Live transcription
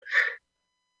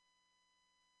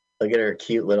Look at her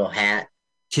cute little hat.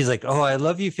 She's like, "Oh, I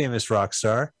love you, famous rock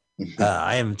star.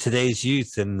 I am today's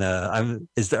youth, and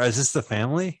is this the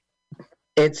family?"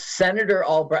 It's Senator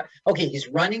Albright. Okay, he's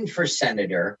running for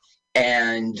senator,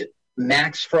 and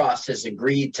Max Frost has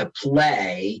agreed to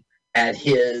play at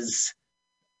his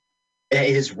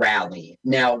rally.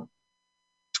 Now,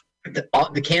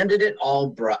 the candidate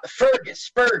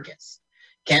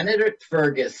candidate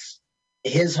Fergus,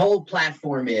 his whole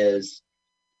platform is,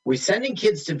 we're sending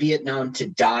kids to Vietnam to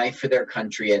die for their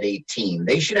country at 18.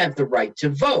 They should have the right to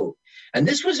vote. And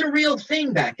this was a real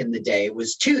thing back in the day. It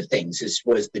was two things. This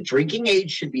was the drinking age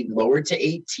should be lowered to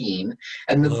 18,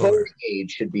 and the voting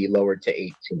age should be lowered to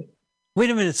 18. Wait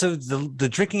a minute. So the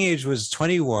drinking age was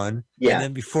 21. Yeah. And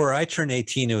then before I turned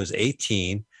 18, it was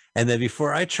 18. And then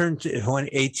before I turned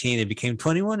 18, it became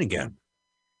 21 again.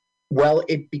 Well,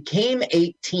 it became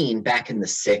 18 back in the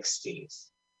 60s.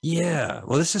 Yeah.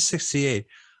 Well, this is 68.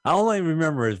 All I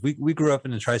remember is we grew up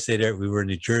in the tri-state area. We were in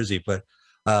New Jersey, but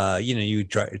you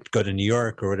go to New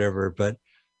York or whatever. But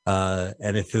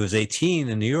and if it was 18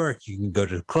 in New York, you can go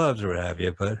to clubs or what have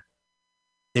you. But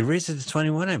they raised it to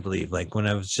 21, I believe, like when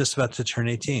I was just about to turn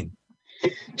 18.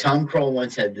 Tom Kroll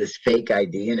once had this fake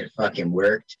ID, and it fucking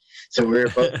worked. So we were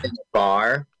both in the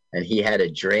bar, and he had a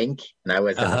drink, and I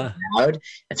wasn't allowed.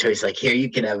 And so he's like, "Here,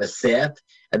 you can have a sip."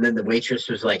 And then the waitress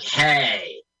was like,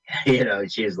 "Hey."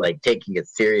 She was like taking it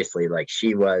seriously, like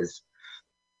she was,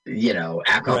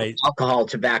 alcohol,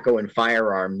 tobacco, and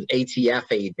firearms ATF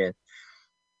agent.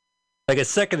 Like a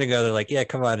second ago, they're like, "Yeah,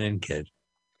 come on in, kid."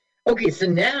 Okay, so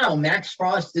now Max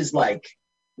Frost is like,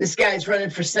 this guy's running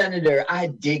for senator. I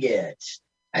dig it.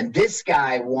 And this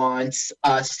guy wants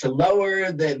us to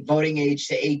lower the voting age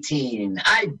to 18.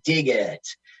 I dig it.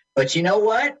 But you know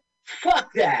what?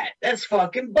 Fuck that. That's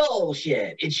fucking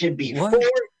bullshit. It should be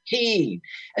 14.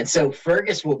 And so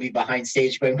Fergus will be behind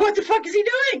stage going, what the fuck is he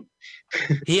doing?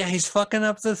 Yeah, he's fucking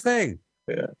up the thing.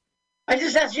 Yeah. I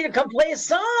just asked you to come play a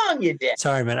song, you dick.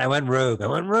 Sorry, man. I went rogue. I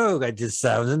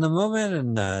was in the moment,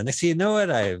 and next thing you know it,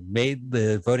 I made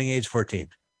the voting age 14.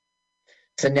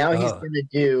 So now he's going to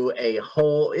do a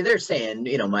whole, they're saying,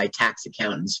 my tax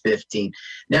accountant's 15.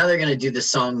 Now they're going to do the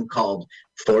song called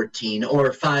 14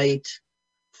 or Fight.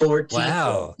 14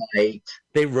 Wow. or Fight.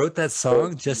 They wrote that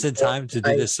song just in time to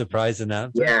do this surprise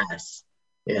announcement? Yes.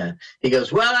 Yeah. He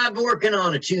goes, well, I've been working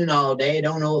on a tune all day.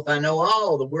 Don't know if I know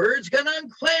all the words. Gonna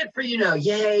play it for you now.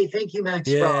 Yay. Thank you, Max.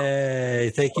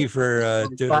 Yay. Thank you for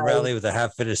doing a rally with a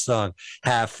half-finished song.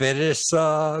 Half-finished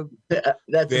song.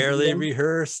 That's barely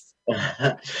rehearsed.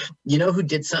 You know who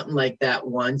did something like that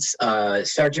once?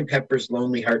 Sgt. Pepper's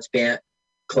Lonely Hearts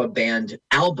Club Band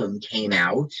album came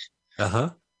out. Uh-huh.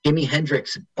 Jimi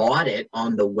Hendrix bought it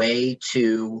on the way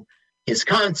to his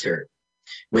concert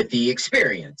with the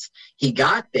Experience. He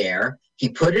got there, he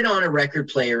put it on a record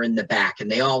player in the back, and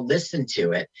they all listened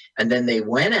to it. And then they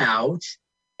went out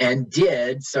and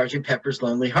did Sgt. Pepper's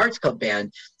Lonely Hearts Club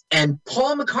Band. And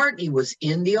Paul McCartney was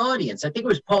in the audience. I think it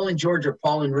was Paul and George or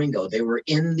Paul and Ringo. They were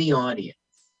in the audience.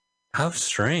 How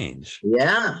strange.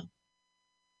 Yeah.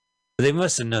 They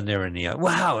must have known they were in the audience.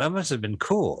 Wow, that must have been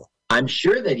cool. I'm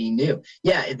sure that he knew.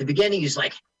 Yeah, at the beginning, he's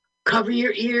like, cover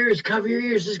your ears.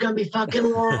 This is going to be fucking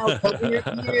loud. Cover your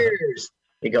ears.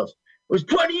 He goes, it was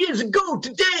 20 years ago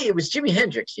today. It was Jimi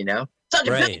Hendrix, Such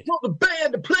a band told the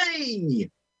band to play.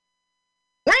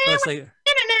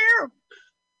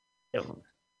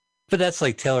 But that's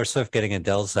like Taylor Swift getting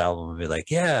Adele's album and be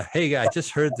like, yeah, hey, I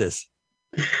just heard this.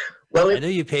 Well, I know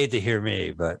you paid to hear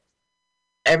me, but.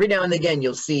 Every now and again,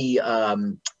 you'll see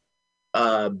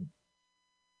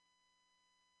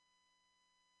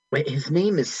his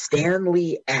name is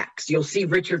Stanley X. You'll see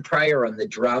Richard Pryor on the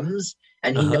drums,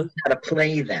 and he knows how to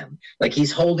play them. Like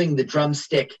he's holding the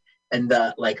drumstick in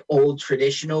the like old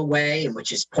traditional way, and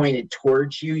which is pointed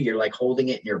towards you. You're like holding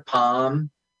it in your palm.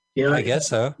 I guess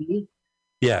so.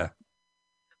 Yeah.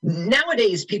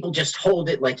 Nowadays, people just hold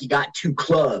it like you got two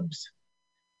clubs.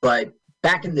 But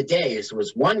back in the days, it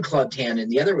was one clubbed hand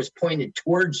and the other was pointed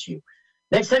towards you.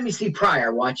 Next time you see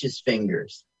Pryor, watch his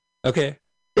fingers. Okay.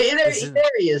 There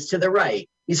he is to the right.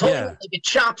 He's holding it like a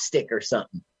chopstick or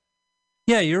something.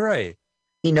 Yeah, you're right.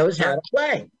 He knows how to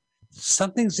play.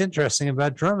 Something's interesting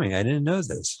about drumming. I didn't know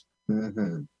this.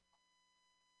 Mm-hmm.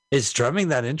 Is drumming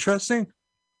that interesting?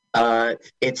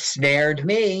 It snared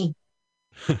me.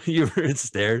 You were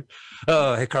ensnared?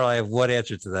 Oh, hey, Carl, I have one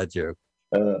answer to that joke.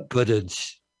 All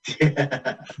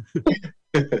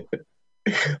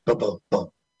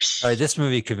right, this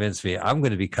movie convinced me. I'm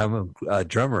going to become a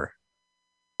drummer.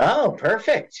 Oh,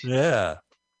 perfect. Yeah.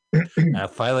 I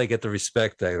finally get the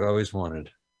respect I always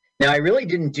wanted. Now, I really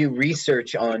didn't do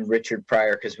research on Richard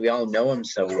Pryor because we all know him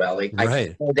so well.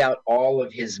 I pulled out all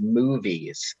of his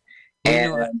movies.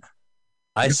 Well, and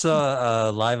I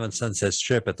saw live on Sunset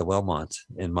Strip at the Wellmont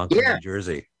in Montclair, New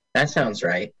Jersey. That sounds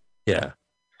right. Yeah.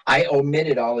 I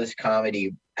omitted all his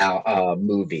comedy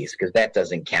movies because that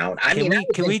doesn't count.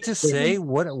 Can we just say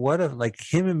what like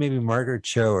him and maybe Margaret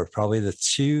Cho are probably the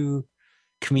two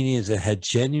comedians that had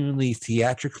genuinely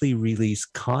theatrically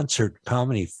released concert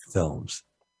comedy films.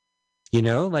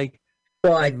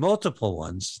 Like multiple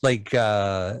ones. Like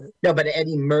no, but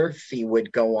Eddie Murphy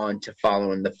would go on to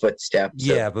follow in the footsteps.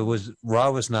 Yeah, but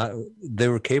Raw was not.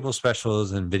 There were cable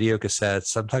specials and video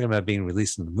cassettes. I'm talking about being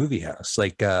released in the movie house.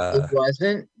 Like it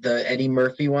wasn't. The Eddie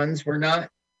Murphy ones were not.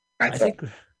 I think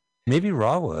maybe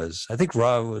Raw was. I think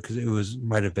Raw because it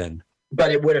might have been.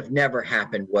 But it would have never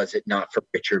happened, was it not, for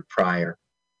Richard Pryor?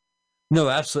 No,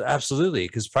 absolutely.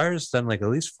 Because Pryor's done like at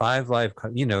least 5 live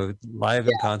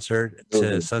in concert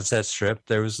to Sunset Strip.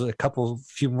 There was a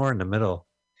few more in the middle.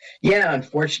 Yeah,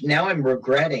 unfortunately, now I'm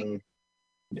regretting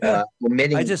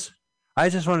omitting. I just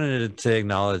wanted to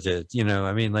acknowledge it.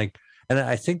 And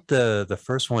I think the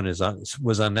first one was on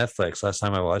Netflix last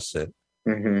time I watched it.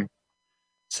 Mm-hmm.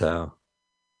 So,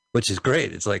 which is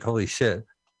great. It's like, holy shit.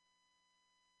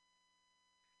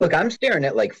 Look, I'm staring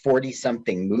at like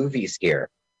 40-something movies here.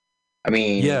 I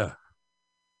mean, yeah,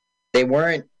 they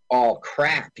weren't all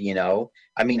crap,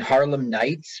 Harlem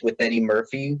Nights with Eddie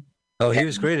Murphy. Oh, he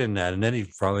was great in that. And then he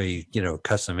probably,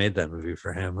 custom made that movie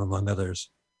for him, among others.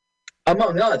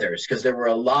 Among others, because there were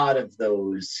a lot of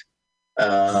those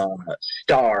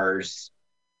stars.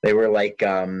 They were like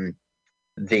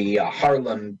the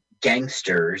Harlem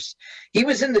Gangsters. He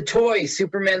was in The Toy,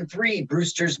 Superman 3,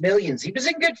 Brewster's Millions. He was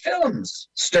in good films.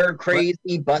 Stir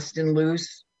Crazy, Bustin'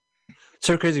 Loose.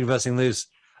 Stir Crazy, Busting Loose.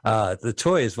 The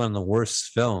Toy is one of the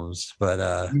worst films,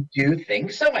 but you do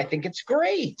think so? I think it's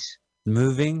great.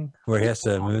 Moving, where he has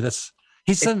to move.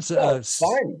 He's done fun.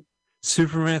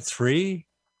 Superman 3.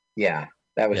 Yeah,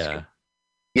 that was good.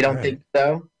 You don't think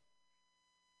so?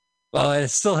 Well, it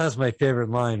still has my favorite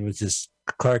line, which is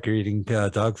Clark eating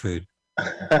dog food.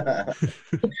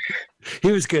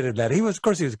 He was good at that. Of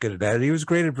course, he was good at that. He was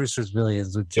great at Brewster's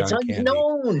Millions with John Candy.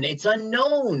 It's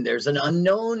unknown. There's an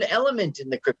unknown element in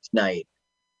the kryptonite.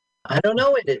 I don't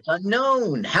know it. It's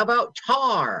unknown. How about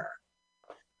Tar?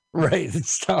 Right,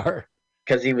 it's Tar.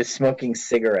 Because he was smoking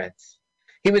cigarettes.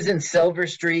 He was in Silver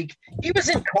Streak. He was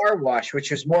in Car Wash, which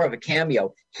was more of a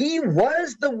cameo. He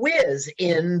was the Wiz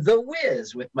in The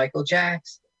Wiz with Michael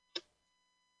Jackson.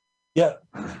 Yeah.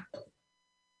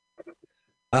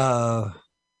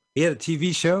 He had a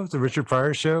TV show, the Richard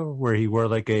Pryor Show, where he wore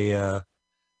like a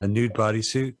nude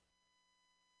bodysuit.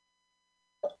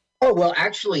 Oh, well,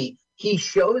 actually, he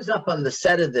shows up on the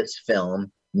set of this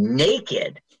film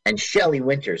naked, and Shelley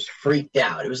Winters freaked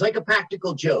out. It was like a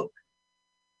practical joke.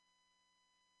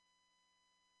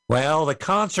 Well, the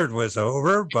concert was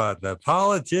over, but the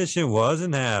politician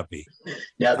wasn't happy.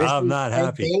 Now, I'm not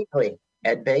happy.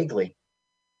 Ed Begley.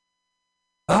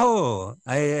 Oh,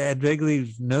 I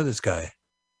vaguely know this guy.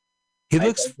 He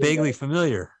looks vaguely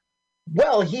familiar.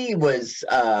 Well, he was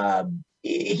all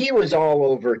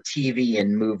over TV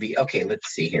and movie. Okay, let's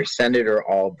see here. Senator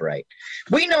Albright.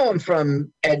 We know him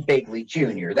from Ed Begley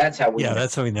Jr. That's how we. Yeah,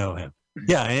 that's how we know him.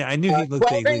 Yeah, I knew he looked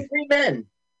 12 Angry Men.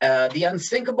 The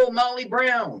Unsinkable Molly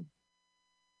Brown.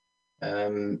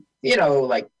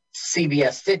 Like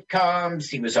CBS sitcoms.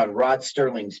 He was on Rod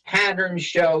Sterling's Pattern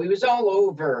Show. He was all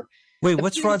over. Wait,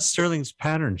 what's Rod Sterling's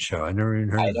Pattern Show? I never even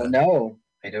heard of that.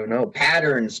 I don't know.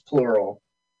 Patterns, plural.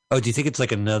 Oh, do you think it's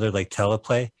like another like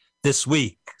teleplay? This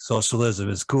week, Socialism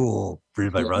is Cool,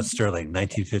 written by Rod Sterling,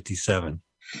 1957.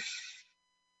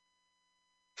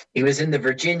 He was in The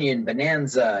Virginian,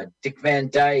 Bonanza, Dick Van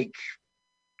Dyke,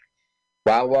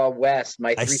 Wild Wild West.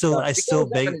 I still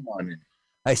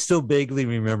vaguely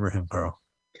remember him, Carl.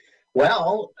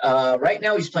 Well, right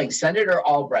now he's playing Senator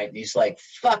Albright, and he's like,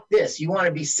 fuck this. You want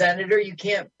to be senator? You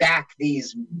can't back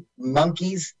these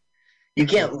monkeys. You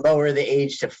can't lower the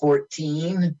age to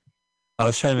 14. I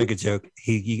was trying to make a joke.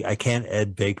 I can't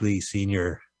Ed Begley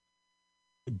Sr.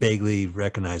 vaguely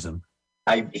recognize him.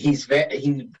 He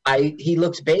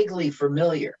looks vaguely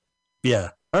familiar. Yeah.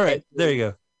 All right. There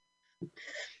you go.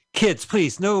 Kids,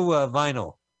 please, no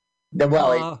vinyl.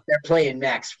 Well, they're playing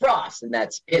Max Frost, and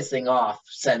that's pissing off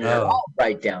Senator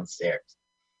Albright downstairs.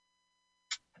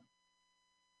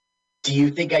 Do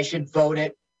you think I should vote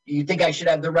it? Do you think I should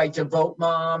have the right to vote,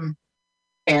 Mom?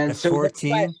 Answer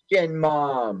the question,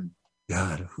 Mom.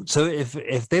 God. So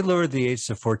if they lowered the age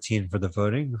to 14 for the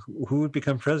voting, who would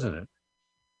become president?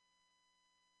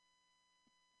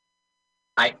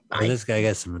 This guy, I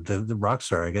guess, the rock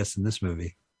star, I guess, in this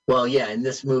movie. Well, yeah, in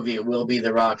this movie, it will be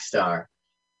the rock star.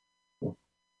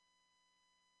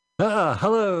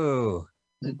 Hello,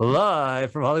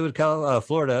 live from Hollywood,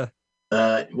 Florida.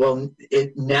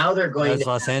 Now they're going to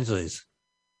Los Angeles.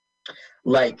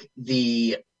 Like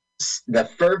the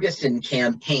Ferguson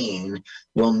campaign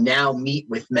will now meet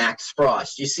with Max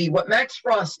Frost. You see, what Max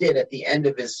Frost did at the end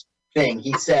of his thing,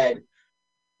 he said,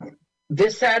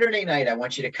 this Saturday night, I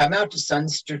want you to come out to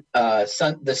the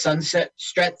Sunset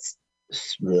Strip.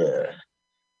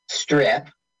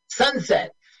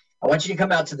 Sunset. I want you to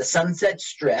come out to the Sunset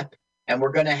Strip, and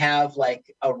we're going to have like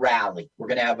a rally. We're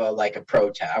going to have a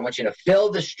protest. I want you to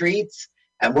fill the streets,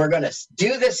 and we're going to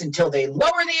do this until they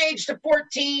lower the age to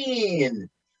 14.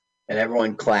 And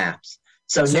everyone claps.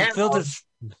 So now fill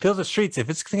the streets. If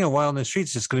it's going to wild in the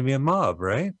streets, it's going to be a mob,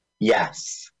 right?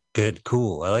 Yes. Good,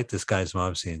 cool. I like this guy's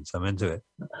mob scenes. I'm into it.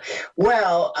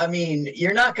 Well, I mean,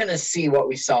 you're not going to see what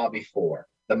we saw before,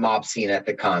 the mob scene at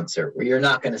the concert. You're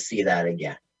not going to see that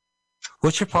again.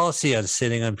 What's your policy on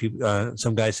sitting on people?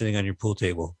 Some guy sitting on your pool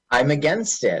table? I'm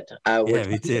against it. Yeah,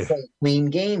 me too. It's a clean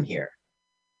game here.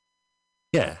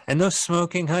 Yeah, and no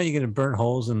smoking. How are you going to burn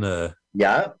holes in the?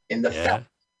 Yeah, in the felt.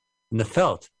 In the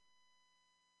felt.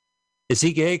 Is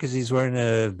he gay because he's wearing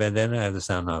a bandana? I have the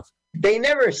sound off. They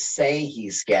never say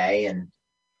he's gay, and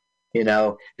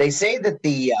they say that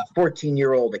the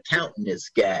 14-year-old accountant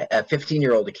is gay.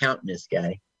 15-year-old accountant is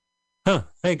gay. Huh?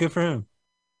 Hey, good for him.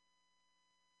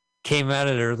 Came out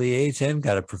at an early age and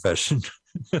got a profession.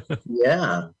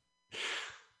 Yeah.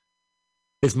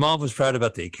 His mom was proud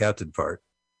about the accountant part.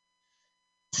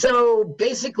 So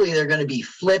basically, they're going to be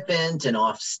flippant and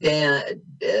off-stand.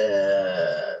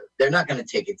 They're not going to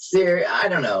take it serious. I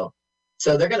don't know.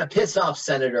 So they're going to piss off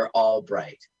Senator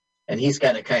Albright, and he's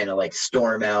going to kind of like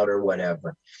storm out or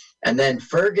whatever. And then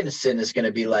Ferguson is going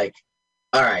to be like,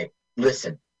 all right,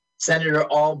 listen, Senator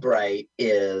Albright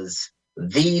is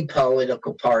the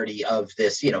political party of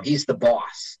this. He's the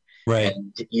boss. Right.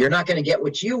 And you're not going to get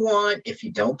what you want if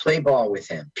you don't play ball with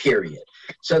him, period.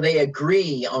 So they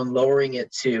agree on lowering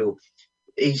it to,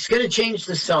 he's going to change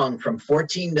the song from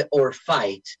 14 or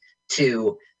fight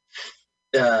to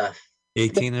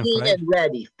 18 and fight? And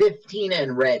ready, 15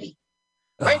 and ready.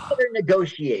 Right there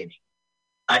negotiating.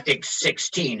 I think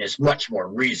 16 is much more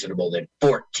reasonable than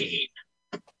 14.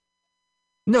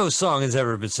 No song has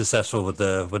ever been successful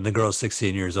when the girl's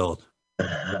 16 years old.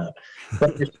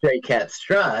 But the Stray Cats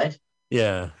tried.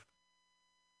 Yeah.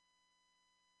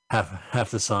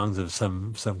 Half the songs of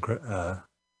some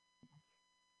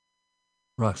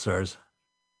rock stars.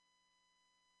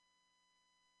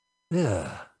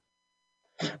 Yeah.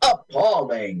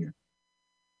 Appalling.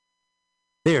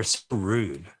 They are so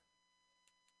rude.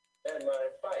 And my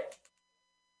fight.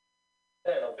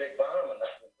 And a big bomb and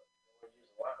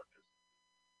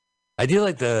I do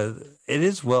like it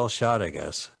is well shot, I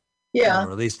guess. Yeah.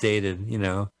 Or at least dated,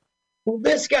 Well,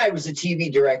 this guy was a TV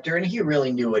director, and he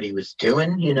really knew what he was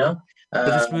doing, But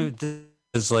this movie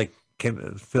is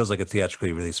feels like a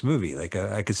theatrically released movie. Like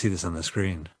I could see this on the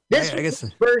screen. This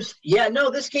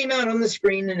came out on the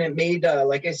screen, and it made,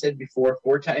 like I said before,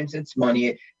 4 times its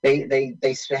money. They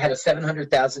had a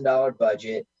 $700,000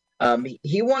 budget.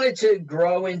 He wanted to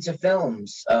grow into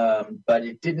films, but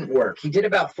it didn't work. He did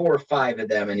about 4 or 5 of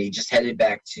them, and he just headed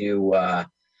back to.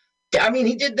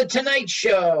 He did the Tonight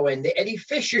Show and the Eddie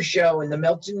Fisher Show and the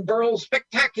Milton Berle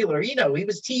Spectacular. He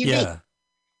was TV.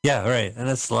 Yeah, right, and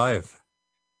that's live.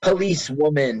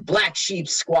 Policewoman, Black Sheep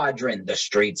Squadron, The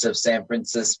Streets of San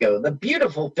Francisco, The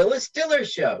Beautiful Phyllis Diller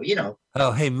Show.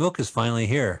 Oh, hey, milk is finally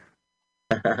here.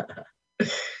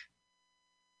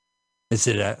 Is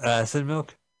it acid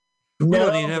milk? We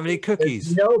don't even have any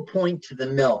cookies. There's no point to the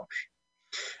milk.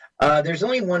 There's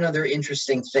only one other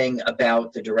interesting thing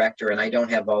about the director, and I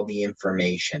don't have all the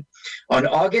information. On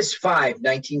August 5,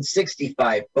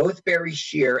 1965, both Barry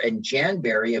Shear and Jan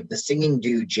Barry of the singing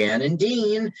duo Jan and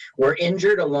Dean were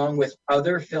injured along with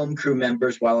other film crew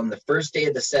members while on the first day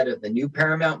of the set of the new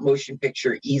Paramount motion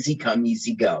picture Easy Come,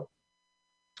 Easy Go.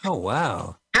 Oh,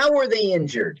 wow. How were they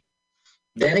injured?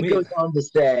 Then it goes on to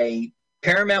say,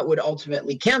 Paramount would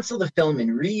ultimately cancel the film and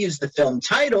reuse the film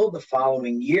title the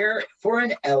following year for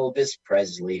an Elvis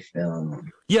Presley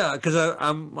film. Yeah, because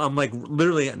I'm like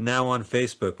literally now on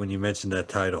Facebook when you mentioned that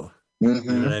title. Mm-hmm.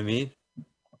 You know what I mean?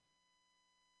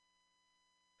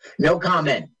 No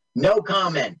comment. No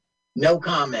comment. No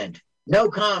comment. No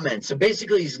comment. So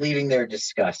basically, he's leaving there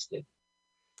disgusted.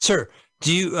 Sir,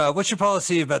 do you? What's your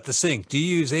policy about the sink? Do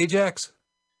you use Ajax?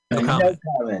 No comment.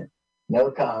 No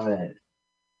comment.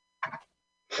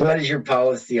 What is your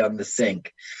policy on the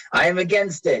sink? I am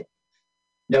against it.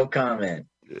 No comment.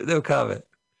 No comment.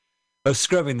 of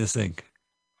scrubbing this thing.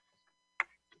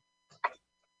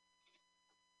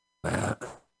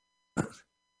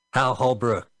 Hal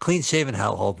Holbrook, clean-shaven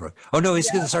Hal Holbrook. Oh no, he's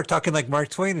going to start talking like Mark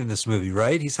Twain in this movie,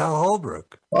 right? He's Hal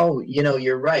Holbrook. Oh,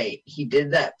 you're right. He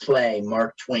did that play,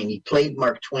 Mark Twain. He played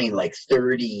Mark Twain like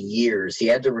 30 years. He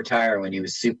had to retire when he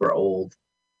was super old.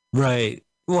 Right.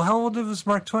 Well, how old was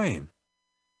Mark Twain?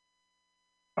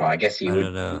 Oh, I guess he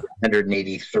would be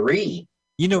 183.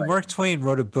 Mark Twain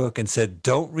wrote a book and said,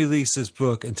 don't release this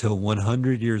book until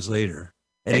 100 years later.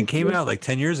 And it came out like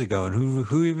 10 years ago, and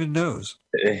who even knows?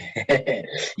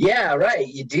 Yeah, right.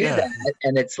 You do that,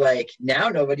 and it's like, now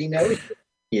nobody knows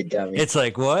you dummy. It's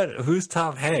like, what? Who's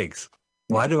Tom Hanks?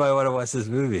 Why do I want to watch this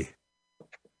movie?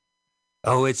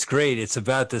 Oh, it's great. It's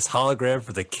about this hologram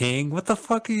for the king. What the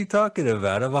fuck are you talking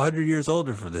about? I'm 100 years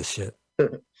older for this shit.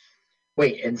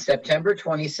 Wait, in September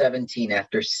 2017,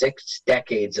 after 6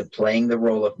 decades of playing the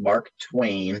role of Mark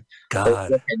Twain,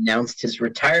 Holbrook announced his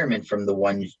retirement from the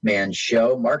one-man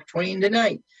show, Mark Twain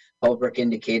Tonight. Holbrook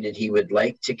indicated he would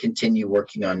like to continue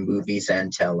working on movies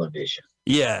and television.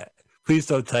 Yeah, please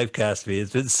don't typecast me.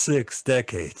 It's been 6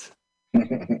 decades.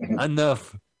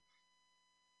 Enough.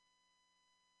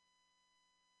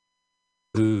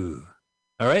 Ooh.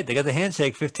 All right, they got the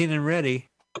handshake, 15 and ready.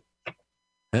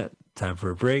 Time for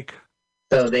a break.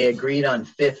 So they agreed on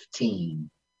 15.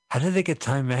 How did they get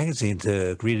Time Magazine to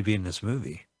agree to be in this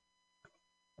movie?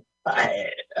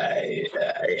 My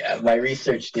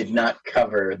research did not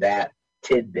cover that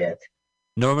tidbit.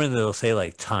 Normally they'll say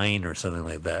like Tyne or something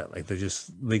like that. Like they're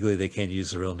just legally they can't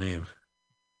use the real name.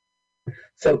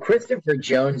 So Christopher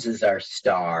Jones is our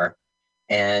star,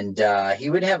 and he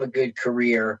would have a good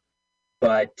career,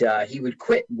 but he would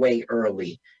quit way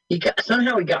early.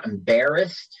 Somehow he got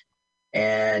embarrassed,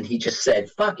 and he just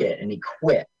said, fuck it, and he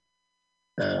quit.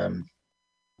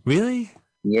 Really?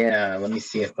 Yeah, let me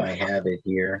see if I have it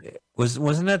here.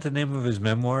 Wasn't that the name of his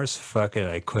memoirs? Fuck it,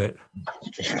 I quit.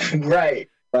 Right.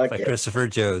 By Christopher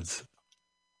Jones.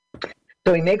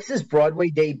 So he makes his Broadway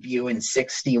debut in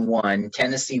 1961,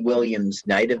 Tennessee Williams'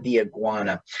 Night of the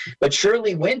Iguana. But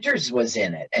Shirley Winters was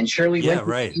in it, and Shirley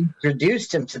Winters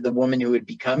introduced him to the woman who would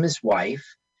become his wife.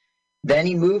 Then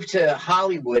he moved to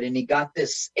Hollywood, and he got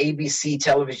this ABC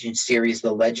television series,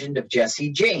 The Legend of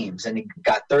Jesse James, and he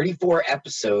got 34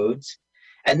 episodes.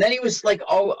 And then he was like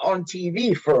all on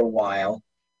TV for a while.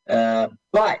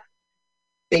 But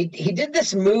he did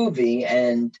this movie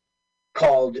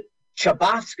called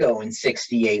Chabasco in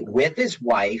 1968 with his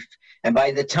wife. And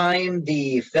by the time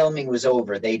the filming was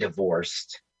over, they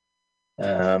divorced.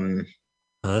 Oh,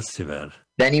 that's too bad.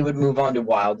 Then he would move on to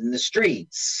Wild in the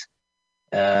Streets.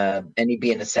 And he'd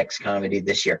be in a sex comedy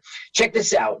this year. Check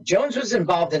this out. Jones was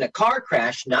involved in a car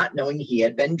crash, not knowing he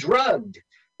had been drugged.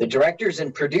 The directors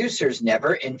and producers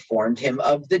never informed him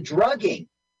of the drugging.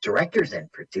 Directors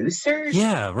and producers?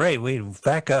 Yeah, right. Wait,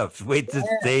 back up. Wait,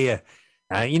 they,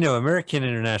 American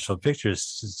International Pictures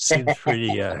seems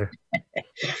pretty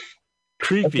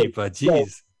creepy, but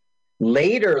geez. So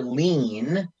later,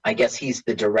 Lean, I guess he's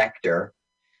the director,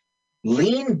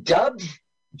 Lean dubbed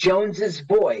Jones's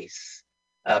voice,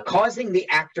 causing the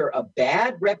actor a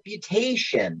bad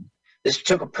reputation. This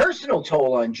took a personal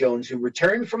toll on Jones, who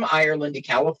returned from Ireland to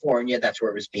California. That's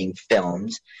where it was being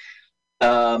filmed.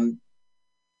 And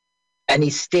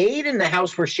he stayed in the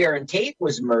house where Sharon Tate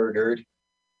was murdered.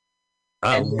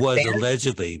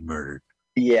 Allegedly murdered.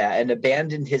 Yeah, and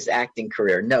abandoned his acting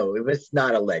career. No, it was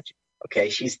not alleged. Okay,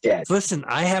 she's dead. Listen,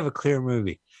 I have a clear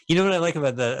movie. You know what I like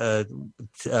about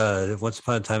the Once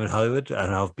Upon a Time in Hollywood?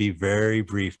 And I'll be very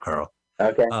brief, Carl.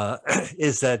 Okay.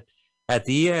 Is that at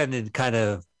the end, it kind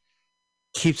of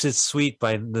keeps it sweet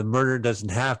by the murder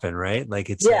doesn't happen, right? Like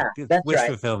it's that's wish right.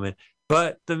 fulfillment.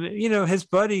 But his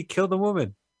buddy killed a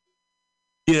woman.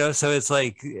 So it's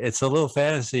like it's a little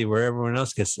fantasy where everyone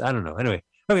else gets. I don't know. Anyway,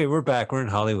 okay, we're back. We're in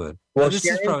Hollywood. Well,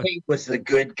 Sharon Tate was the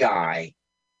good guy,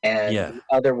 and the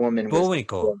other woman was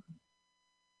Bullwinkle.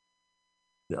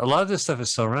 A lot of this stuff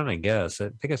is still around, I guess. I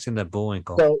think I've seen that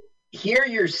Bullwinkle. So here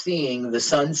you're seeing the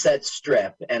Sunset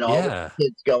Strip and all the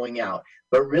kids going out.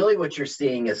 But really what you're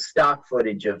seeing is stock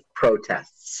footage of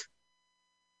protests.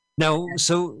 Now,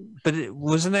 but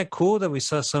wasn't that cool that we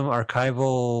saw some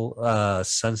archival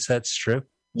Sunset Strip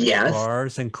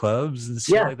bars and clubs and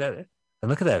stuff like that? And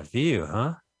look at that view,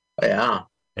 huh? Yeah.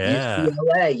 Yeah.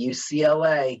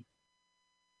 UCLA. I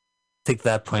think at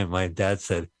that point my dad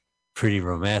said, pretty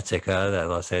romantic, huh? That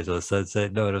Los Angeles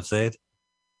sunset. Know what I'm saying?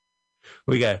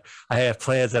 I have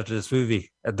plans after this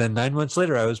movie. And then 9 months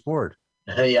later, I was bored.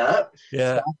 Yeah.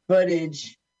 Stock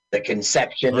footage. The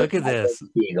conception Look at this.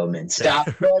 Spiegelman. Stock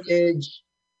footage.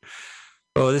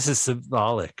 Oh, this is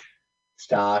symbolic.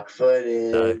 Stock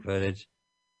footage. Stock footage.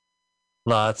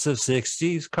 Lots of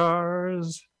 60s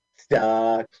cars.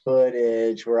 Stock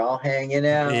footage. We're all hanging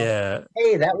out. Yeah.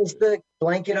 Hey, that was the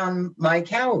blanket on my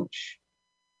couch.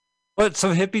 What?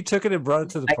 Some hippie took it and brought it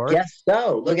to the I park? guess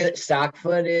so. Look at it. Stock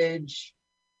footage.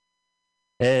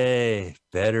 Hey,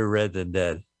 better red than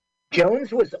dead.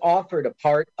 Jones was offered a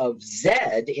part of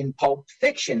Zed in Pulp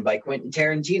Fiction by Quentin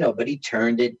Tarantino, but he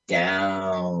turned it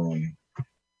down.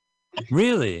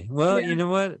 Really? Well, Yeah. you know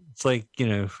what? It's like, he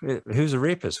was a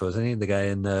rapist, wasn't he? The guy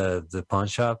in the pawn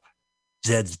shop.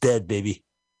 Zed's dead, baby.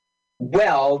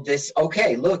 Well,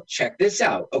 look, check this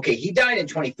out. Okay, he died in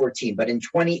 2014, but in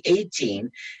 2018,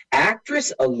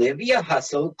 actress Olivia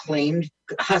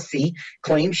Hussey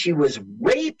claimed she was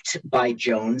raped by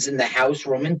Jones in the house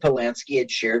Roman Polanski had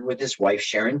shared with his wife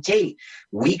Sharon Tate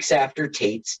weeks after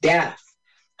Tate's death.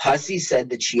 Hussey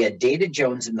said that she had dated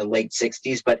Jones in the late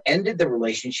 60s, but ended the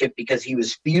relationship because he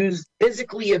was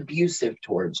physically abusive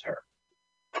towards her.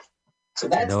 So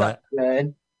that's not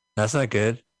good. That's not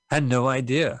good. I had no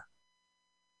idea.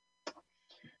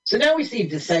 So now we see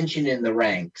dissension in the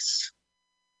ranks,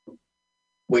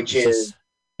 which is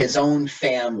his own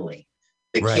family.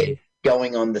 The kid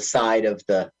going on the side of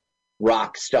the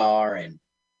rock star and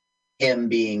him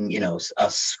being,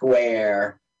 a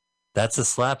square. That's a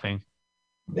slapping.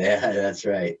 Yeah, that's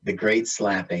right. The great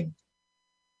slapping.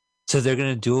 So they're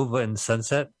going to duel in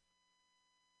Sunset?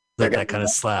 Like that kind of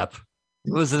slap.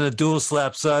 It wasn't a dual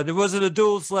slap, son. It wasn't a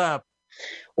dual slap.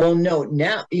 Well, no,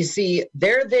 now you see,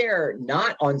 they're there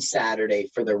not on Saturday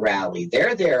for the rally.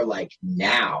 They're there like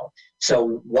now.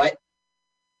 So what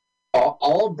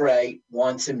Albright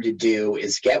wants him to do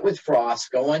is get with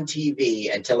Frost, go on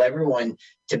TV, and tell everyone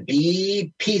to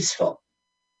be peaceful.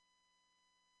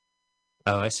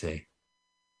 Oh, I see.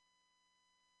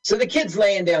 So the kid's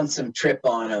laying down some trip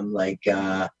on him, like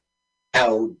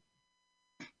how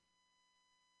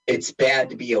it's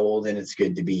bad to be old and it's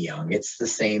good to be young. It's the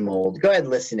same old. Go ahead,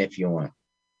 listen if you want.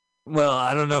 Well,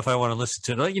 I don't know if I want to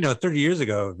listen to it. 30 years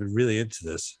ago, I've been really into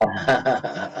this. You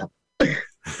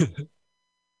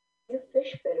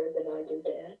fish better than I do,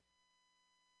 Dad.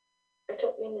 I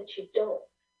don't mean that you don't.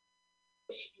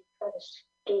 You should try to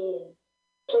ski and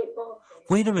play ball.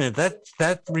 Wait a minute.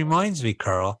 That reminds me,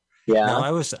 Carl. Yeah. Now,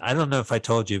 I don't know if I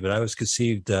told you, but I was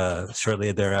conceived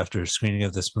shortly thereafter screening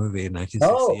of this movie in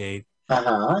 1968. Oh,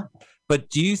 uh-huh. But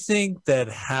do you think so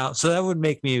that would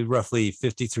make me roughly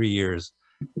 53 years.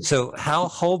 So Hal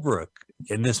Holbrook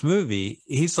in this movie,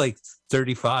 he's like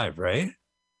 35, right?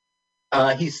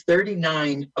 He's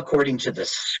 39 according to the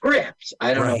script.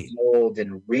 I don't know how old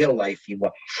in real life he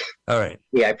was. All right.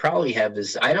 Yeah, I probably have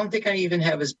I don't think I even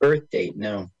have his birth date.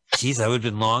 No. Jeez, I would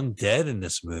have been long dead in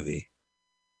this movie.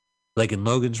 Like in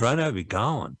Logan's Run, I'd be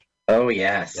gone. Oh,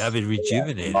 yes. I'd be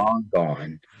rejuvenated. Yeah, long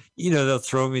gone. They'll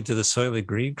throw me to the Soylent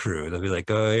Green crew. They'll be like,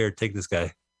 oh, here, take this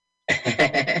guy.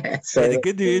 So the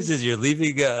good news is you're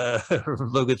leaving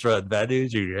Logan's Run. Bad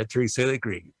news, you're entering Soylent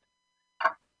Green.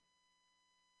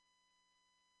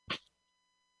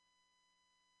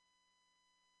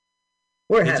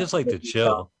 They just like to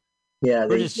chill. Yeah,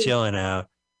 we're just chilling out.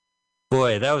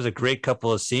 Boy, that was a great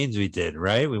couple of scenes we did,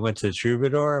 right? We went to the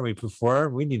Troubadour and we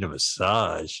performed. We need a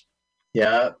massage.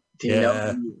 Yeah. Do you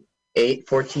know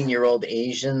 14-year-old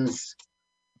Asians?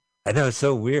 I know, it's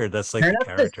so weird. That's like Turn the up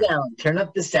character. the sound. Turn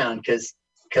up the sound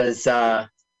because all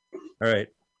right.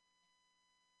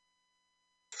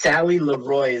 Sally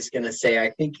Leroy is going to say,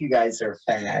 I think you guys are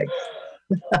fags.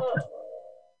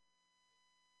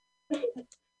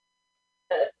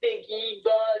 I think he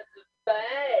was a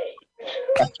fag.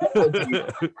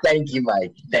 Thank you,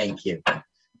 Mike. Thank you.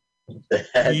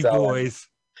 You boys.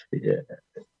 Yeah.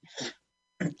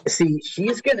 See,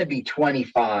 she's going to be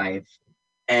 25,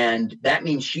 and that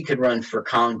means she could run for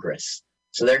Congress.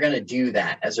 So they're going to do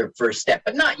that as her first step,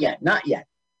 but not yet. Not yet.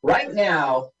 Right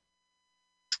now,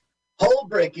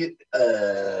 Holbrook,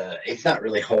 it's not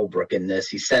really Holbrook in this.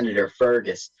 He's Senator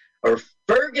Fergus. Or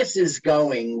Fergus is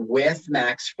going with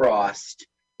Max Frost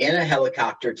in a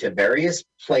helicopter to various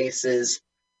places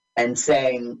and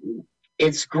saying,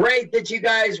 it's great that you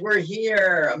guys were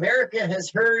here. America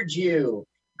has heard you.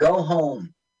 Go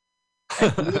home. Be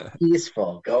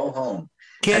peaceful. Go home.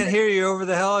 Can't hear you over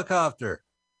the helicopter.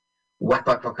 Whack,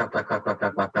 whack, whack, whack, whack, whack, whack,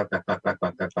 whack, whack, whack, whack, whack,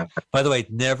 whack, whack, whack. By the way,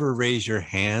 never raise your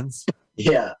hands.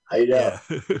 Yeah, I know.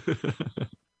 Yeah.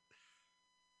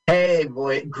 Hey,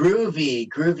 boy,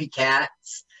 groovy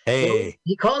cats. Hey.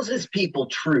 He calls his people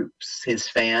troops, his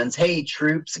fans. Hey,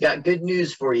 troops, got good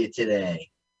news for you today.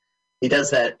 He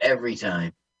does that every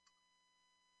time.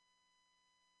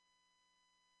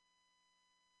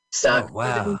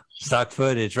 Stock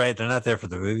footage, right? They're not there for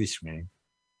the movie screening.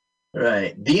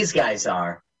 Right. These guys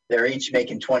are. They're each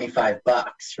making $25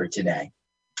 for today.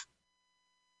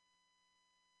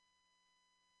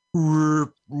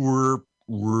 Whoop, whoop,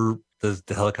 whoop. The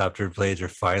helicopter blades are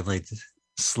finally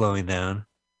slowing down.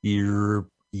 Yeep,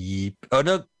 yeep. Oh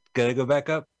no, gotta go back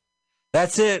up.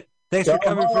 That's it. Thanks for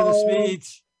coming for the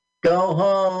speech. Go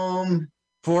home.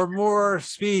 For more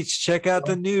speech, check out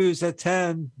the news at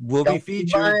 10. We'll be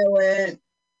featured. Violent.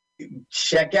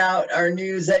 Check out our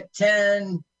news at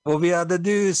 10. We'll be on the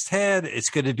news 10. It's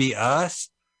going to be us,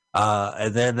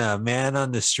 and then a man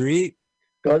on the street.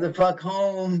 Go the fuck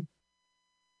home.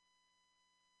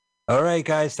 All right,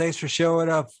 guys. Thanks for showing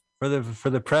up for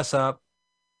the press op.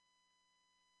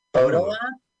 Photo op?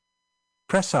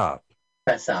 Press op.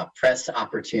 Press op. Press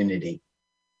opportunity.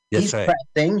 Yes, he's right.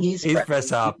 pressing. He's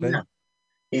press hopping.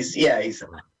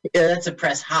 That's a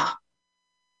press hop.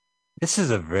 This is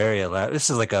this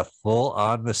is like a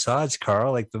full-on massage,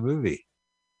 Carl, like the movie.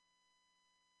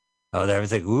 Oh, that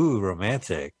was like, ooh,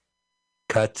 romantic.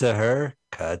 Cut to her,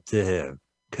 cut to him.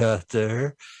 Cut to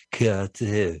her, cut to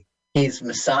him. He's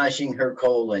massaging her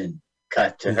colon.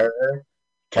 Cut to her.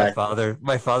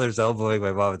 My father's elbowing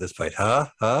my mom at this point. Huh?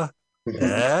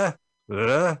 Yeah.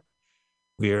 What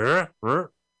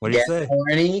do you say?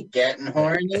 Getting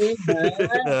horny.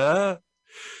 I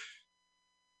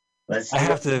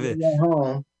have to admit,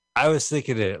 I was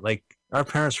thinking it like our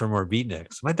parents were more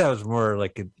beatniks. My dad was more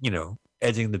like,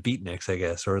 edging the beatniks, I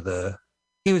guess,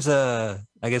 he was I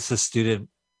guess a student,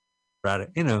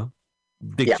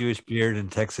 big Jewish beard in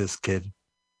Texas kid.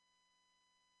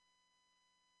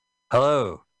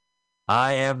 Hello,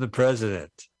 I am the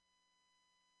president.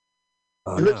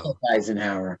 Oh, he looks like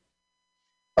Eisenhower.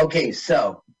 Okay,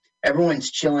 so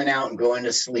everyone's chilling out and going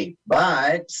to sleep,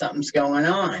 but something's going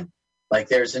on. Like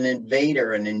there's an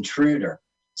invader, an intruder.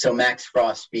 So Max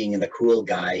Frost, being the cool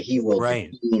guy, he will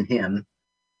detain him.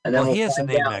 And then he has a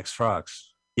name, Max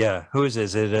Frost. Yeah, who is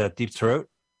this? Is it Deep Throat?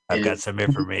 I've got some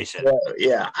information.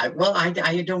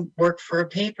 I don't work for a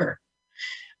paper.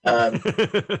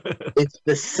 It's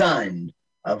the son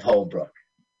of Holbrook.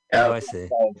 I see.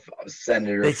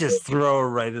 Senator. They just throw her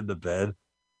right in the bed.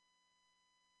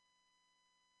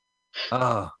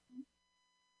 Oh,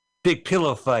 big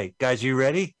pillow fight, guys. You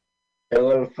ready?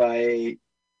 Pillow fight.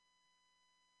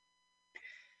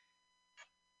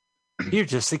 You're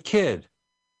just a kid.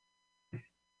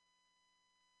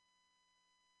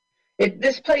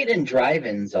 This played in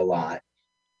drive-ins a lot.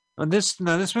 This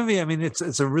movie, I mean,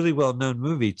 it's a really well-known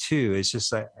movie too. It's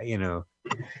just like, There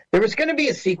was going to be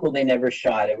a sequel they never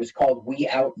shot. It was called We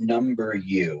Outnumber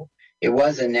You. It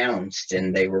was announced,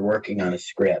 and they were working on a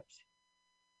script.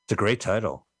 It's a great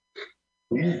title.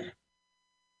 Yeah.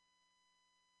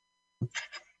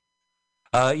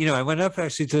 I went up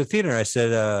actually to the theater. I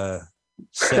said,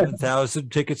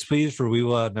 7,000 tickets, please, for We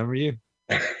Will Outnumber You.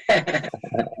 It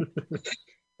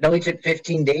only took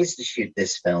 15 days to shoot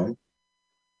this film.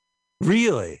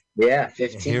 Really? Yeah,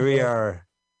 15. Here we are,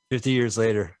 50 years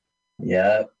later.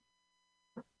 Yep.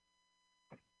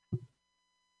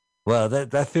 Well,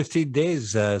 that 15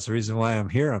 days is the reason why I'm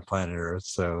here on planet Earth.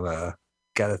 So,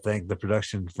 got to thank the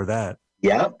production for that.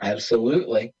 Yep,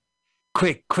 absolutely.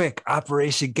 Quick!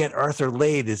 Operation Get Arthur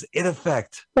Laid is in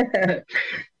effect. The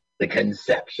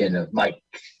conception of Mike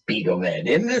Spiegelman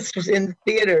in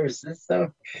theaters.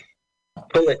 So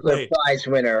Pulitzer Prize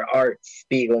winner Art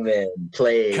Spiegelman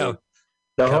played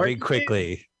coming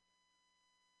quickly.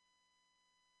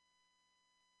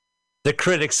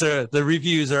 The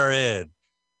reviews are in.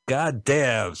 God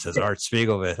damn, says Arthur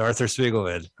Spiegelman.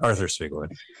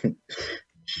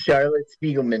 Charlotte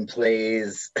Spiegelman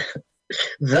plays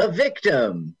the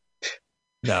victim.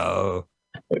 No.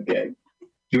 Okay.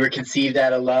 You were conceived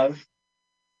out of love?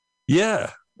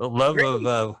 Yeah. The love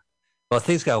of,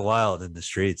 things got wild in the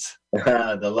streets.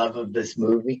 The love of this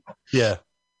movie? Yeah.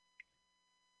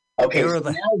 Okay, so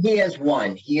now he has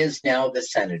won. He is now the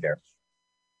senator.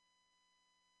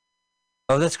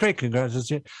 Oh, that's great.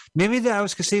 Congratulations. Maybe I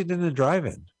was conceived in the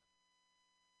drive-in.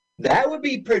 That would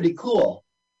be pretty cool.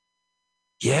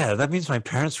 Yeah, that means my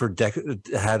parents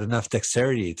had enough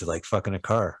dexterity to like fuck in a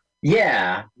car.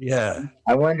 Yeah. Yeah.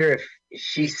 I wonder if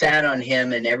she sat on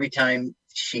him and every time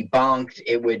she bonked,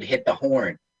 it would hit the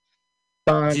horn.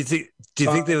 Do you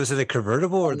think they was in a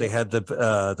convertible or they had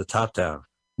the top down?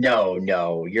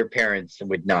 No, your parents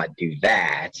would not do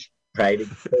that, right?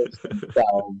 Expose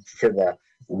themselves to the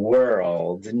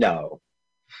world. No.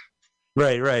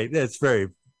 Right.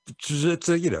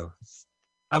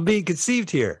 I'm being conceived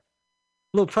here.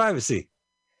 A little privacy.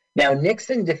 Now,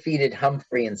 Nixon defeated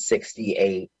Humphrey in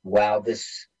 1968 while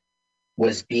this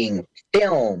was being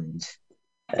filmed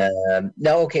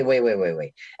No, okay,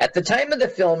 wait. At the time of the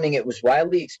filming, it was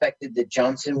widely expected that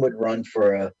Johnson would run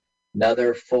for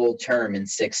another full term in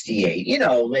 68. You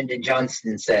know, Lyndon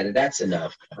Johnson said, that's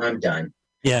enough. I'm done.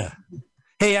 Yeah.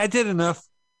 Hey, I did enough.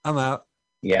 I'm out.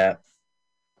 Yeah.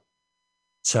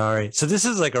 Sorry. So this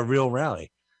is like a real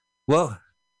rally. Well,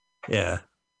 yeah.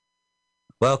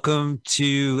 Welcome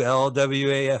to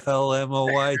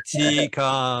LWAFLMOYT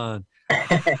Con.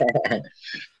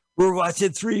 We're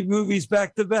watching 3 movies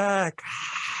back to back.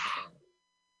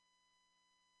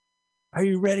 Are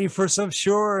you ready for some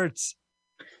shorts?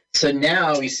 So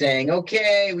now he's saying,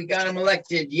 okay, we got him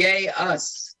elected. Yay,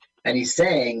 us. And he's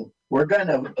saying, we're going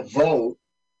to vote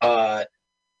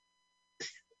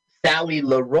Sally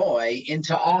Leroy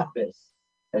into office.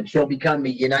 And she'll become a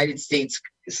United States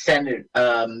Senator.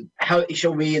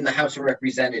 She'll be in the House of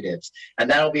Representatives. And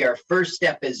that'll be our first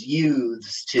step as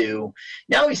youths to.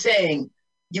 Now he's saying,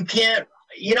 you can't.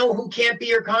 You know who can't be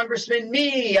your congressman?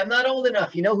 Me. I'm not old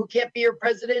enough. You know who can't be your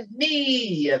president?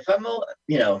 Me. If I'm,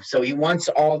 so he wants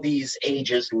all these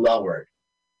ages lowered.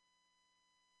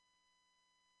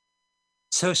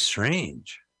 So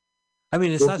strange. I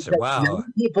mean, it's not so, wow. Young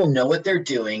people know what they're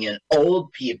doing, and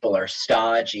old people are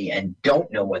stodgy and don't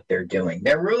know what they're doing.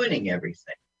 They're ruining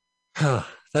everything.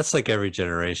 That's like every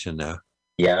generation now.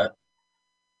 Yeah.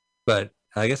 But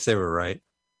I guess they were right.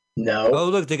 No. Oh,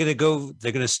 look, they're going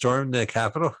to storm the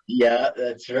Capitol? Yeah,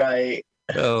 that's right.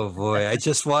 Oh, boy. I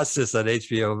just watched this on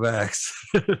HBO Max.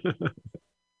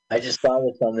 I just saw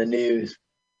this on the news.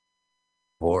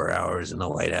 4 hours in the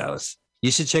White House.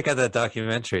 You should check out that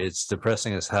documentary. It's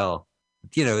depressing as hell.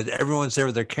 You know, everyone's there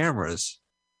with their cameras.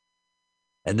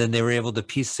 And then they were able to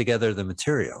piece together the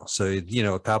material. So, you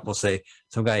know, a cop will say,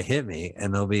 some guy hit me,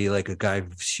 and there'll be like a guy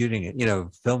shooting it,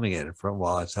 filming it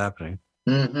while it's happening.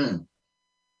 Mm-hmm.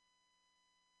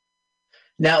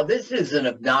 Now, this is an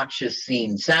obnoxious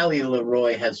scene. Sally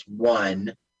Leroy has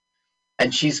won,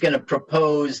 and she's going to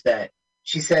propose that,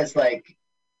 she says, like,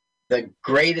 the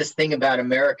greatest thing about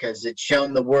America is it's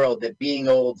shown the world that being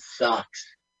old sucks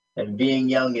and being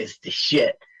young is the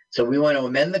shit. So we want to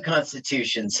amend the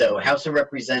Constitution. So House of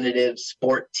Representatives,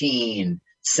 14,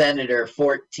 Senator,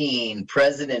 14,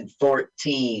 President,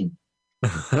 14.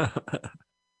 Put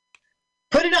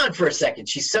it on for a second.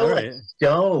 She's so right.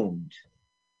 stoned.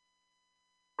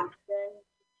 Then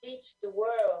to teach the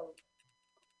world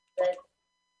that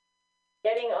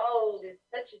getting old is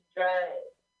such a drive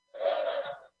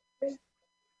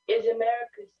is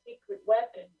America's secret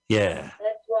weapon. Yeah.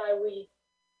 That's why we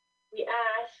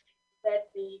ask that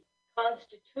the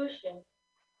Constitution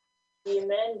be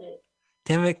amended.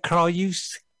 Damn it, Carl, you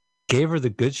gave her the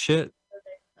good shit.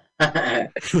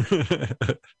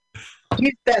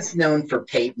 He's best known for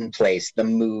Peyton Place, the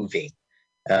movie.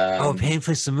 Peyton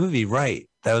Place, the movie, right?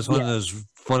 That was one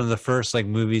of the first like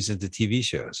movies into TV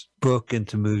shows, book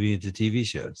into movie into TV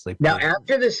shows. Like now,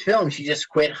 after this film, she just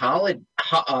quit Hollywood,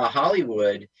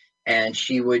 and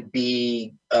she would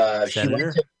be. She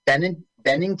went to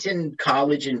Bennington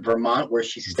College in Vermont, where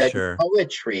she studied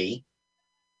poetry.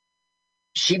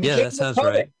 She became that sounds a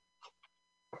poet. right.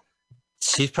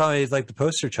 She's probably like the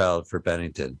poster child for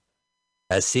Bennington,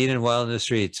 as seen in Wild in the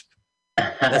Streets.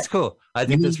 That's cool. I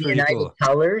think that's pretty cool.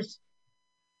 Colors?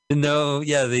 No,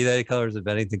 yeah, the United Colors of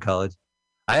Bennington College.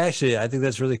 I think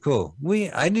that's really cool.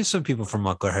 I knew some people from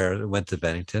Montclair that went to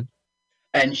Bennington,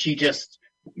 and she just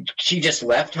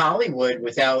left Hollywood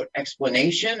without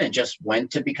explanation and just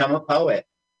went to become a poet.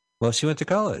 Well, she went to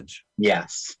college.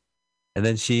 Yes. And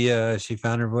then she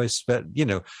found her voice, but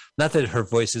not that her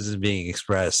voice isn't being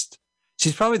expressed.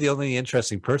 She's probably the only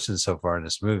interesting person so far in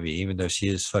this movie, even though she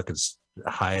is fucking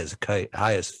high as a kite,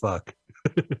 high as fuck.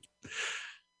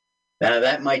 Now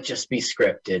that might just be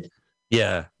scripted.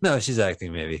 Yeah. No, she's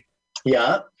acting maybe.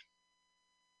 Yeah.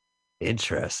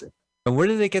 Interesting. And where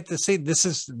did they get to see this?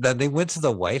 Is that they went to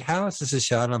the White House? This is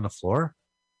shot on the floor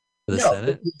for the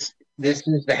Senate? This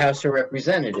is the House of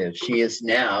Representatives. She is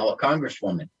now a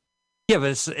congresswoman. Yeah,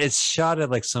 but it's shot at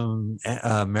like some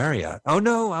Marriott. Oh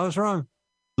no, I was wrong.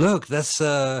 Look, that's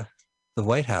the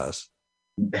White House.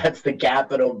 That's the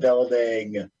Capitol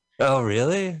building. Oh,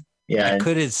 really? Yeah. I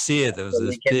couldn't see it. There was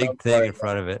this big thing in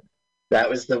front of it. That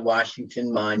was the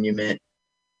Washington Monument.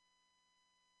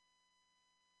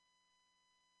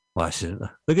 Washington.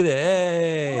 Look at it.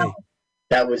 Hey.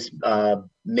 That was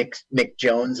Mick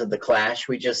Jones of The Clash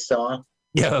we just saw.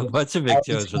 Yeah, a bunch of Mick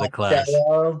Jones for The Clash.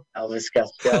 Elvis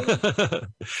Costello.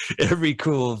 Every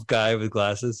cool guy with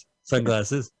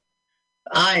sunglasses.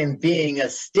 I'm being a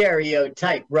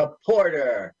stereotype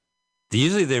reporter.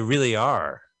 Usually they really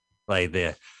are. Like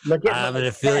I'm an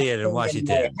affiliate in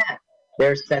Washington.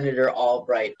 There's Senator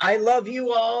Albright. I love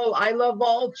you all. I love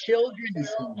all children.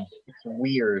 It's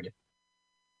weird.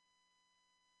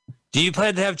 Do you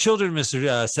plan to have children,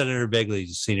 Mr. Senator Begley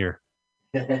Sr.?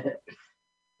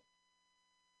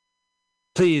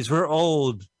 Please, we're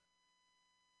old.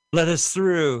 Let us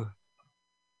through.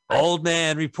 Old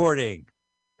man reporting.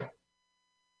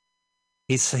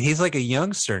 He's like a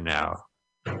youngster now.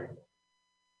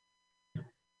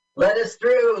 Let us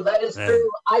through. Let us through.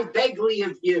 I begly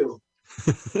of you.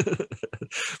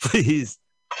 Please.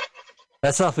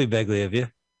 That's awfully begly of you.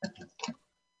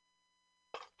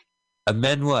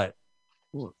 Amend what?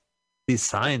 These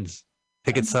signs.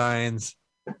 Picket signs.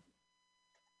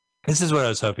 This is what I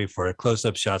was hoping for.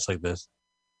 Close-up shots like this.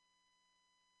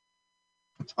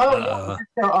 Oh, yeah,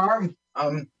 there are.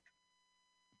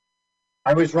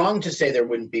 I was wrong to say there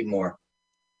wouldn't be more.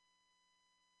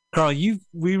 Carl,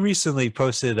 we recently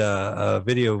posted a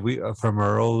video from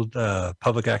our old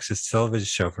public access television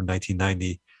show from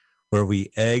 1990 where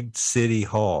we egged City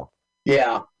Hall.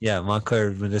 Yeah. Yeah,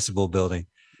 Montclair Municipal Building.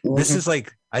 Mm-hmm. This is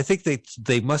like, I think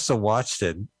they must have watched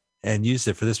it and used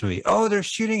it for this movie. Oh, they're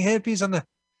shooting hippies on the...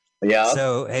 Yeah.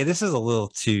 So, hey, this is a little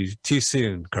too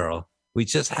soon, Carl. We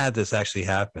just had this actually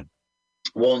happen.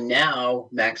 Well, now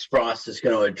Max Frost is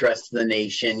going to address the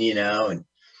nation, and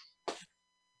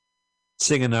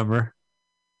sing a number.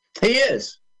 He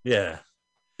is. Yeah.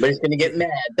 But he's going to get mad.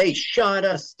 They shot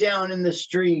us down in the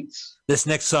streets. This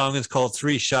next song is called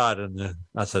Three Shot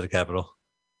outside the Capitol.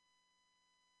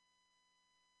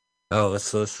 Oh,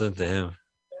 let's listen to him.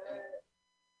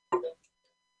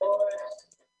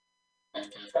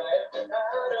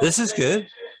 This is good.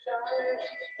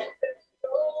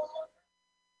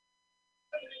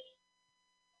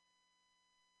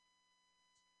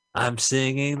 I'm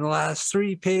singing the last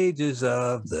 3 pages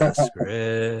of the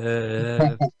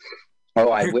script.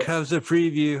 Here comes a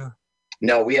preview.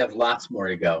 No, we have lots more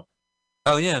to go.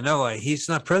 Oh, yeah. No, he's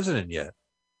not president yet.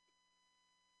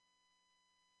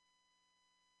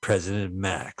 President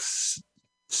Max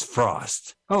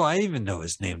Frost. Oh, I even know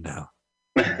his name now.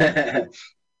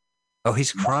 Oh,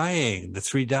 he's crying. The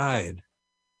 3 died.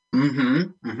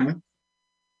 Mm-hmm. Mm-hmm.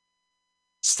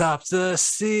 Stop the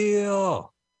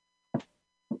steal.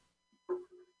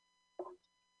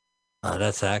 Oh,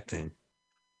 that's acting.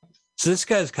 So this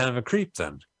guy's kind of a creep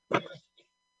then.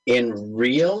 In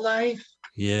real life?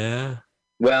 Yeah.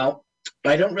 Well,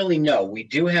 I don't really know. We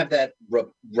do have that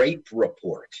rape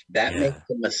report. That makes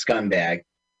him a scumbag,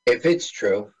 if it's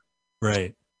true.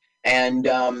 Right. And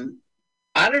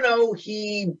I don't know.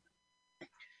 He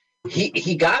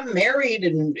got married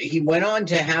and he went on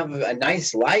to have a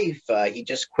nice life. He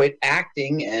just quit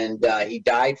acting and he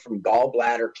died from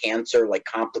gallbladder cancer, like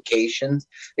complications.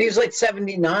 He was like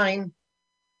 79.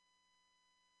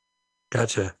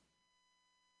 Gotcha.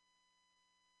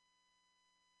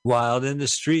 Wild in the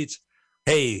Streets.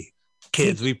 Hey,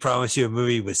 kids, we promised you a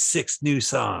movie with 6 new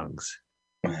songs.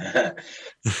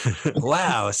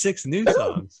 Wow, 6 new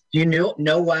songs. Do you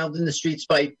know Wild in the Streets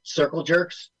by Circle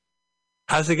Jerks?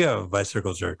 How's it go by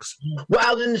Circle Jerks?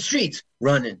 Wild in the streets,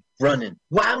 running, running.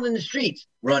 Wild in the streets,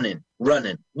 running,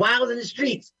 running. Wild in the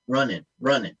streets, running,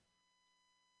 running.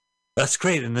 That's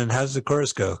great. And then how's the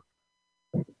chorus go?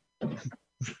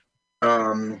 Wild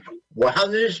in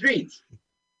the streets.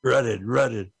 Running,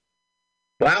 running.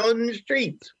 Wild in the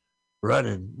streets.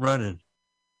 Running, running.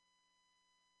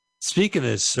 Speaking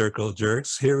of Circle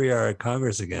Jerks, here we are at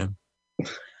Congress again.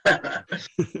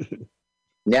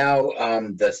 Now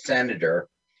the senator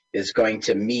is going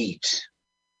to meet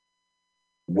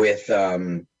with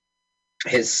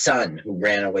his son who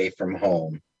ran away from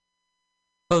home.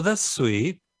 Oh, that's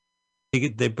sweet.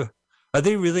 Are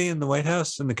they really in the White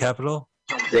House, in the Capitol?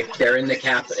 They're in the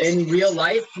Capitol. In real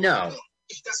life, no.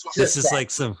 This is like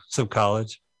some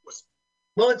college.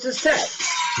 Well, it's a set.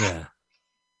 Yeah.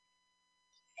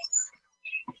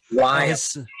 Why?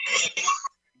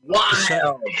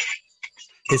 Wow.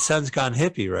 His son's gone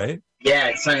hippie, right?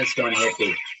 Yeah, his son's gone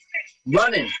hippie.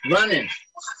 Running, running.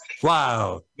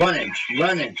 Wow. Running,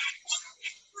 running.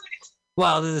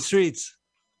 Wild in the streets.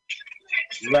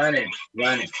 Running,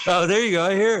 running. Oh, there you go.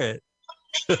 I hear it.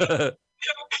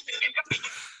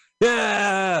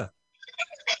 Yeah.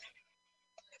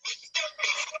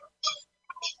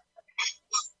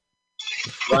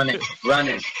 Running,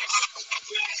 running.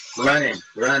 Running,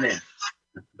 running.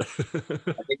 I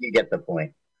think you get the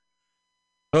point.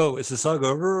 Oh, is the song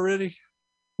over already?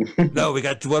 No, we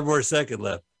got 1 more second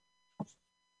left.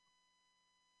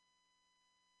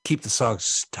 Keep the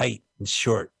songs tight and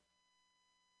short.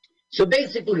 So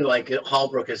basically, like,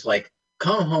 Holbrook is like,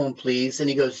 come home, please. And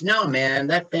he goes, no, man,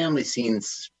 that family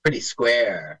seems pretty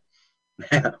square.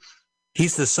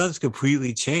 The son's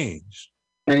completely changed.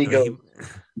 And he goes,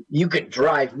 "You could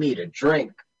drive me to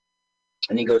drink."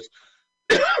 And he goes,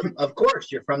 "Of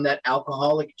course, you're from that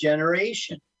alcoholic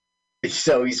generation."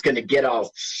 So he's going to get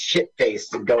all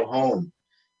shit-faced and go home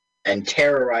and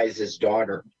terrorize his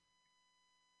daughter.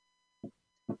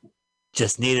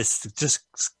 Just need a just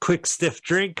quick stiff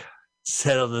drink,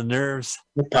 settle the nerves.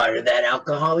 You're part of that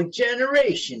alcoholic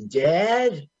generation,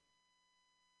 Dad.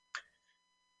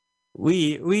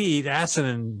 We eat acid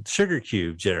and sugar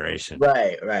cube generation.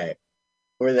 Right.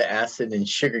 We're the acid and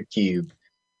sugar cube.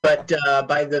 But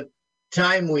by the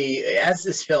time as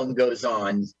this film goes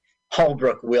on,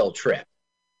 Holbrook will trip.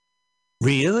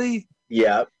 Really?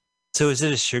 Yep. So is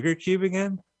it a sugar cube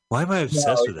again? Why am I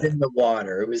obsessed with that? In the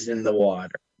water. It was in the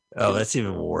water. Oh, that's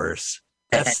even worse.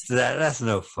 That's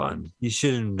no fun. You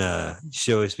shouldn't. You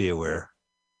should always be aware.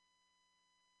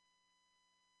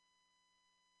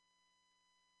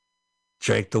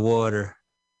 Drink the water.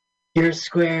 You're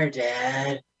square,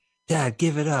 Dad. Dad,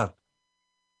 give it up.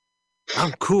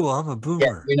 I'm cool. I'm a boomer.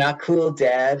 Yeah, you're not cool,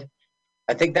 Dad.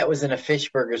 I think that was in a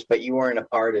Fishburgers, but you weren't a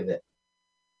part of it.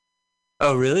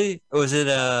 Oh, really? Was it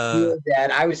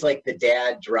Dad? I was like the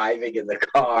dad driving in the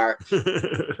car.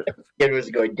 It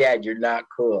was going, "Dad, you're not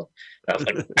cool." I was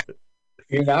like,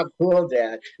 "You're not cool,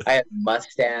 Dad." I had a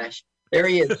mustache. There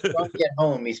he is, drunk at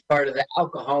home. He's part of the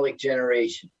alcoholic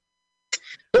generation.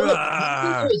 So look, he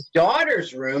goes into his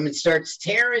daughter's room and starts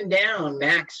tearing down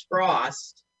Max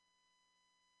Frost.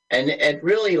 And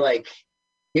really,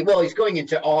 he's going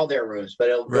into all their rooms, but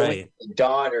it'll go into the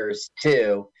daughters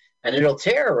too, and it'll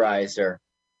terrorize her.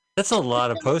 That's a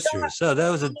lot of posters. So that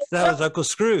was Uncle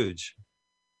Scrooge.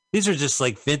 These are just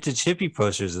like vintage hippie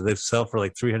posters that they sell for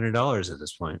like $300 at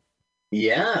this point.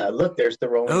 Yeah, look, there's the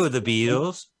Rolling Stones. Oh, the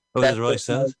Beatles. Oh, there's the Rolling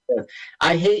Stones.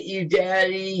 I hate you,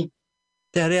 Daddy.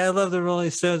 Daddy, I love the Rolling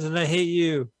Stones, and I hate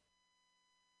you.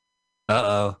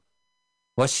 Uh-oh.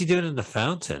 What's she doing in the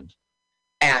fountain?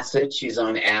 Acid. She's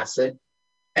on acid.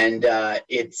 And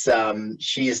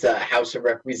she's the House of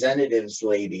Representatives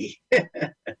lady.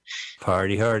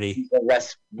 Party hardy.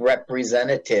 The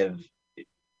representative.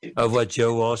 Of what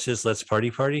Joe Walsh's Let's Party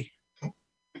Party?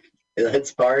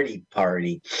 Let's party.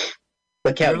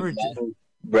 Look how young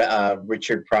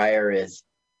Richard Pryor is.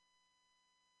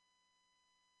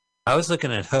 I was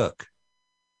looking at Hook.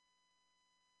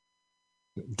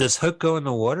 Does Hook go in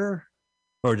the water?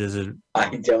 Or does it?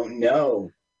 I don't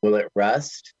know. Will it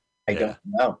rust? I don't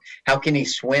know. How can he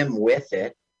swim with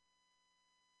it?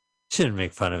 Shouldn't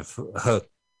make fun of Hook.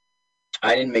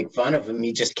 I didn't make fun of him.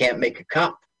 He just can't make a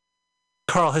cup.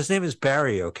 Carl, his name is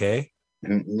Barry, okay?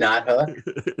 Not Hook.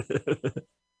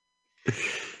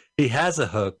 He has a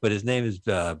hook, but his name is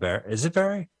Barry. Is it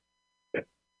Barry?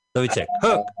 Let me check.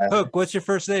 Hook. Hook. What's your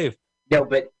first name? No,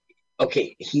 but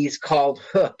okay. He's called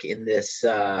Hook in this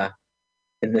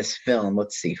film.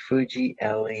 Let's see. Fuji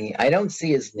Ellie. I don't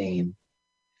see his name.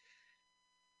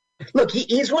 Look,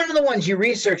 he's one of the ones you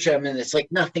research him, and it's like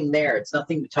nothing there. It's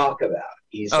nothing to talk about.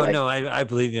 No, I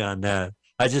believe you on that.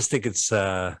 I just think it's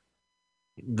the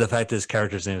fact that his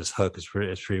character's name is Hook is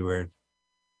pretty weird.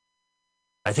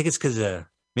 I think it's because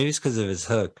maybe it's because of his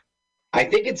hook. I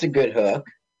think it's a good hook.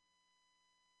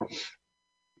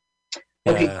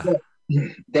 Okay, so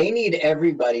they need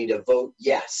everybody to vote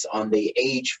yes on the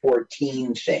age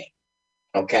 14 thing.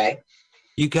 Okay?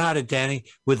 You got it, Danny.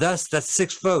 With us, that's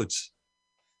 6 votes.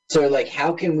 So like,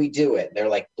 how can we do it? They're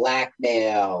like,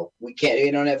 blackmail. We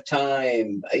don't have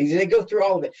time. They go through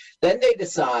all of it. Then they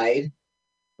decide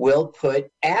we'll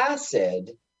put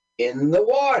acid in the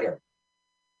water.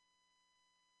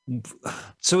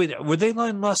 So were they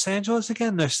in Los Angeles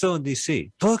again? They're still in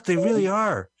D.C. Look, they really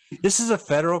are. This is a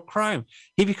federal crime.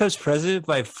 He becomes president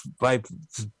by. But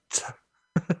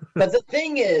the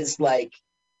thing is,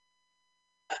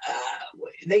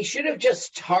 they should have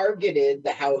just targeted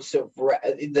the House of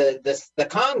the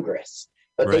Congress,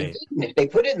 but they didn't. If they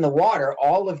put it in the water,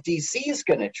 all of D.C. is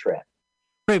going to trip.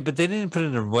 Right, but they didn't put it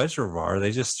in a reservoir.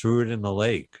 They just threw it in the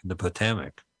lake, in the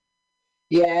Potomac.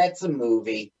 Yeah, it's a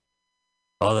movie.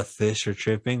 All the fish are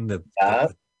tripping.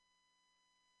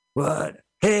 What?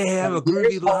 Hey, I'm a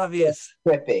groovy lobbyist.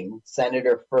 Tripping,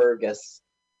 Senator Fergus.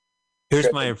 Here's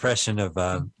tripping. My impression of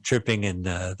tripping in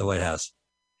the White House.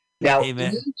 Now, hey,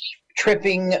 man. Each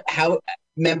tripping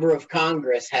member of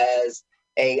Congress has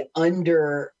a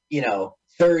under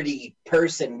 30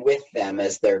 person with them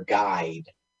as their guide.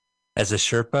 As a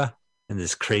Sherpa in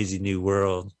this crazy new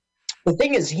world. The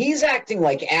thing is, he's acting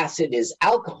like acid is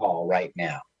alcohol right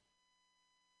now.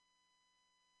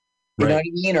 You know what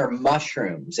I mean? Or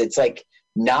mushrooms. It's like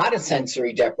not a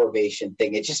sensory deprivation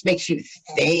thing. It just makes you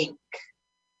think.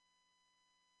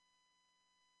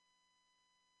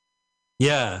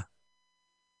 Yeah.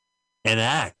 And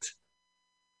act.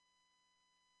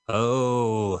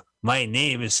 Oh, my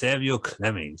name is Samuel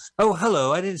Clemens. Oh,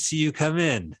 hello. I didn't see you come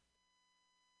in.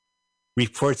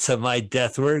 Reports of my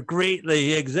death were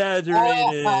greatly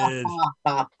exaggerated.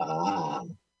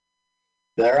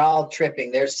 They're all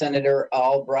tripping. There's Senator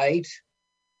Albright,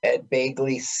 Ed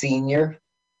Begley Sr.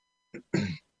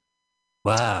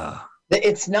 Wow.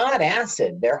 It's not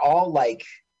acid. They're all like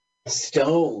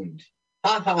stoned.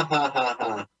 Ha ha ha ha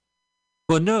ha.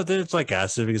 Well, no, there's like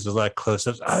acid because there's a lot of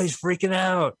close-ups. Oh, he's freaking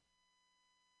out.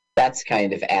 That's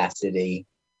kind of acidy.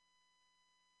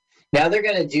 Now they're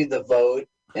going to do the vote,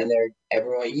 and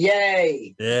everyone,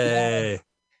 yay! Yay.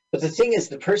 But the thing is,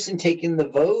 the person taking the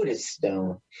vote is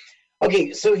stoned.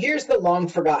 Okay, so here's the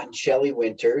long-forgotten Shelley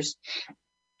Winters.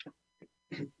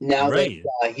 Now Right.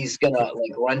 that he's going to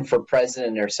like run for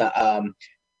president or something.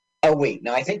 Oh, wait.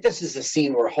 Now, I think this is a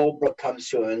scene where Holbrook comes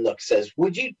to him and says,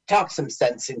 would you talk some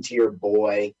sense into your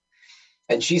boy?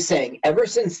 And she's saying, ever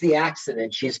since the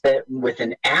accident, she's been with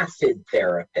an acid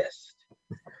therapist.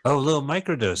 Oh, a little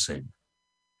microdosing.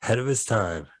 Ahead of his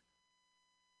time.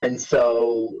 And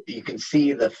so you can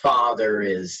see the father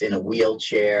is in a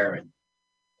wheelchair and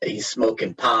he's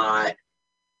smoking pot.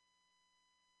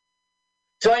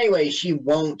 So anyway, she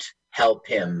won't help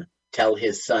him tell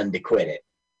his son to quit it.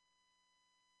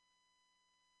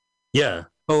 Yeah.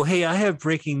 Oh, hey, I have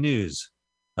breaking news.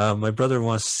 My brother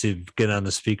wants to get on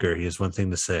the speaker. He has one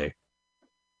thing to say.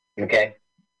 Okay.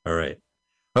 All right.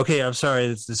 Okay, I'm sorry.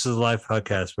 This is a live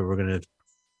podcast, but we're going to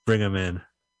bring him in.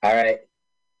 All right.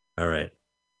 All right.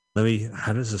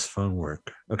 How does this phone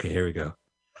work? Okay, here we go.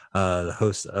 The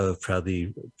host of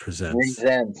Proudly Presents.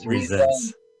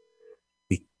 Resents.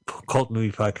 The Cult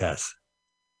Movie Podcast.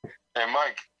 Hey,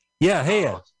 Mike. Yeah, hey.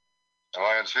 Am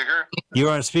I on speaker?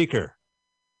 You're on speaker.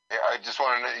 Yeah, I just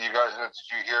want to know, you guys, did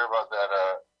you hear about that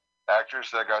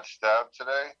actress that got stabbed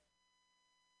today?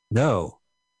 No.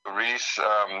 Reese.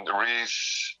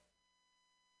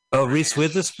 Oh, Reese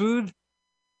Witherspoon?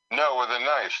 No, with a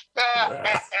knife.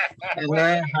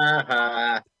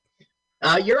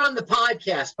 You're on the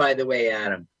podcast, by the way,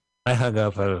 Adam. I hung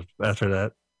up after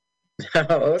that.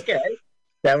 Oh, okay.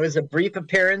 That was a brief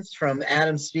appearance from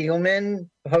Adam Spiegelman,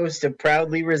 host of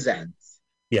Proudly Resents.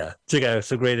 Yeah, check out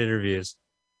some great interviews.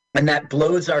 And that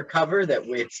blows our cover that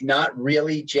it's not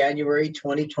really January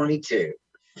 2022.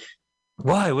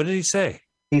 Why? What did he say?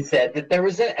 He said that there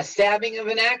was a stabbing of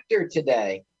an actor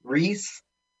today. Reese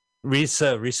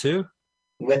Risu?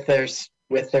 with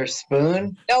their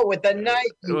spoon? No, with a knife.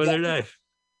 With their knife.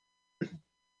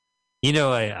 You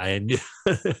know, I knew.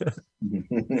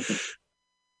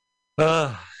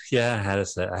 Yeah,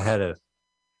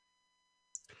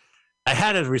 I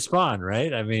had to respond,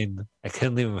 right? I mean, I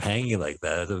couldn't leave him hanging like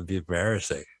that. It would be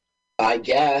embarrassing. I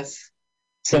guess.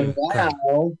 So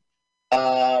now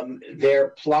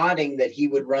they're plotting that he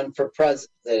would run for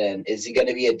president. Is he going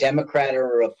to be a Democrat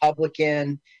or a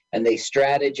Republican? And they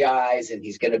strategize, and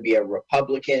he's going to be a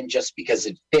Republican just because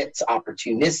it fits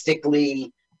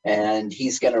opportunistically, and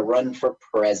he's going to run for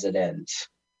president.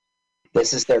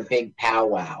 This is their big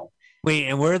powwow. Wait,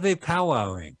 and where are they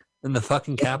powwowing? In the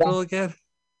fucking Capitol again?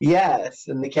 Yes,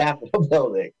 in the Capitol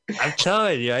building. I'm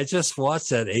telling you, I just watched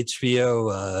that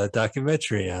HBO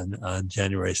documentary on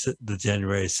January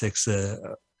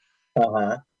 6th.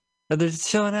 And they're just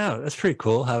chilling out. That's pretty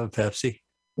cool. Have a Pepsi.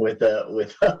 With a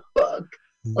fuck.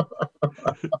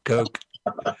 Coke.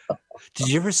 Did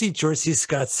you ever see George C.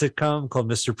 Scott's sitcom called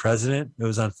Mr. President? It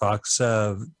was on Fox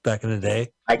back in the day.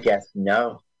 I guess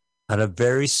no. On a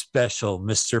very special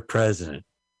Mr. President.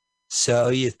 So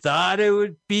you thought it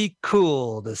would be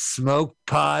cool to smoke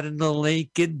pot in the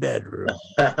Lincoln bedroom.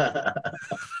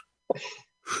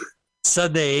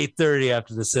 Sunday, 8:30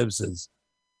 after The Simpsons.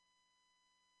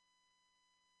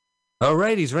 All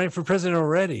right, he's running for president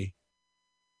already.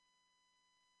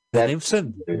 They'd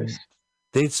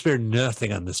spare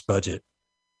nothing on this budget.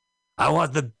 I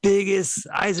want the biggest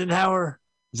Eisenhower.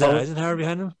 Is that Eisenhower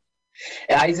behind him?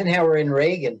 Eisenhower and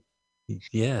Reagan.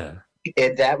 Yeah.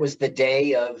 That was the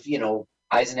day of,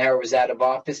 Eisenhower was out of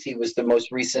office. He was the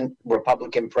most recent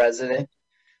Republican president.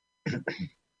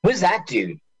 Who's that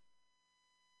dude?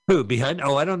 Who? Behind?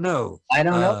 Oh, I don't know. I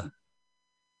don't know.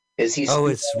 Is he? Oh,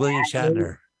 it's William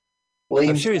Shatner.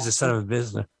 I'm sure he's a son of a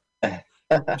business.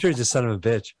 I'm sure he's a son of a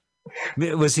bitch.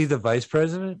 Was he the vice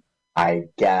president? I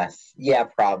guess. Yeah,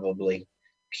 probably.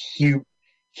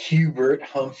 Hubert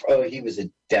Humphrey. Oh, he was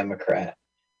a Democrat.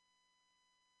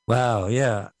 Wow.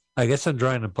 Yeah. I guess I'm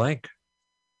drawing a blank.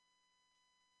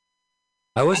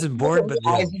 I wasn't born, but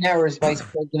Eisenhower's vice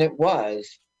president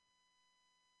was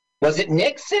it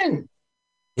Nixon?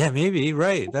 Yeah, maybe.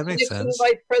 Right. That makes Nixon sense.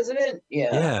 vice president?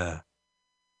 Yeah. Yeah.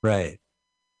 Right.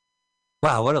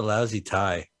 Wow, what a lousy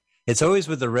tie. It's always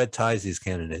with the red ties, these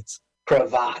candidates.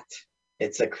 Cravat.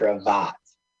 It's a cravat.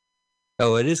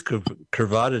 Oh, it is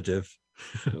cravatative.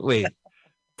 Wait,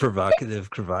 provocative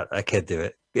cravat. I can't do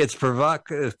it. It's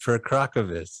provocative for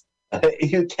Krakovitz.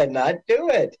 You cannot do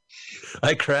it.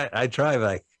 I try, but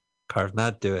I can't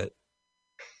not do it.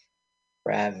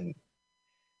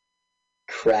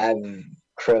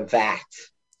 Cravat.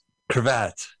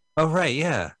 Cravat. Oh, right,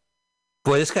 yeah.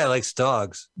 Boy, this guy likes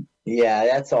dogs. Yeah,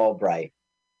 that's Albright.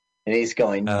 And he's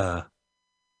going,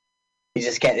 he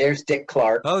just can't. There's Dick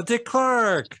Clark. Oh, Dick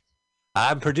Clark.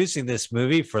 I'm producing this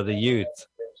movie for the youth.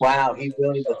 Wow, he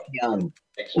really was young.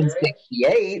 In 68.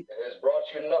 It has brought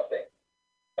you nothing.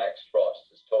 Max Frost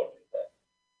has told me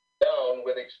that. Down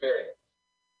with experience.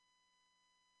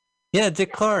 Yeah,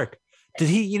 Dick Clark. Did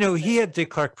he, he had Dick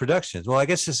Clark Productions. Well, I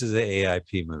guess this is an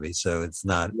AIP movie, so it's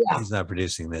not, he's not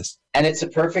producing this. And it's a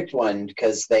perfect one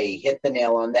because they hit the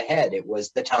nail on the head. It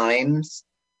was the times.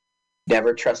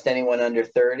 Never trust anyone under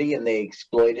 30, and they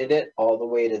exploited it all the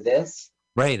way to this.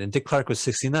 Right, and Dick Clark was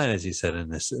 69, as you said in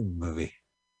this movie.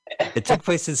 It took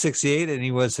place in 68, and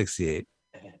he was 68.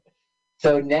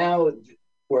 So now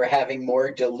we're having more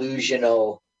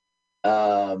delusional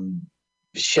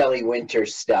Shelley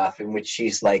Winters stuff, in which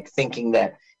she's like thinking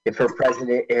that if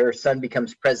her son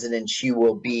becomes president, she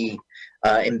will be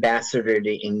ambassador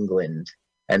to England,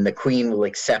 and the Queen will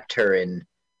accept her. And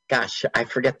gosh, I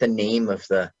forget the name of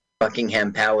the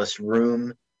Buckingham Palace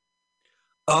room.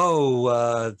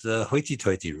 Oh, the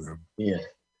hoity-toity room. Yeah.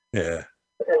 Yeah.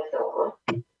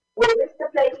 Will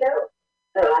Mr. Plato?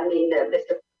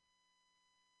 Mr.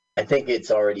 I think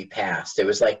it's already passed. It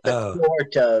was like the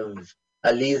court of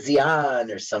Elysian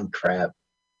or some crap.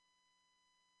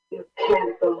 You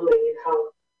can't believe how.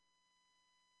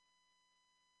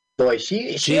 Boy, she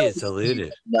is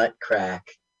deluded. Nut crack.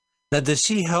 Now, does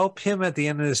she help him at the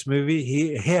end of this movie?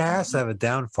 He has to have a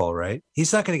downfall, right?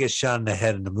 He's not going to get shot in the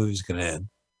head and the movie's going to end.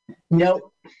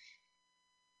 Nope.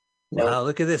 Wow,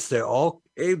 look at this. They're all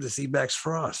aimed to see Max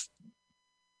Frost.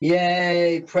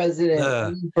 Yay,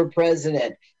 president. For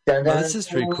president. This is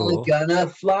pretty cool. Gonna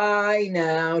fly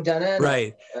now.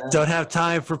 Right. Don't have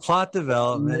time for plot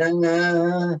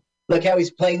development. Look how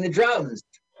he's playing the drums.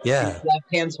 Yeah. His left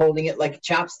hand's holding it like a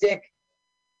chopstick.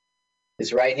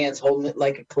 His right hand's holding it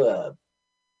like a club.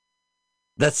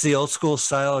 That's the old school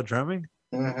style of drumming?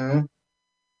 Mm-hmm.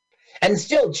 And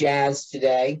still jazz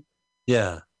today.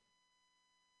 Yeah.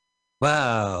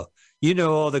 Wow. You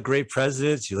know all the great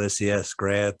presidents, Ulysses S.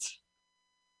 Grant.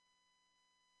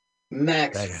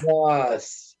 Max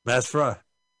Frost. Max Frost.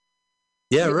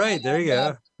 Yeah, right. There you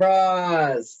go.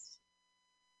 Frost.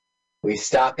 We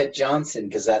stop at Johnson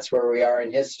because that's where we are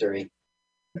in history.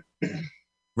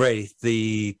 Right.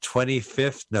 The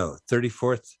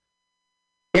 34th.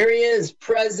 Here he is,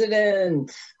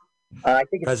 President. I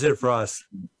think President Frost.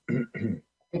 I think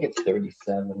it's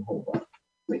 37. Hold on.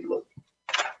 Let me look.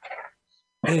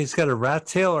 Hey, he's got a rat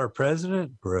tail, our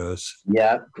president? Gross.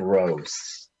 Yeah,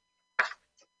 gross.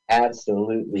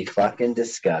 Absolutely fucking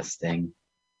disgusting.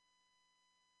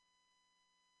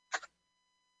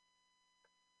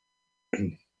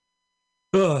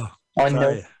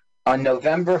 On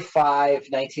November 5,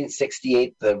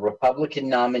 1968, the Republican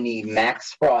nominee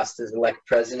Max Frost is elected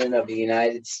president of the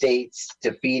United States,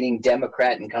 defeating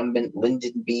Democrat incumbent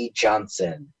Lyndon B.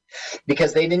 Johnson,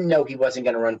 because they didn't know he wasn't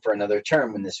going to run for another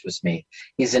term when this was made.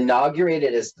 He's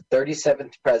inaugurated as the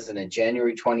 37th president,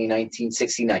 January 20,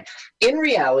 1969. In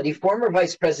reality, former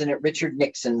Vice President Richard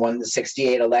Nixon won the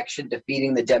 68 election,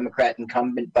 defeating the Democrat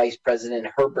incumbent Vice President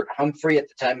Herbert Humphrey. At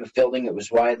the time of filming, it was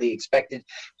widely expected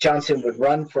Johnson would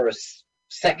run for a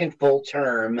second full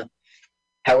term.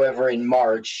 However, in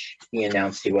March, he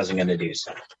announced he wasn't going to do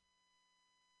so.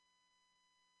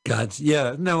 God,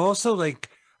 yeah. No, also,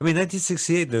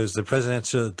 1968, there was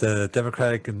the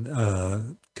Democratic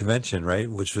convention, right?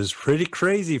 Which was pretty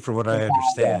crazy from what I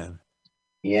understand.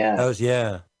 Yeah. That was,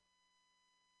 yeah.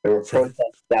 There were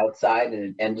protests outside and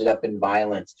it ended up in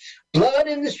violence. Blood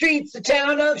in the streets, the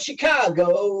town of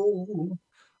Chicago.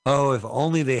 Oh, if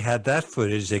only they had that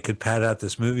footage, they could pad out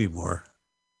this movie more.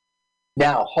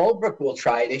 Now, Holbrook will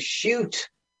try to shoot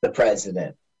the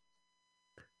president.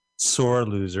 Sore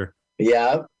loser.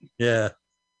 Yeah. Yeah.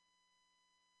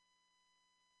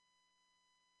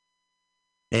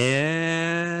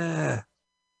 Yeah.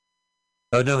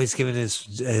 Oh no, he's giving his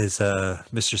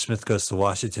Mr. Smith Goes to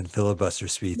Washington filibuster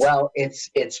speech. Well,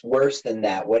 it's worse than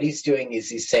that. What he's doing is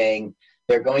he's saying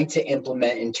they're going to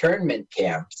implement internment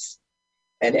camps,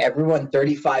 and everyone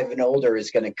 35 and older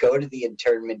is going to go to the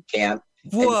internment camp,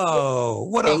 Whoa,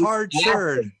 what a take hard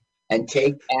shirt. acid. And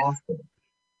take acid.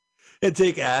 And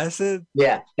take acid?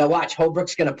 Yeah. Now watch,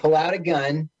 Holbrook's going to pull out a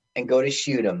gun and go to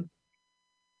shoot him.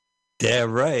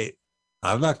 Damn right.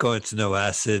 I'm not going to no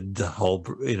acid hole,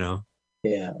 you know.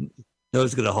 Yeah. No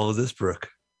one's going to hold this brook.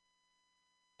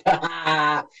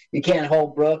 You can't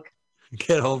hold Brooke. You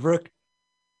can't hold brook?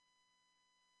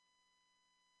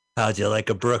 How'd you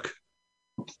like a brook?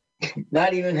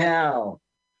 Not even how.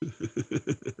 You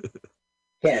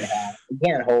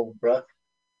can't hold Brooke.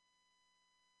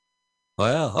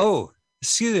 Well, oh,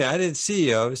 excuse me, I didn't see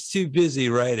you. I was too busy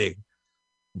writing.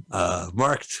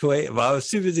 Mark Twain. Well, I was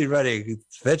too busy writing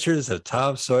Adventures of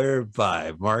Tom Sawyer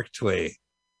by Mark Twain.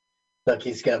 Look,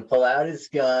 he's going to pull out his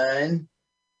gun.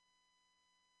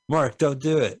 Mark, don't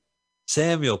do it.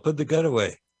 Samuel, put the gun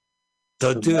away.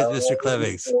 Don't do it, Mr.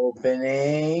 Clemmings.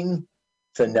 Opening,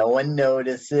 so no one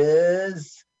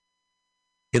notices.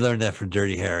 He learned that from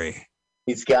Dirty Harry.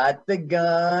 He's got the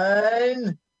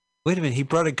gun. Wait a minute, he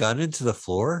brought a gun into the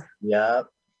floor? Yep.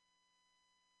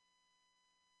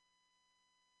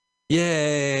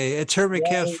 Yay, internment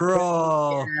camps for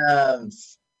all.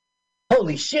 Camps.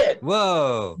 Holy shit.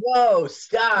 Whoa. Whoa,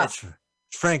 stop. It's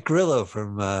Frank Grillo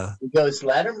from... He goes,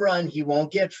 let him run. He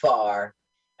won't get far.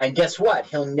 And guess what?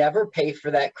 He'll never pay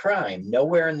for that crime.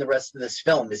 Nowhere in the rest of this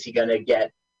film is he going to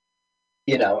get,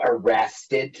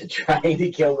 arrested to trying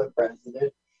to kill the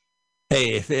president.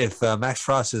 Hey, if Max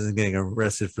Frost isn't getting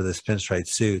arrested for this pinstripe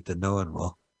suit, then no one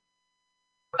will.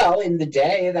 Well, in the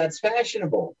day, that's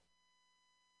fashionable.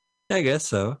 I guess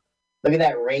so. Look at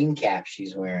that rain cap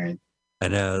she's wearing. I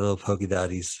know, little polka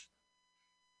dotties.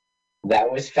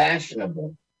 That was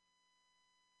fashionable.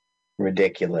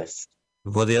 Ridiculous.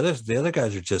 Well, the other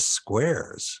guys are just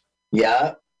squares.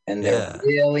 Yeah, and they're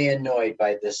really annoyed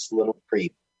by this little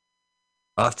creep.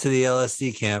 Off to the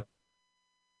LSD camp.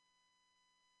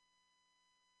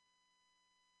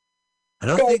 I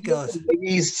don't think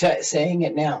he's saying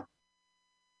it now.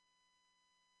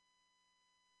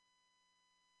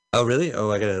 Oh, really?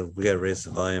 Oh, we gotta raise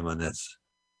the volume on this.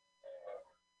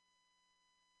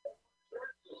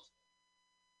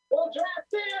 We'll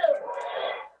draft beer.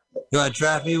 You want to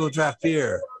draft me? We'll draft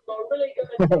beer.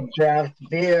 Draft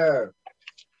beer.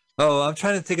 Oh, I'm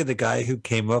trying to think of the guy who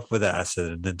came up with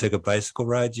acid and then took a bicycle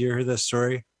ride. You heard that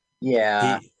story?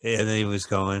 Yeah. And then he was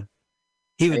going.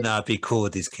 He would not be cool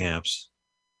with these camps.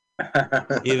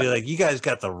 He'd be like, you guys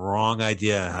got the wrong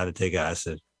idea on how to take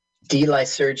acid.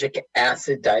 D-lysergic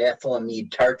acid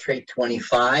diethylamide tartrate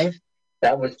 25.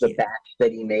 That was the batch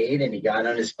that he made, and he got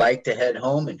on his bike to head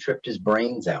home and tripped his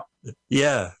brains out.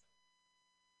 Yeah.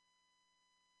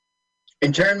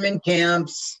 Internment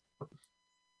camps.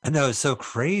 I know, it's so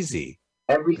crazy.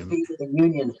 Every state of the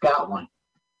union's got one.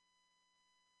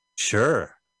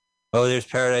 Sure. Oh, there's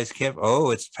Paradise Camp. Oh,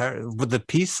 it's with the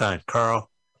peace sign, Carl.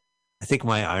 I think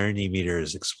my irony meter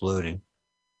is exploding.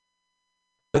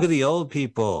 Look at the old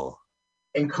people.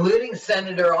 Including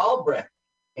Senator Albrecht.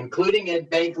 Including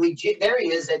Ed Begley. There he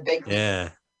is, Ed Begley. Yeah.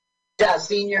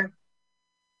 Senior.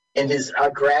 In his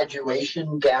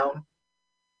graduation gown.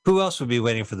 Who else would be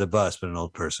waiting for the bus but an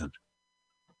old person?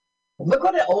 Look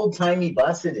what an old-timey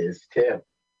bus it is, too.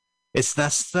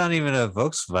 That's not even a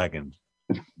Volkswagen.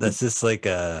 That's just like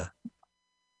a...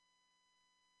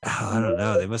 I don't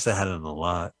know. They must have had it on the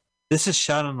lot. This is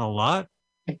shot on the lot?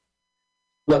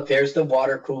 Look, there's the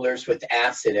water coolers with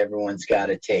acid everyone's got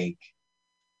to take.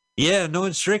 Yeah, no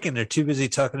one's drinking. They're too busy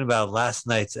talking about last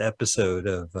night's episode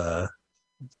of...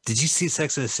 Did you see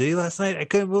Sex and the City last night? I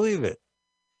couldn't believe it.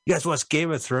 You guys watch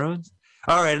Game of Thrones?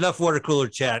 All right, enough water cooler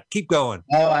chat. Keep going.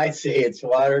 Oh, I see. It's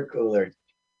water cooler.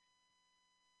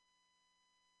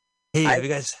 Hey, have you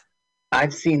guys...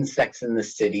 I've seen Sex in the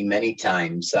City many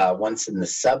times. Once in the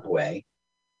subway.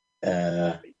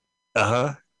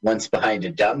 Once behind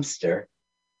a dumpster.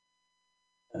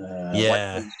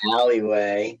 Yeah. Once in the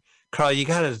alleyway. Carl, you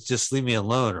gotta just leave me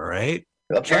alone, all right?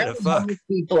 Apparently, most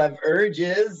people have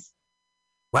urges.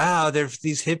 Wow,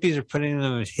 these hippies are putting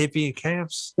them in hippie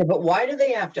camps. Yeah, but why do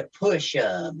they have to push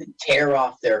them and tear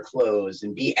off their clothes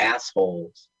and be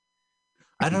assholes?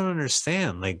 I don't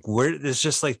understand. Like, there's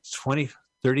just like 20,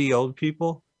 30 old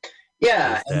people?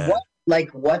 Yeah, and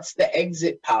what's the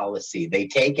exit policy? They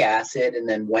take acid, and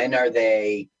then when are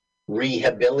they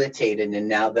rehabilitated and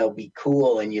now they'll be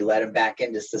cool and you let them back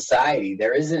into society?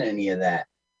 There isn't any of that.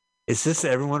 Is this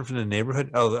everyone from the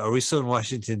neighborhood? Oh, are we still in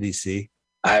Washington, D.C.?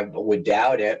 I would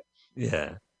doubt it.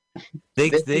 Yeah.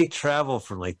 They travel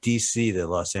from like D.C. to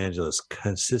Los Angeles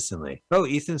consistently. Oh,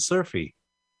 Ethan Surfy.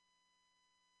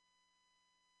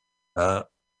 Get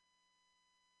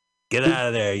out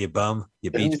of there, you bum.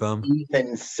 You beach bum.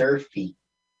 Ethan Surfy.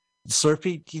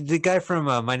 Slurpee, the guy from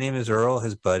My Name Is Earl,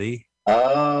 his buddy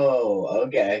Oh,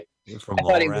 okay. from I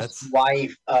thought he was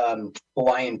Mallrats.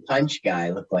 Hawaiian Punch guy,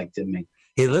 looked like to me.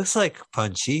 He looks like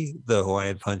Punchy, the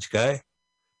Hawaiian Punch guy.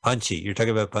 Punchy, you're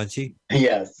talking about Punchy?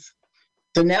 Yes.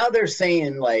 So now they're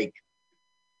saying, like,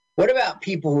 what about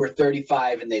people who are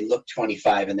 35 and they look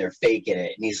 25 and they're faking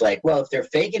it? And he's like, well, if they're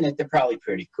faking it, they're probably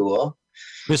pretty cool.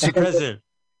 Mr. President.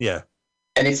 Yeah.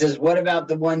 And he says, what about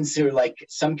the ones who are like,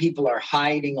 some people are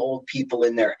hiding old people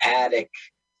in their attic?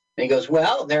 And he goes,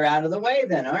 well, they're out of the way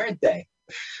then, aren't they?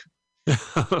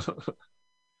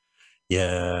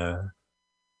 Yeah.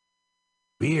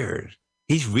 Weird.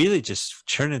 He's really just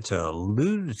turned into a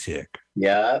lunatic.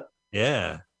 Yeah.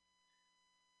 Yeah.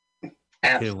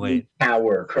 Absolute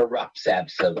power corrupts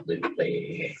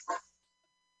absolutely.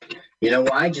 You know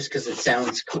why? Just because it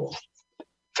sounds cool.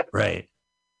 Right.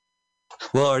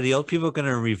 Well, are the old people going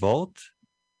to revolt?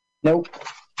 Nope.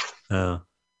 Oh.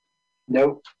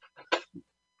 Nope.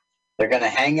 They're going to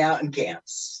hang out in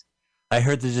camps. I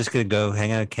heard they're just going to go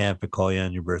hang out at camp and call you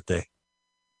on your birthday.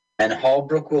 And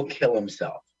Holbrook will kill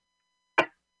himself.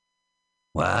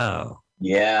 Wow.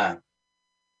 Yeah.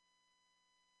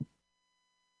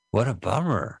 What a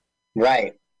bummer.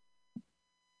 Right.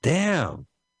 Damn.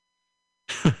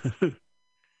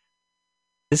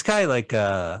 This guy, like,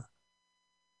 I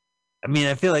mean,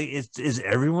 I feel like is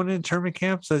everyone in internment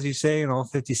camps, as you say, in all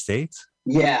 50 states?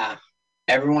 Yeah.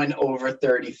 Everyone over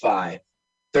 35.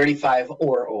 35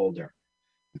 or older.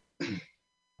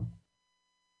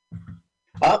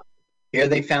 Up. Here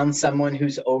they found someone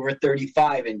who's over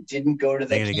 35 and didn't go to the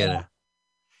They're gonna get it.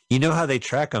 You know how they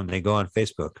track them? They go on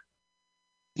Facebook.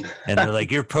 And they're like,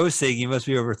 you're posting, you must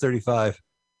be over 35.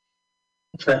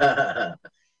 No.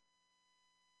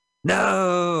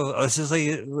 Oh, this is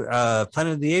like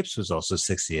Planet of the Apes was also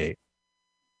 68.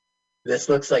 This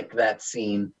looks like that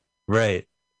scene. Right.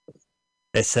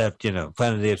 Except, Planet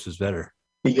of the Apes was better.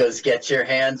 He goes, get your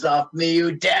hands off me,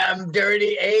 you damn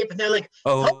dirty ape. And they're like,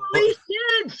 holy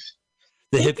shit.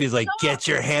 The hippie's like, get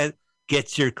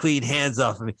your clean hands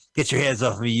off of me. Get your hands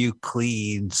off of me, you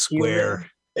clean, square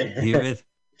human.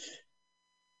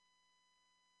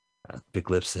 Big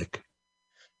lipstick.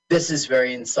 This is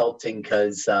very insulting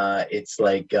because it's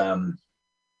like I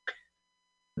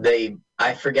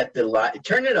forget the line.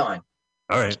 Turn it on.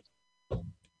 All right.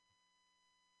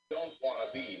 Don't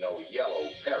want to be no yellow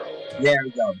peril. There we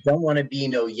go. Don't want to be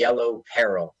no yellow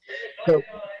peril. So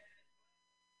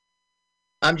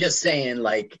I'm just saying,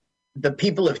 like, the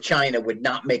people of China would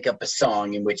not make up a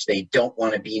song in which they don't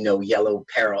want to be no yellow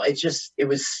peril. It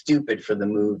was stupid for the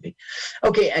movie.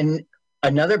 Okay, and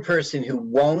another person who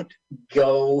won't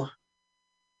go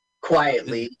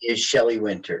quietly is Shelley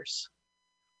Winters.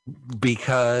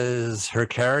 Because her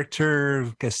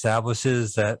character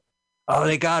establishes that, oh,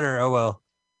 they got her. Oh, well.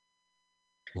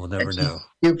 We'll never know.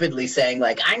 Stupidly saying,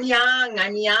 like, I'm young.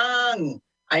 I'm young.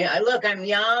 Look, I'm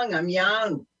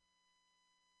young.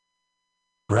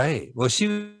 Right. Well,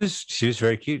 she was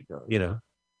very cute,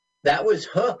 That was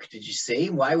Hook. Did you see?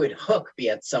 Why would Hook be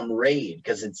at some raid?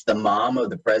 Because it's the mom of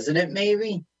the president,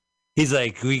 maybe? He's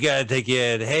like, we got to take you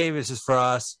in. Hey, Mrs.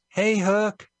 Frost. Hey,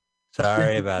 Hook.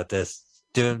 Sorry about this.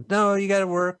 No, you got to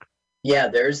work. Yeah,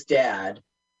 there's Dad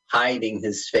hiding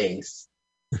his face.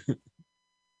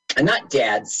 And not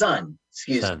Dad, son.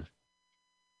 Excuse me.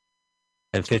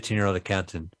 And 15-year-old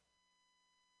accountant.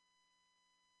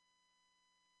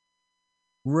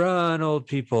 Run, old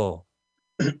people.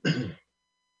 Is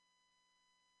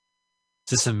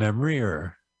this a memory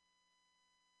or?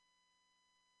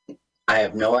 I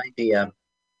have no idea.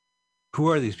 Who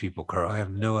are these people, Carl? I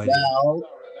have no idea. Well,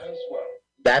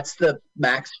 that's the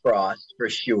Max Frost for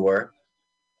sure.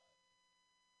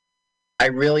 I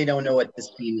really don't know what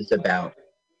this scene is about.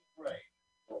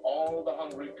 For all the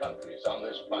hungry countries on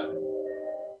this planet.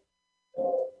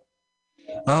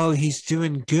 Oh, he's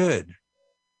doing good.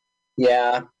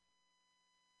 Yeah.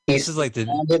 This is like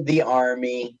the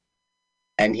army,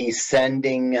 and he's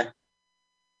sending,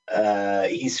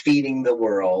 he's feeding the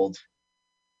world.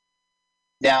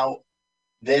 Now,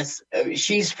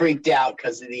 she's freaked out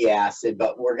because of the acid,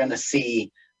 but we're going to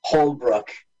see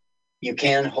Holbrook. You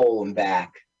can hold him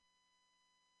back.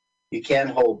 You can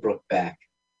hold Brooke back.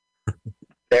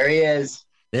 There he is.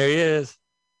 There he is.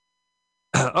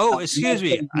 Oh, excuse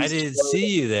me. I didn't see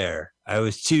you there. I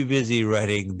was too busy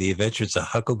writing The Adventures of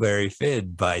Huckleberry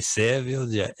Finn by Samuel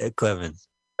Clemens.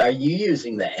 Are you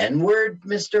using the N-word,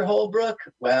 Mr. Holbrook?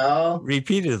 Well,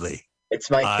 repeatedly. It's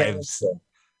my character.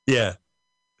 Yeah.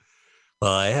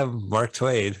 Well, I have Mark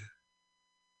Twain.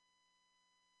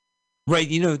 Right.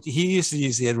 He used to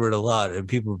use the N-word a lot, and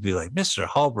people would be like, Mr.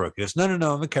 Holbrook. He goes, no,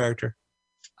 I'm a character.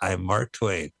 I'm Mark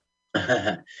Twain.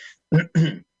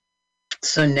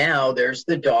 So now there's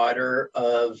the daughter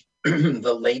of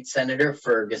the late Senator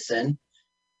Ferguson.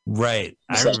 Right.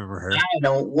 He's I like, remember her. I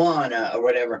don't wanna, or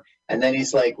whatever. And then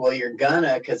he's like, well, you're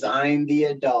gonna, because I'm the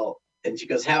adult. And she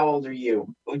goes, how old are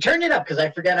you? Well, turn it up, because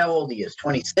I forget how old he is.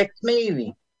 26,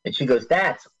 maybe. And she goes,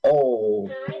 that's old.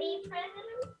 Can I be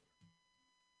president?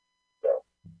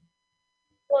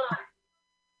 Why?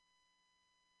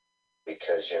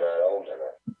 Because you're not old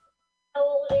enough. How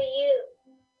old are you?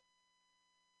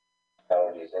 How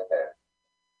old do you think I am?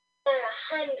 Not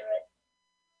 100.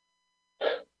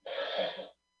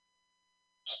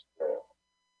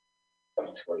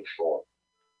 I'm 24.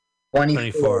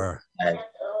 24. And That's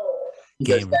old. he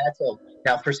goes, Game. that's old.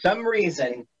 Now, for some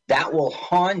reason, that will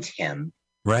haunt him.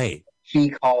 Right. He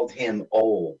called him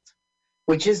old,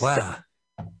 which is Wow.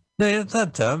 No, it's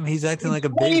not dumb. He's acting like a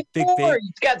big 24. baby.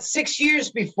 He's got 6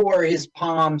 years before his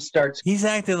palm starts. He's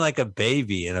acting like a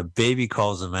baby, and a baby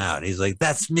calls him out. He's like,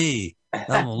 that's me.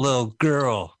 I'm a little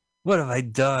girl. What have I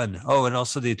done? Oh, and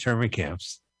also the internment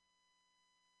camps.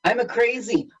 I'm a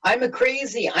crazy. I'm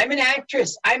an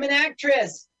actress. I'm an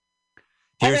actress. Do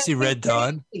you I'm ever see Red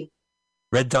Dawn? crazy.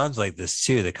 Red Dawn's like this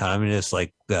too. The communist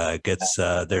gets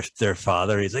their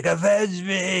father. He's like, avenge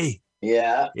me.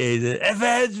 Yeah. He's like,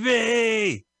 avenge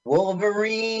me.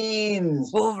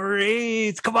 Wolverines.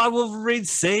 Wolverines. Come on, Wolverines.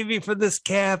 Save me from this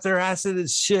camp. They're acid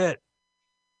as shit.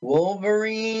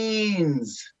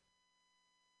 Wolverines.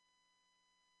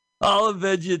 I'll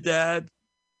avenge you, Dad.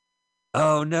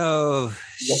 Oh no.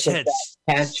 Look at Shit.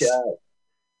 that catch up.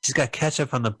 She's got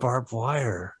ketchup on the barbed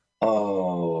wire.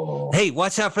 Oh. Hey,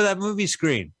 watch out for that movie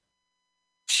screen.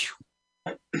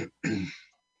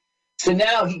 So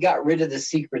now he got rid of the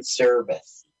Secret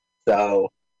Service. So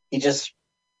he just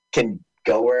can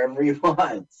go wherever he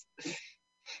wants.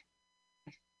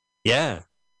 Yeah.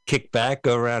 Kick back,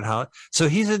 go around. So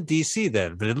he's in DC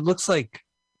then, but it looks like.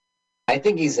 I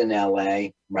think he's in LA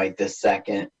right this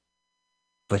second.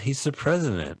 But he's the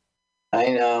president. I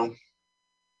know.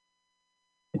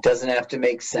 It doesn't have to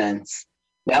make sense.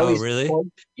 Now Oh, really?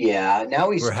 Yeah.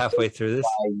 Now he's. We're halfway through this.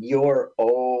 You're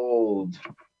old.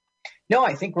 No,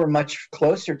 I think we're much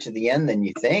closer to the end than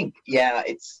you think. Yeah,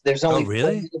 there's only 4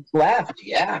 really? minutes left.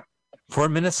 Yeah. 4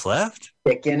 minutes left?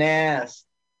 Kicking ass.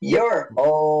 You're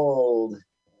old.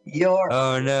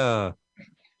 Oh, no.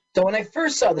 So when I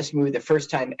first saw this movie the first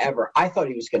time ever, I thought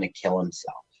he was going to kill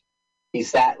himself.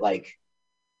 He's that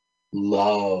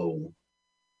low.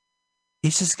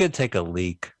 He's just going to take a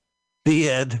leak. The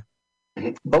end.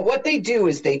 But what they do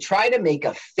is they try to make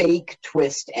a fake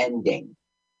twist ending.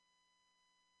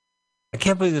 I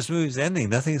can't believe this movie's ending.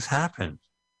 Nothing's happened.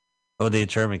 Oh, the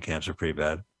internment camps are pretty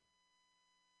bad.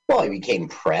 Well, he became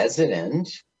president.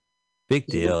 Big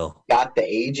deal. Got the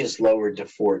ages lowered to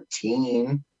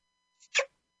 14.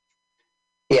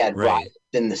 He had Right. riots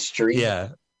in the street. Yeah.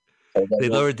 They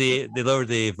lowered the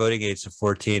voting age to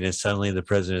 14, and suddenly the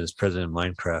president is president of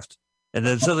Minecraft. And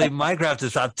then suddenly Minecraft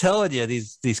is, I'm telling you,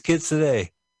 these kids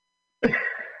today.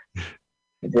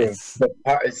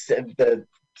 the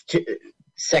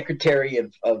secretary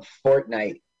of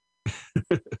Fortnite.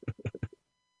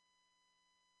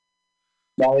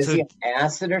 Now, is he on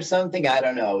acid or something? I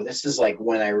don't know. This is like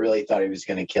when I really thought he was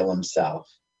going to kill himself.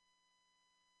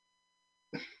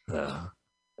 It's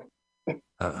going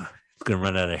to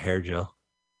run out of hair gel.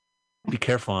 Be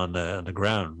careful on the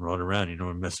ground, rolling around. You don't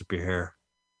want to mess up your hair.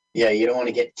 Yeah, you don't want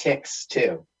to get ticks,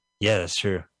 too. Yeah, that's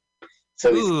true. So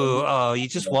you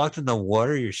just walked in the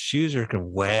water. Your shoes are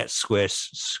going wet. Squish,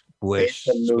 squish,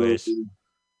 it's a squish, movie.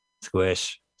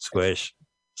 squish, squish,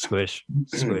 squish,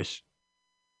 squish.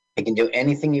 He can do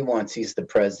anything he wants. He's the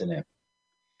president.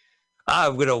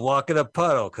 I'm going to walk in a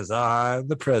puddle because I'm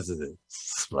the president.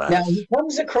 Splash. Now, he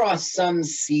comes across some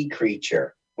sea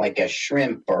creature, like a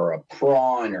shrimp or a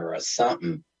prawn or a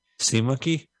something. Sea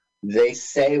monkey? They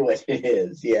say what it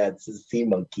is. Yeah, it's a sea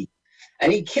monkey.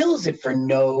 And he kills it for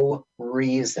no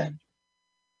reason.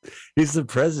 He's the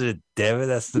president, damn it.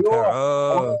 That's the You're power.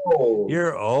 Oh, old.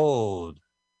 you're old.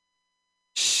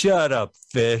 Shut up,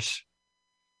 fish.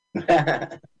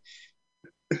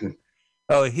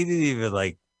 Oh, he didn't even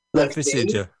Look, fish Dave,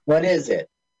 ninja. what is it?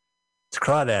 It's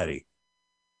crawdaddy.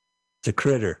 It's a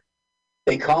critter.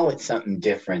 They call it something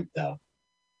different, though.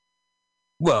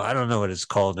 Well, I don't know what it's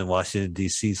called in Washington,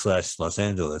 D.C. / Los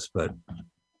Angeles, but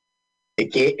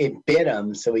It bit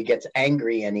him, so he gets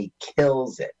angry and he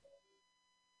kills it.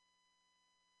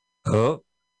 oh,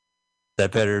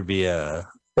 that better be a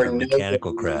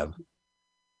mechanical crab.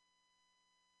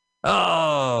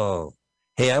 Oh,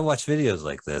 hey, I watch videos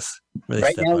like this. Where they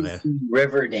Right step now, on he's it. doing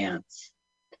river dance.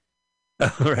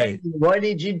 All right. What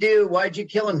did you do? Why'd you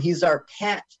kill him? He's our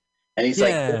pet. And he's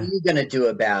like, what are you going to do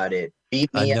about it?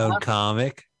 Beat me Unknown up?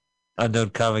 comic. Unknown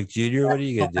Comic Junior. What are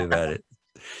you going to do about it?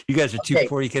 You guys are too Okay,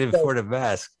 poor. You can't even afford a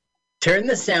mask. Turn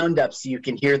the sound up so you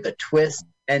can hear the twist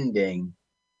ending.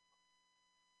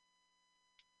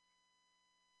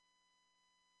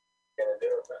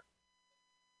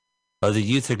 Oh, the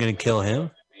youth are going to kill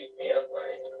him?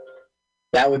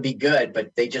 That would be good,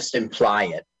 but they just imply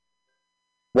it.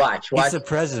 Watch. He's the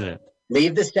president.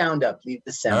 Leave the sound up. Leave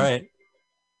the sound. All right.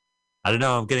 I don't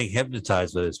know. I'm getting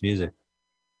hypnotized by this music.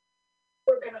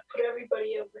 We're going to put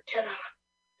everybody over 10 out of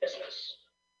business.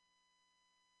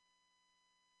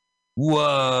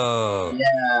 Whoa.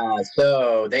 Yeah,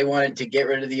 so they wanted to get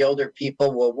rid of the older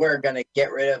people. Well, we're going to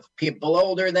get rid of people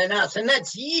older than us, and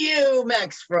that's you,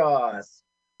 Max Frost.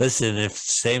 Listen, if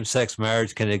same-sex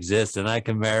marriage can exist, and I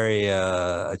can marry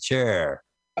a chair.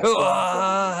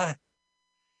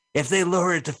 If they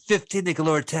lower it to 15, they can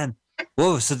lower 10.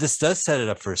 Whoa, so this does set it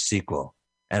up for a sequel.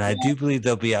 And I do believe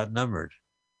they'll be outnumbered.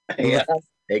 Yeah,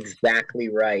 exactly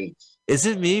right. Is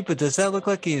it me, but does that look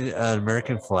like an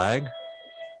American flag?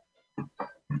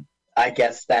 I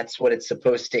guess that's what it's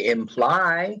supposed to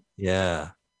imply. Yeah.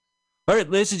 All right,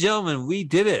 ladies and gentlemen, we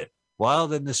did it.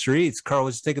 Wild in the Streets. Carl,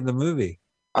 what's you think of the movie?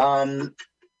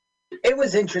 It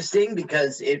was interesting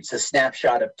because it's a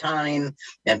snapshot of time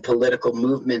and political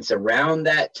movements around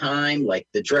that time, like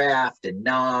the draft and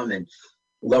Nam and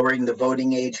lowering the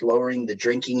voting age, lowering the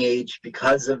drinking age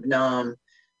because of Nam.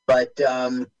 But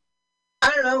I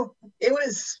don't know.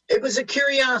 It was a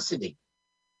curiosity.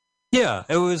 Yeah,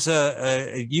 it was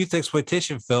a youth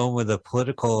exploitation film with a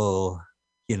political,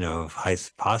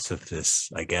 hypothesis,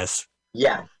 I guess.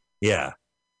 Yeah. Yeah.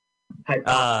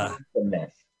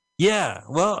 Yeah,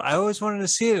 well, I always wanted to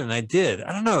see it, and I did.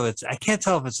 I don't know. I can't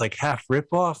tell if it's like half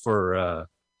ripoff or,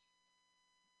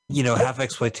 half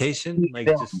exploitation. Like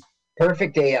just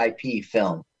perfect AIP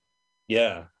film.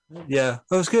 Yeah, it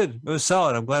was good. It was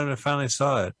solid. I'm glad I finally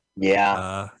saw it.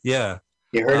 Yeah, yeah.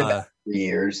 You heard about it for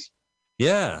years.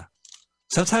 Yeah.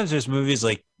 Sometimes there's movies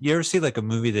like you ever see like a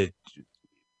movie that,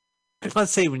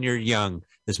 let's say when you're young,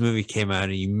 this movie came out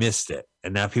and you missed it,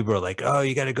 and now people are like, "Oh,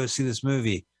 you got to go see this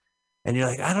movie." And you're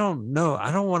like, I don't know.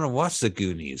 I don't want to watch the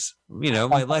Goonies.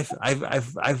 My life,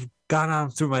 I've gone on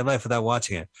through my life without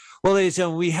watching it. Well, ladies and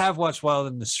gentlemen, we have watched Wild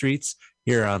in the Streets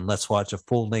here on Let's Watch a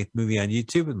Full-Length Movie on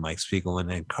YouTube with Mike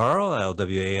Spiegelman and Carl,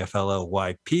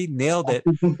 LWAFLOYP. Nailed it.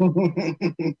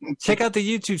 Check out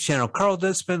the YouTube channel. Carl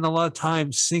does spend a lot of time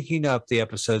syncing up the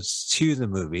episodes to the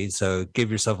movie, so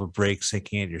give yourself a break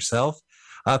syncing it yourself.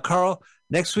 Carl,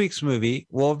 next week's movie,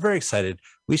 well, very excited.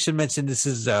 We should mention this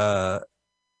is...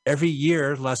 every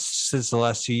year, since the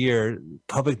last 2 years,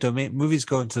 public domain movies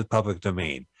go into the public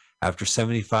domain. After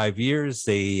 75 years,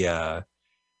 they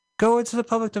go into the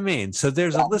public domain. So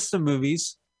there's a list of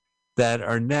movies that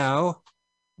are now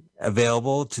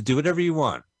available to do whatever you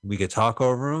want. We could talk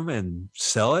over them and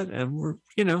sell it, and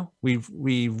we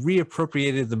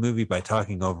reappropriated the movie by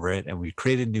talking over it, and we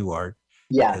created new art.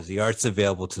 Yeah, because the art's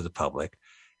available to the public,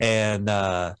 and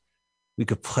we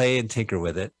could play and tinker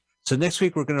with it. So next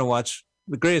week we're going to watch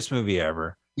the greatest movie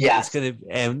ever. Yeah.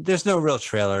 And there's no real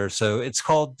trailer. So it's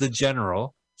called The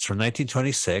General. It's from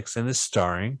 1926 and is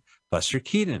starring Buster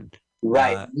Keaton.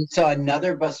 Right. We saw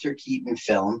another Buster Keaton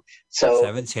film. So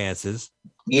 7 Chances.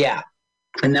 Yeah.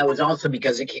 And that was also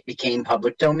because it became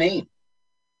public domain.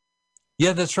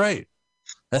 Yeah, that's right.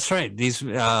 That's right. This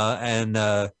one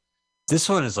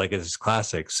is like it's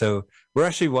classic. So we're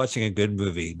actually watching a good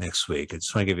movie next week. I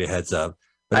just want to give you a heads up.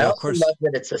 But I also love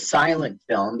that it's a silent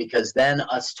film because then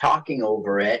us talking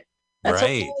over it, that's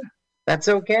right. Okay. That's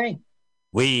okay.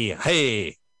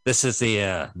 Hey, this is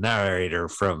the narrator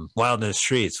from Wild in the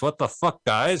Streets. What the fuck,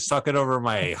 guys? Talking over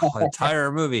my entire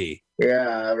movie.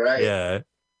 Yeah, right. Yeah.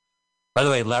 By the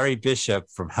way, Larry Bishop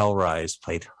from Hellrise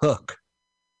played Hook.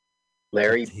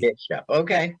 Larry Bishop.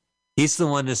 Okay. He's the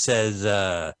one that says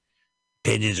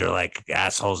opinions are like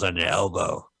assholes on your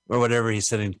elbow or whatever he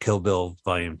said in Kill Bill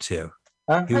Volume 2.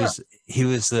 Uh-huh. He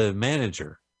was the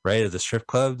manager, right, of the strip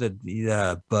club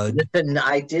that Bud. Listen,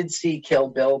 I did see Kill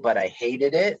Bill, but I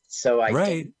hated it, so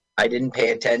I didn't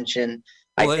pay attention.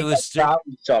 Well, I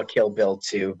probably saw Kill Bill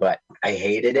too, but I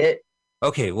hated it.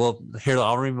 Okay, well, here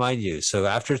I'll remind you. So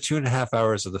after 2.5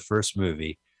 hours of the first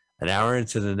movie, an hour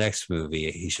into the next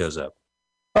movie, he shows up.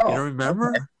 Oh, you don't remember?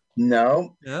 Okay.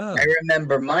 No. Yeah. I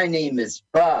remember. My name is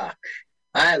Buck.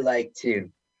 I like to.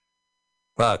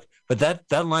 Buck. But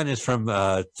that line is from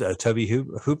a Toby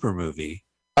Hooper movie.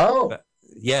 Oh,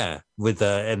 yeah, with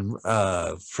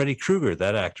Freddy Krueger,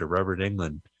 that actor, Robert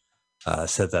Englund,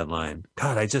 said that line.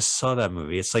 God, I just saw that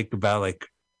movie. It's like about like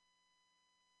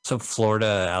some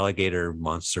Florida alligator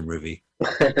monster movie.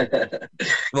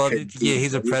 Well, Could yeah, be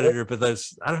he's a predator, but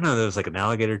I don't know, there was like an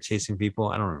alligator chasing people.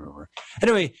 I don't remember.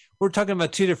 Anyway, we're talking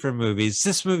about two different movies.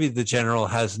 This movie, The General,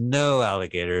 has no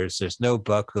alligators. There's no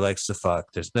Buck who likes to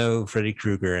fuck. There's no Freddy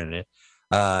Krueger in it.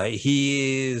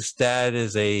 His dad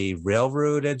is a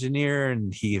railroad engineer,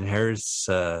 and he inherits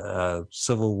a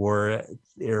Civil War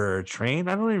era train.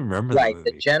 I don't even remember Right. the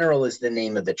The movie. General is the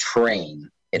name of the train.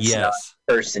 It's not Yes.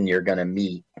 the person you're going to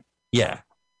meet. Yeah.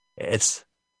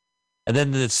 And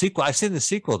then the sequel. I've seen the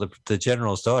sequel to The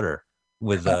General's Daughter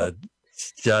with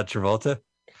John Travolta.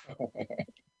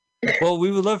 Well, we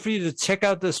would love for you to check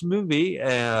out this movie,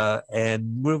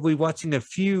 and we'll be watching a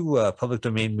few public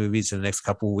domain movies in the next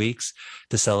couple of weeks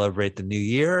to celebrate the new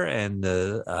year and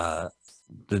the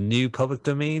new public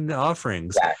domain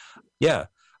offerings. Exactly. Yeah.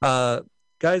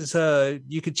 Guys,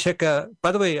 you could check out,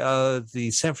 by the way, the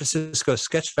San Francisco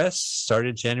Sketch Fest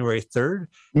started January 3rd,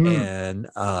 and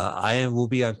I will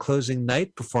be on closing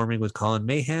night performing with Colin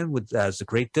Mahan as The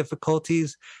Great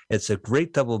Difficulties. It's a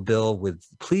great double bill with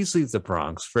Please Leave the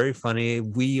Bronx. Very funny.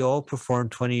 We all performed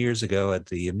 20 years ago at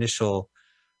the initial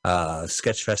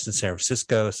Sketch Fest in San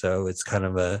Francisco, so it's kind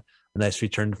of a nice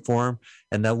return to form.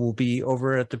 And that will be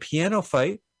over at the Piano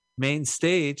Fight main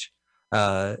stage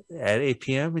at 8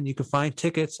 p.m. and you can find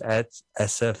tickets at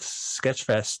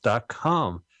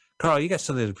sfsketchfest.com. Carl, you got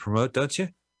something to promote, don't you?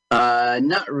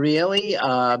 Not really.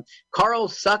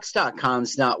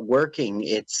 Carlsucks.com's not working.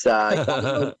 It's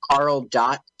Carl.sucks.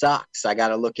 I got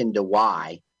to look into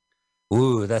why.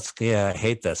 Ooh, I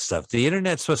hate that stuff. The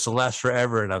internet's supposed to last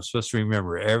forever, and I'm supposed to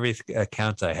remember every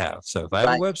account I have. So if I have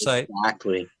a website,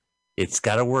 exactly, it's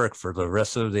got to work for the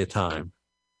rest of the time.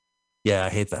 Yeah, I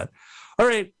hate that. All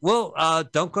right. Well,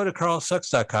 don't go to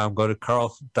carlsucks.com. Go to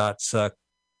carl.suck.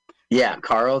 Yeah,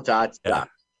 Carl.suck. Yeah.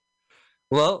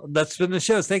 Well, that's been the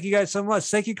show. Thank you guys so much.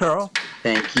 Thank you, Carl.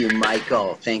 Thank you,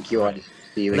 Michael. Thank you.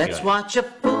 See you Let's again. watch a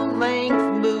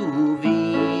full-length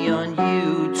movie on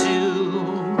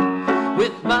YouTube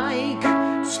with Mike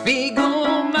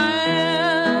Spiegelman.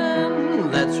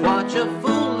 Let's watch a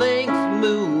full-length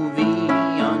movie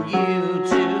on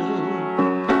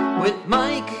YouTube with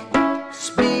Mike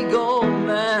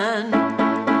Spiegelman.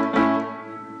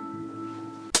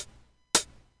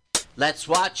 Let's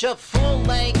watch a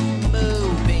full-length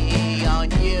movie on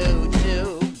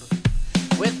YouTube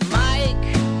with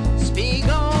Mike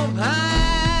Spiegelman.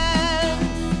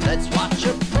 Let's watch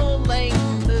a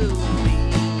full-length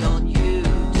movie on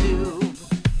YouTube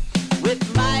with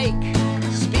Mike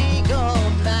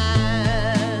Spiegelman.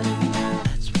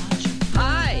 Let's watch it.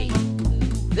 Hi,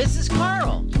 this is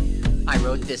Carl. I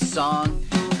wrote this song.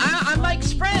 I'm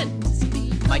Mike's friend.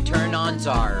 My turn-ons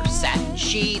are satin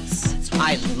sheets.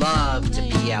 I love to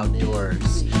be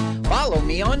outdoors. Follow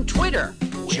me on Twitter.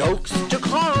 Jokes to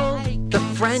Carl. The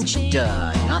French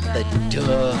duh, not the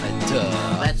duh.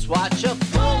 Let's watch a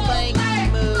full-length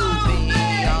movie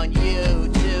on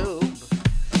YouTube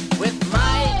with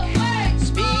Mike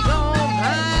Spiegelman.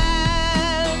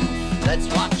 Let's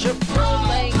watch a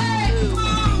full-length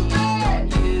movie on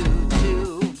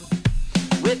YouTube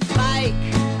with Mike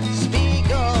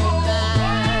Spiegelman.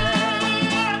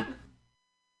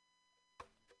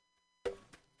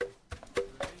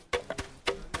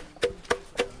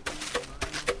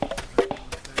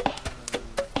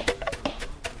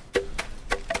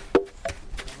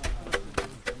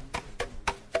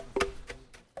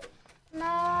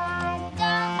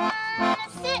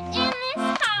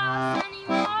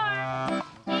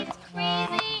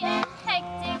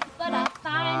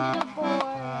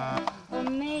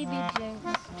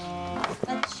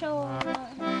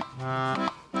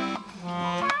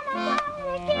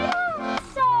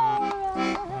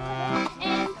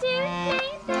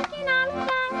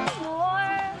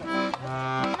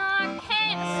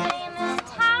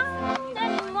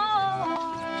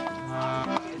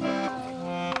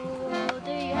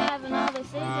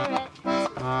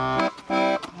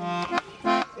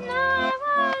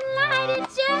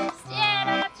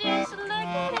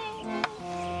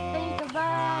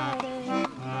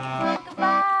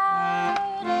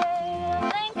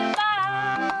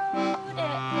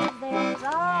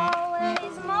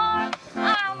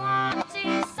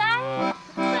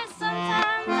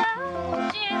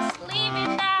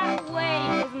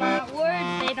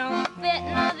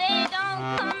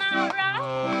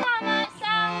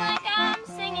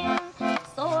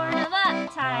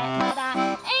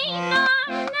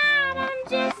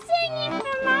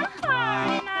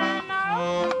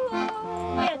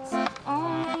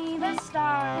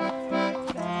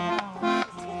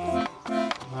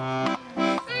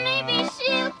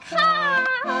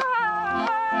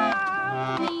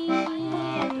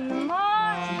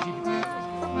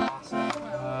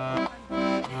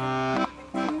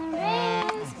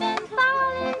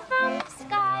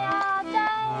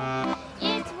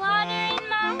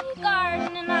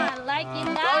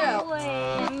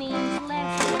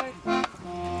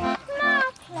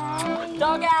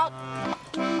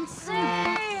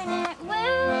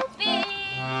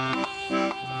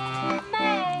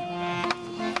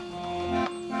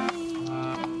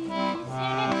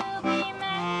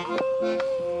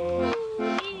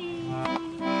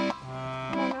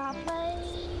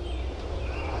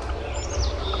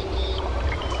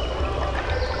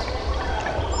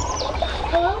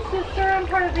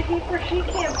 part of the He for She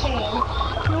campaign.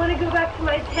 You want to go back to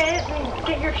my tent and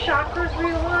get your chakras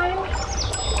realigned?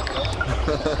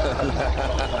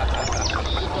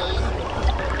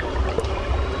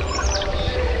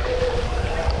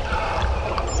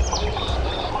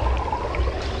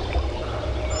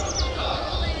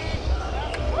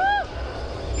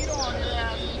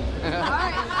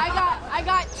 I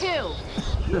got two.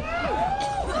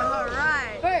 All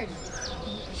right. First,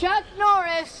 Chuck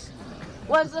Norris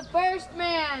was the first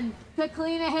man to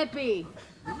clean a hippie.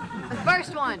 The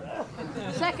first one.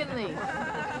 Secondly,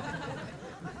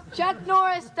 Chuck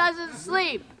Norris doesn't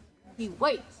sleep. He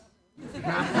waits.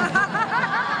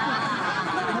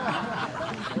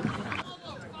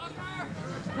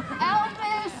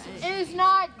 Elvis is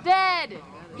not dead.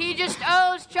 He just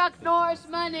owes Chuck Norris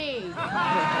money.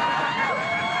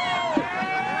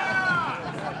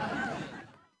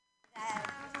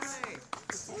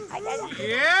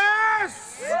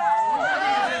 Yes! Ladies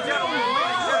and gentlemen,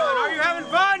 are you having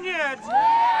fun yet?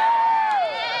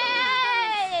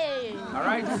 Yay! All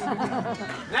right.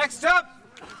 Next up.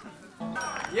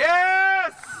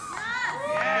 Yes!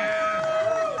 Yes!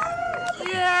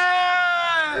 Yes!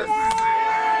 Yes!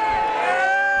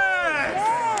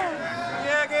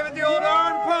 Yeah, gave it the old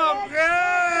arm pump.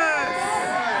 Yes!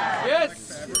 Yes!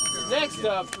 Next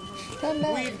up,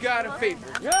 we've got a favor.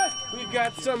 Yes! We've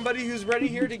got somebody who's ready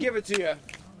here to give it to you.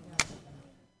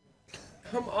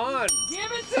 Come on. Give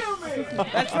it to me!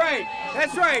 That's right.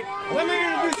 That's right. Let me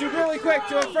introduce you really quick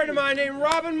to a friend of mine named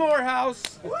Robin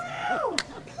Morehouse. Woo! Robin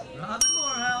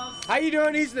Morehouse. How you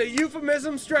doing? He's the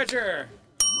euphemism stretcher.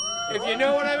 If you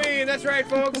know what I mean. That's right,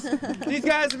 folks. These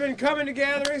guys have been coming to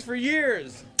gatherings for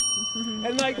years.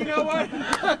 And like, you know what?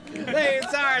 They ain't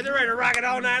sorry. They're ready to rock it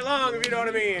all night long, if you know what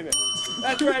I mean.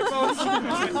 That's right, folks.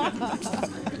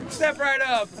 Step right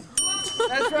up.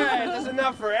 That's right. There's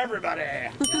enough for everybody.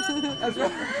 That's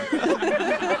right.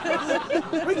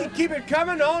 We can keep it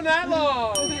coming all night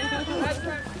long. That's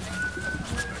right.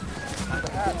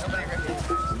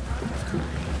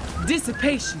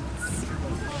 Dissipations.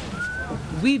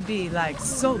 We be like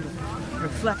solar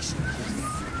reflections.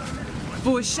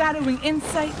 Foreshadowing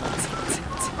insight.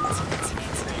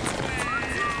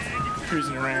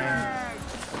 Cruising around.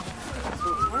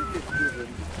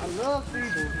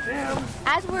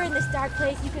 As we're in this dark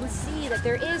place, you can see that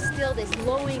there is still this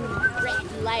glowing red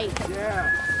light. Yeah,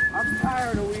 I'm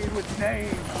tired of weed with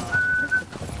names.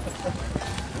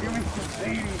 Give me some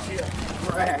Sadie shit.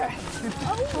 Trash.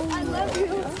 Oh, I love you.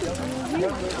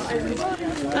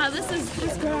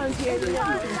 This ground here.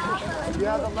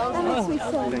 Yeah, the love. That makes me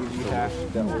so.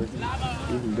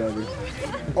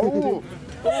 Oh!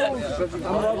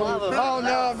 Oh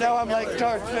no, now I'm like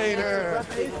Darth Vader.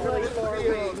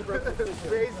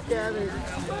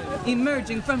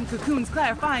 Emerging from cocoons,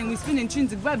 clarifying, we spin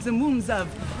intrinsic webs and wombs of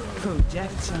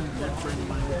projection.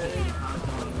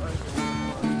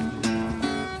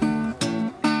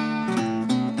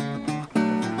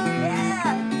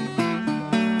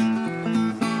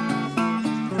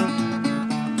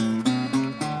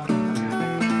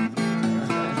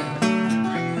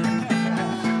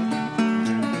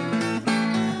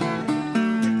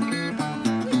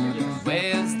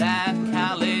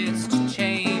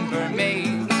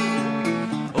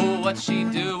 What'd she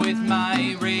do with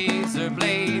my razor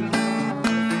blade?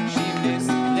 She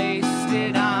misplaced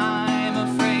it, I'm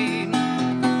afraid.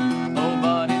 Oh,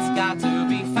 but it's got to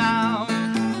be found.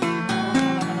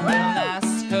 I'll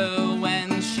ask her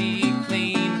when she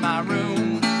cleaned my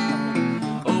room.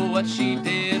 Oh, what she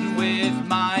did with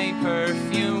my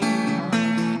perfume.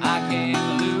 I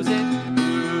can't lose it,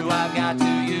 ooh, I've got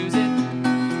to use it.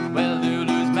 Well,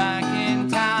 Lulu's back in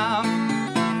town.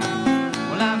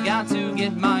 Well, I've got to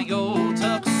get my old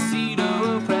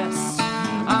tuxedo press.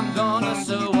 I'm gonna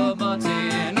sew a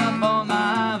button up on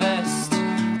my vest.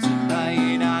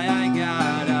 Tonight I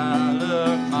gotta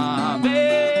look my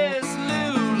best.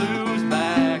 Lulu's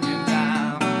back in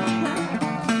town.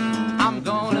 I'm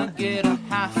gonna get a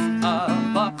half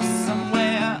a buck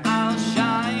somewhere. I'll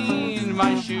shine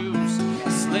my shoes,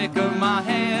 slicker my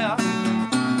hair,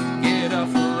 get a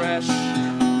fresh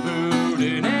boot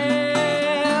in air.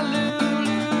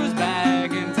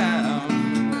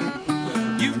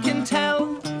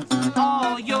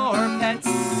 All your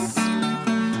pets,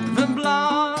 the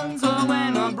blondes or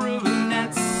when the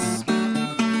brunettes.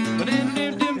 But I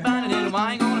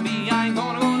ain't gonna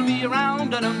be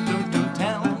around.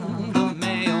 Tell the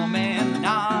mailman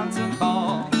not to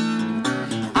call.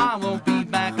 I won't be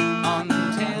back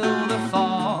until the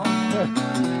fall.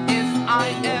 If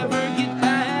I ever get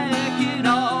back at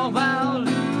all, I'll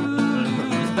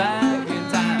lose back in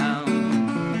town.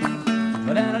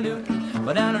 But I do.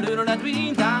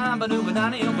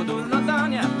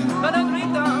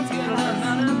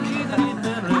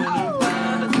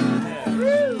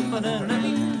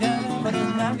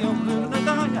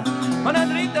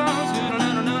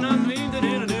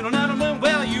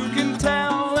 Well, you can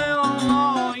tell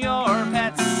all your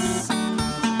pets,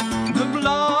 the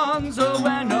blondes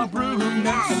and the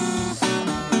brunettes.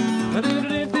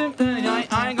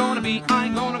 I ain't gonna be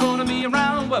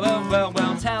around.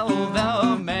 Well, tell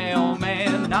the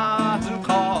mailman not to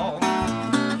call.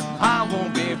 I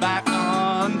won't be back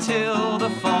until the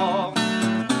fall.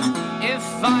 If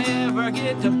I ever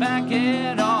get to back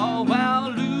at all,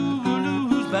 well,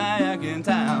 Lou's back in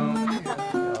town.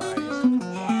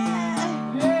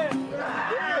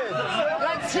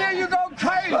 Let's hear you go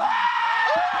crazy. All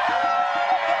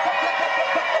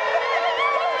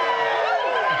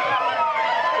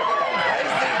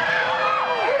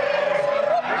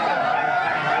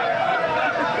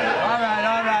right.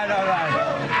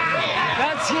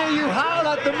 Let's hear you howl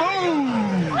at the moon.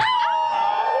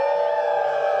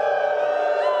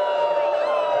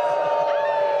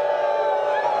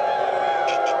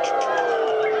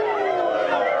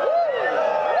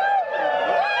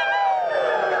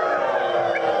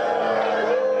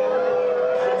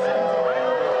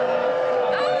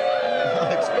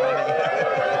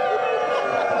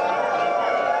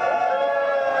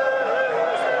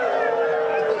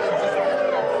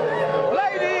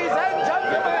 Ladies and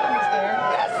gentlemen,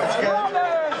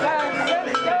 brothers and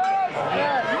sisters,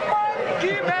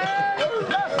 Monkey Man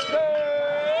Lester.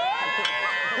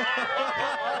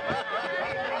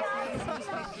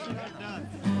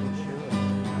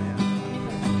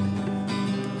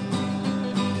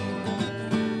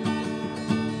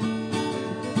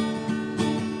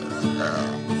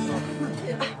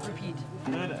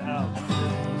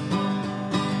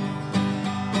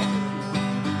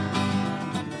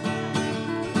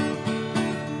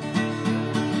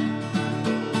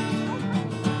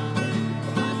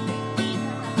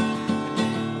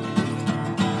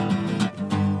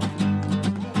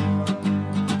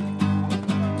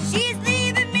 She's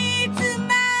leaving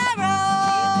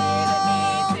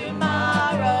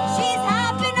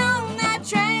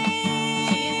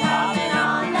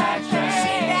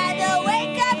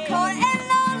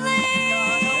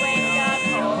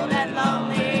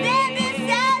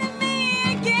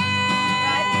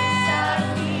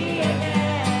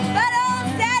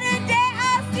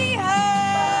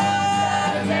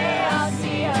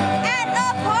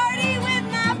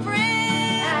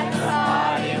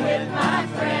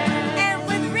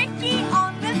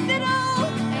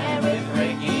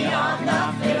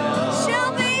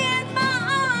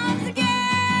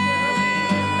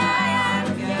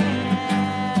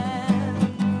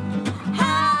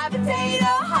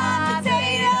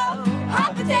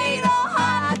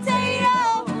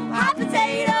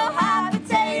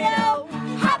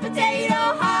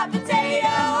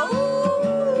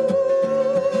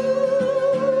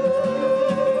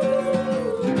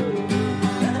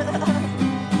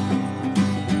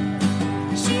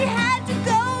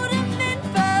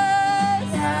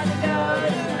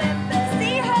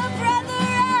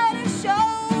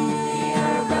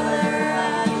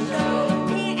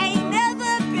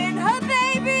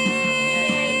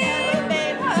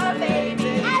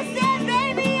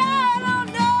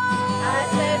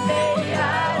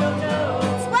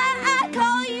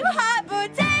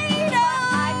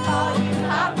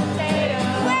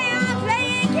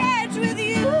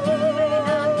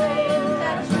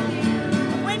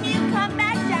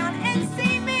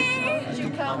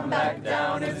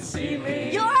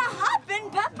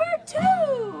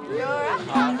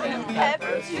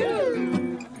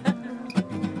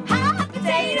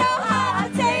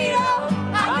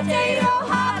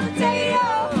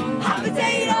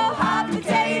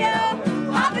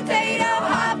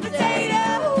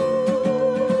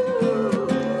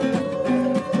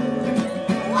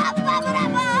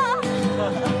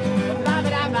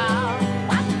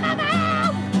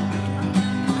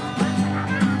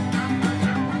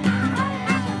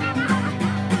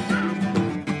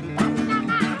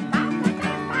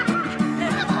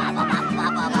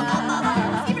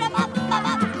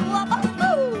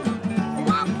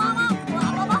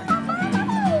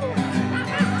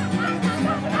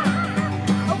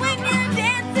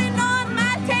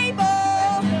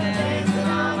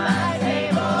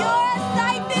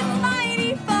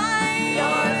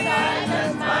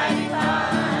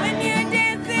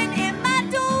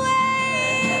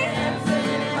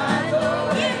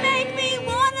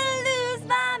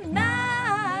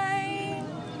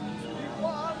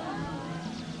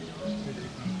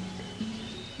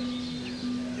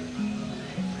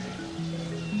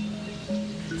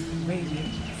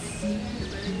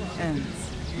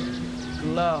ends.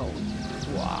 Glow.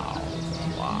 Wow,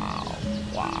 wow,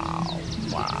 wow,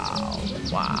 wow,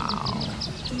 wow.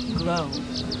 Glow.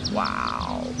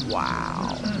 Wow,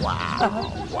 wow,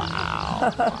 wow,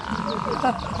 wow, wow.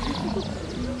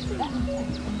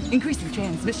 Increasing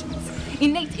transmissions,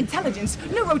 innate intelligence,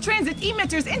 neurotransit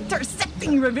emitters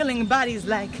intersecting, revealing bodies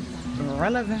like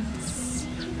relevance.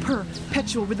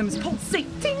 Perpetual rhythms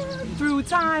pulsating through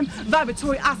time,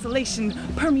 vibratory oscillation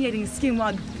permeating skin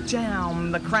while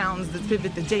jam the crowns that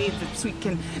pivot the jades that sweet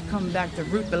can come back to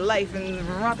root the life and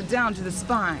drop it down to the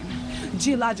spine.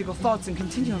 Geological faults and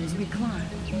continuums we climb.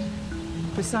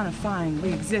 Personifying,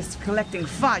 we exist, collecting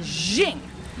Fa-Jing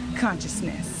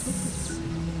consciousness.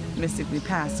 Mystically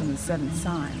passed on the seventh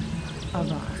sign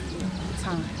of our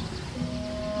time.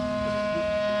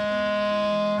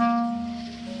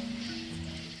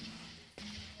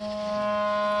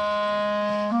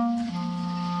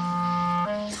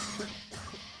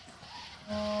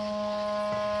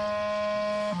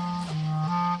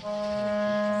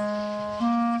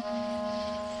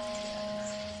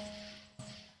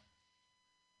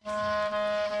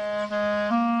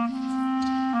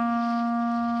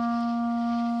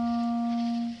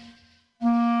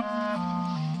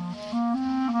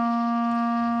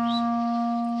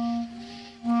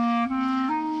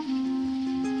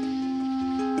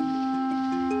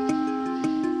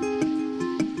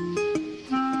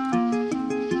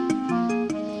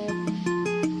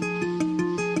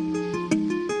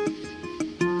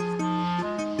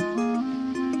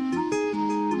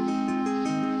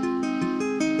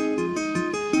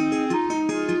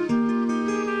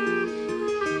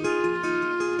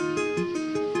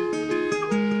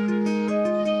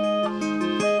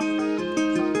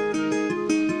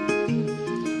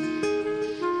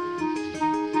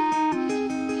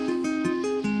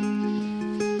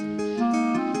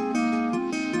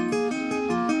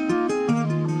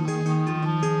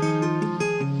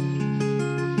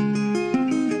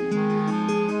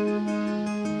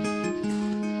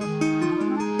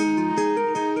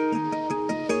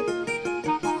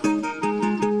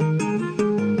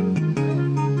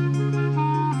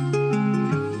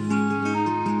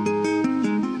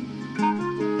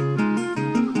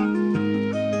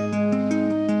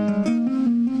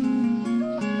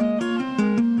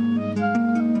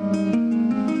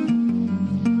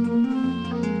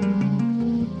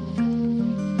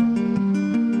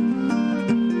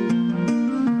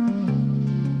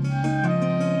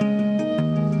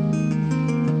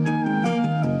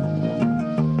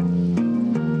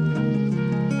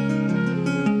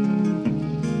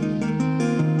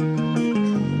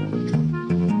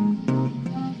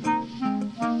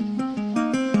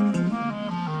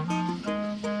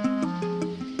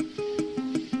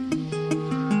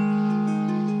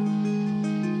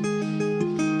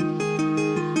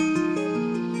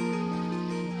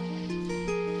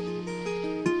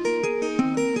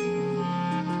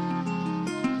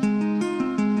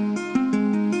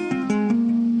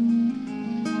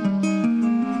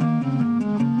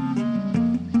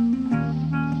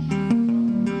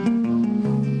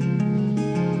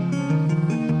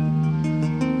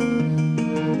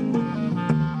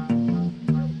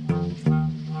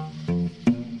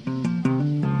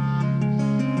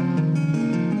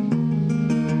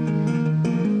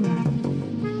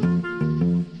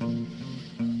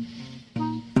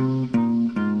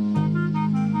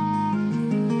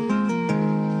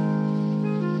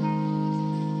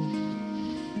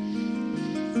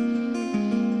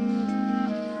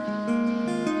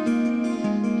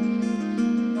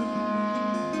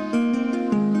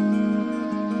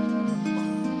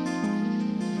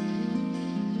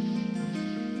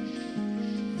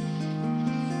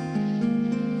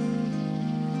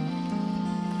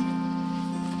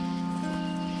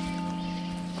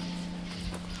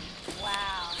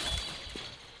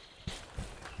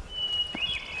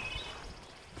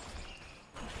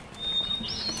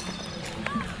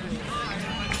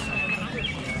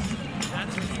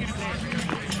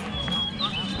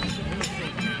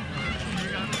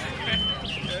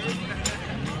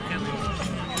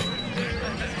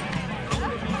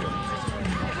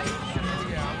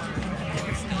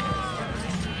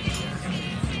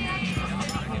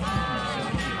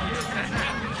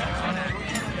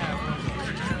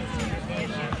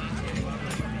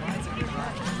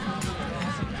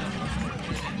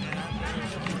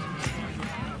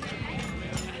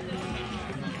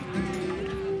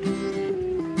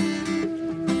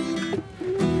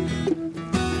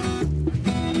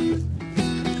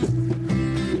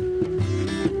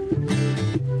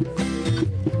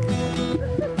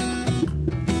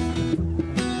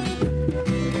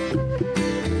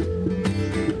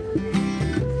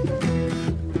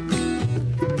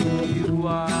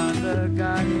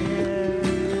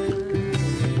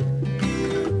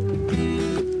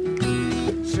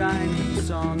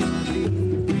 song of the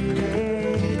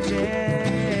ages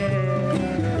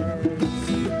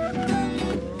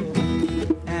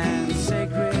and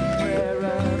sacred prayer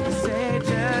of the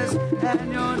sages,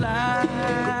 and your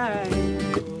light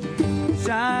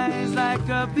shines like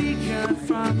a beacon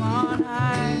from on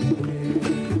high.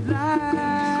 Light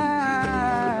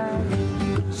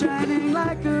shining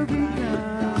like a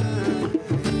beacon,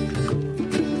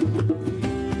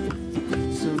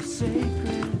 so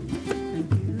sacred and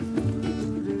beautiful.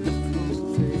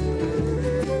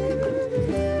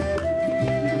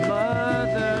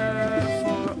 Mother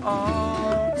for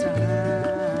all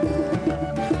time,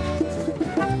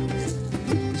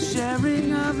 sharing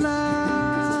of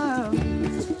love,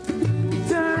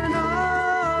 eternal.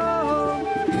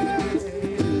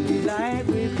 Life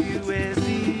with you is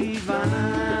divine.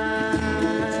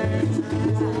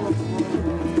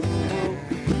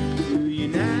 To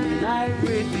unite, life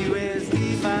with you is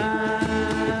divine.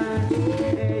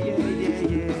 Yeah, yeah, yeah,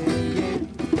 yeah, yeah.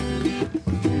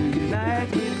 To unite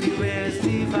with you is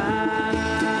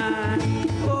divine.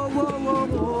 Oh, oh, oh,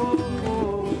 oh,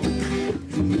 oh.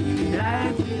 To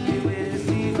unite with you is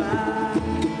divine.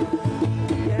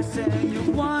 Yes, and your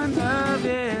one love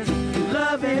is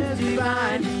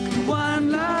divine. Your one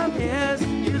love is,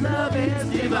 your love is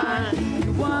divine.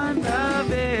 Your one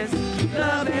love is, your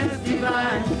love is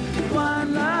divine. Your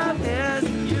one love is,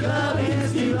 your love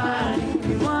is divine.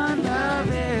 Your one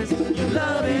love is, your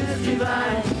love is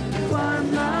divine. Your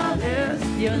one love is,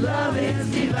 your love is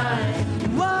divine.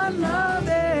 Your one love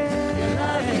is, your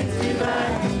love is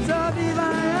divine. So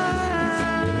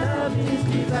divine. Your love is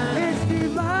divine. It's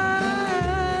divine.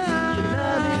 Your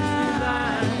love is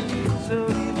divine. So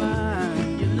divine.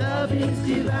 Your love is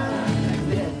divine.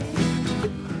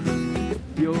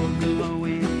 You're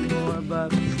glowing orb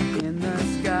up in the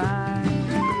sky.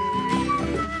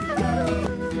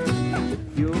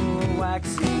 You're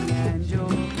waxing and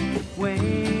you're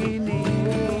waning.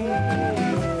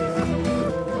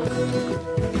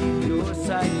 Your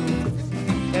sight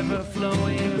ever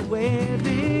flowing,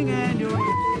 waving, and your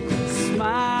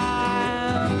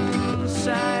smile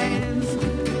shines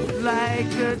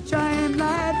like a giant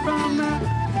light from the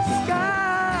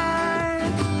sky,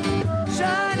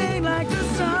 shining like the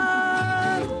sun.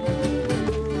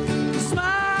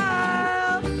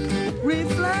 Smile,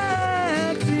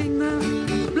 reflecting the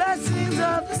blessings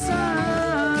of the sun.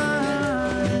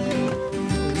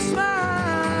 Smile,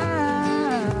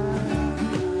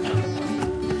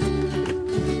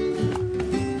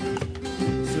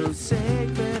 so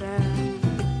sacred and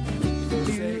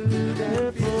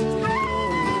beautiful.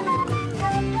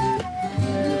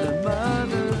 The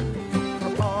mother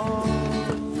for all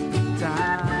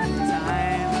time,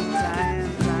 time, time,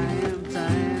 time, time,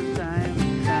 time, time,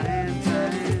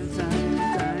 time, time, time,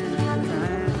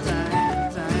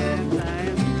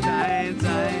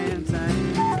 time, time,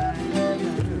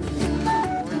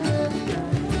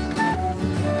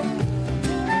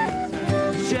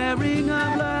 sharing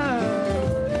of love,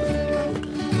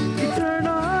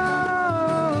 eternal.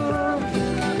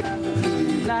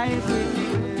 Life with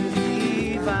you is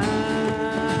divine.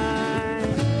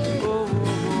 Oh,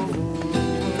 oh, oh, oh.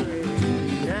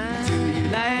 To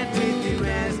unite with you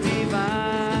is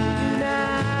divine.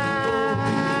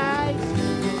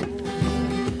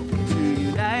 To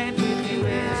unite with you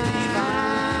is divine.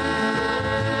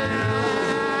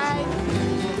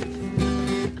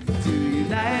 To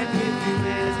unite with you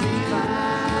is divine.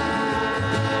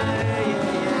 Yeah, yeah,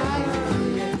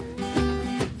 yeah.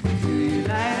 To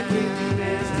unite with you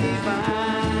is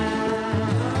divine.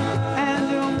 And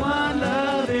your one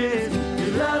love is,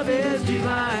 your love is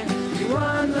divine. Your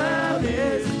one love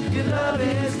is, your love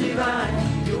is divine.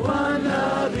 Your one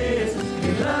love is,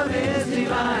 your love is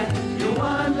divine. Your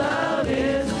one love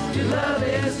is, your love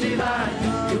is divine.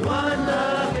 Your one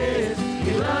love is,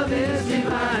 your love is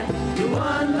divine. Your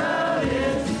one love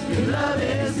is, your love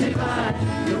is divine.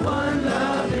 Your one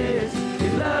love is,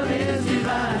 your love is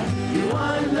divine. Your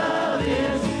one love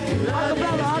is, your love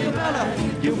is divine.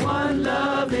 Your one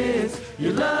love is,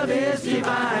 your love is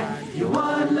divine. Your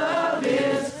one love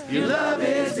is, your love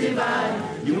is divine.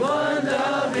 Your one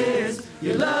love is,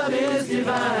 your love is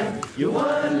divine. Your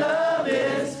one love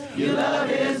is, your love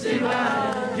is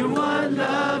divine. Your one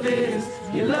love is,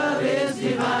 your love is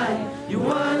divine. Your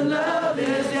one love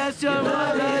is, yes, your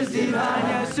love is divine.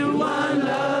 Yes, your one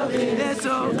love is, it's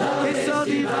so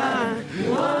divine.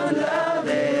 Your one love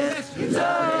is,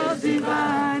 so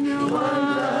divine. Your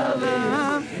one love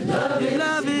is, your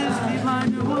love is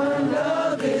divine. Your one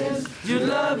love is, your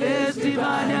love is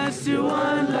divine. Yes, your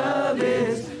one love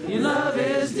is, your love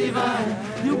is divine.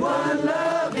 Your one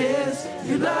love is,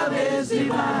 your love is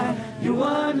divine. Your Your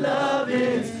one love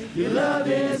is, your love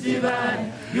is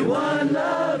divine. Your one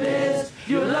love is,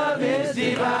 your love is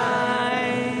divine.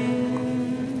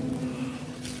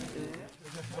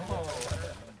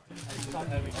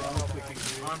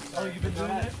 Oh, you've been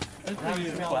doing it?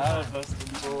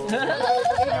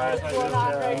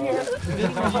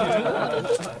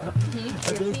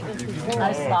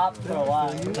 I stopped for a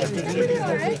while.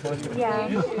 Yeah.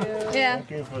 Yeah.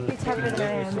 It's harder than I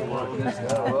am.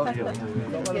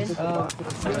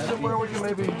 Somewhere where you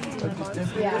maybe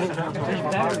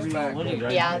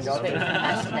Yeah, I'll just wait for the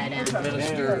mess to that end.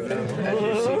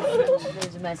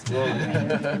 There's a mess to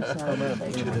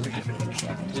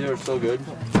You know, it's so good.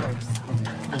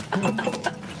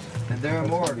 And there are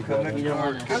more. Come next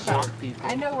door.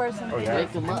 I know where some is.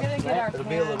 I'm gonna get our It'll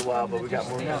be a little while, but we got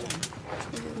more now.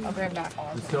 I'll bring back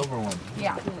all. The silver one.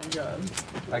 Yeah.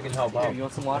 I can help out. You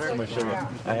want some water? My sugar.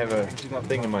 I have a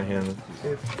thing in my hand.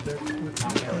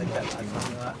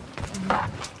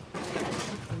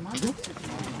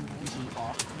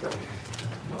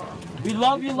 We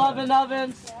love you, Lovin'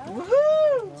 Ovens.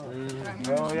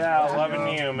 Oh yeah, loving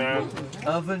you, man.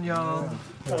 Oven y'all.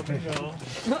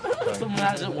 Someone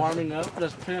has it warming up.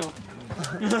 That's pimp.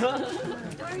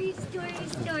 Stories,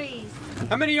 stories, stories.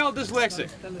 How many of y'all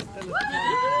dyslexic?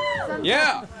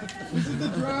 Yeah. This is the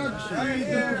drug sheet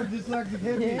for dyslexic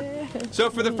hippie.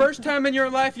 So for the first time in your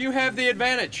life, you have the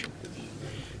advantage.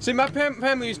 See, my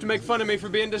family used to make fun of me for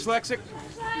being dyslexic.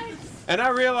 And I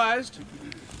realized,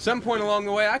 some point along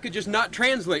the way, I could just not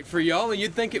translate for y'all and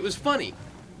you'd think it was funny.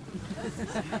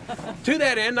 To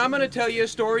that end, I'm going to tell you a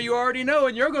story you already know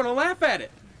and you're going to laugh at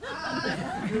it.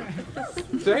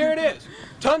 So here it is.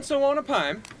 Tunso on a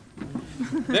pine,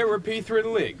 there were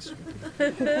P-thriddleigs.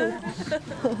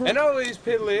 And all of these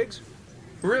piddleigs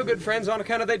were real good friends on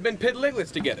account of they'd been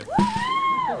piddleiglets together.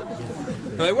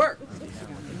 They were.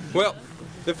 Well,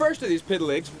 the first of these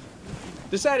piddleigs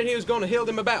decided he was going to hild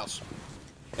him a bouse.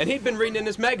 And he'd been reading in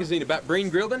this magazine about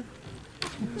Breen Grilden,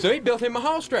 so he built him a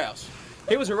Hallstrauss.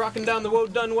 He was a-rocking down the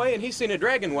Woad Dun Way and he seen a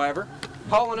dragon wyver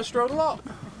hauling a strode-a-law.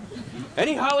 And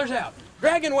he hollers out,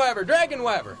 "Dragon wyver, dragon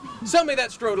wyver, sell me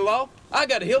that strode-a-law, I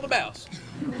gotta hill the bouse."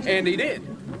 And he did.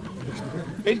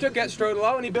 He took that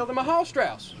strode-a-law and he built him a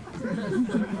Hallstrauss.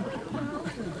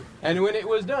 And when it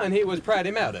was done, he was pried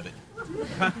him out of it.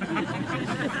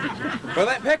 Well,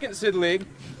 that Peckinsidlig,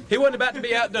 he wasn't about to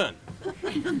be outdone.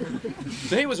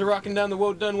 So he was a-rocking down the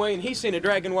Woad Dun Way and he seen a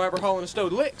dragon wyver hauling a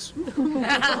stowed licks.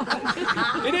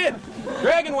 He did.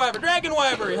 "Dragon wyver,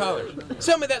 he hollers,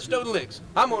 sell me that stowed licks,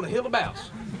 I'm gonna hill the bouse."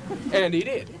 And he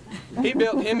did. He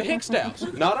built him a Hickstouse.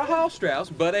 Not a Hallstrauss,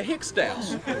 but a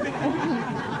Hickstouse.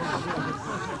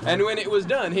 And when it was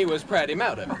done, he was pried him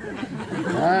out of it.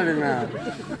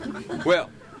 Well,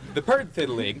 the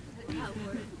Perdfiddlig,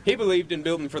 he believed in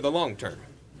building for the long term.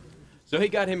 So he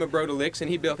got him a Broda-Licks and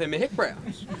he built him a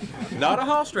Hickbrowse. Not a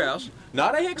Hallstrauss,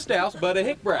 not a Hickstouse, but a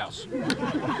Hickbrowse.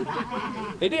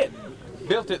 He did.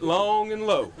 Built it long and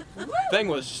low. Thing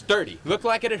was sturdy. Looked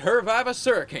like it had survived a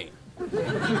hurricane.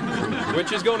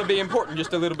 Which is going to be important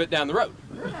just a little bit down the road.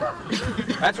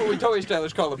 That's what we toy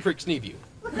stylers call a prick snee view.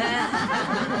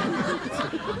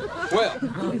 Well,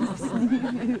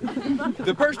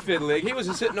 the Perdfiddlig, he was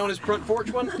sitting on his front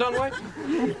porch one done way.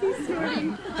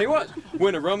 He was.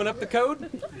 When a-rumming up the code,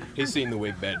 he seen the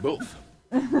Wig Bad Wolf.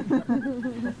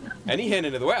 And he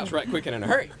headed into the house right quick and in a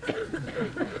hurry.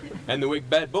 And the Wig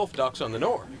Bad Wolf docks on the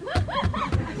door.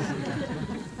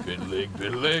 Piddlig,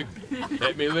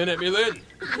 let me in.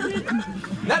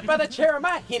 Not by the chair of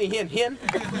my hinny hin.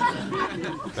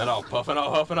 Then I'll puff and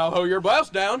I'll huff and I'll hoe your blouse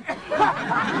down.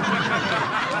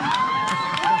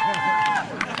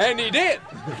 And he did.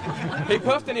 He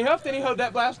puffed and he huffed and he hoed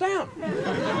that blouse down.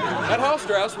 That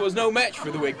Hallstrauss was no match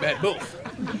for the Wig Bad Wolf.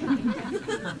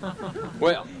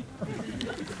 Well,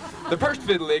 the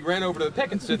Perdfiddlig ran over to the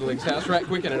Peckinsidlig's house right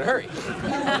quick and in a hurry.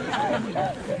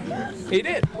 He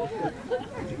did.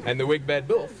 And the Wig Bad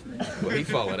Wolf, well, he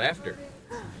followed after.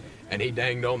 And he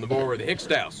danged on the boar of the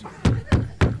Hickstouse.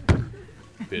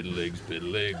 Piddleigs,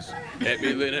 let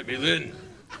me lin.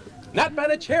 Not by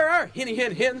the chair, our hinny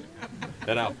hin.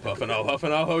 Then I'll puff and I'll huff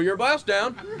and I'll hoe your blouse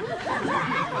down.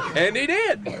 And he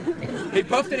did. He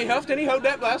puffed and he huffed and he hoed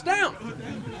that blouse down.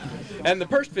 And the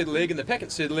Perdfiddlig and the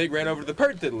Peckinsidlig ran over to the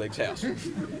Perdfiddlig's house.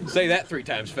 Say that 3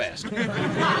 times fast.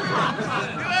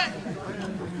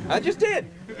 I just did.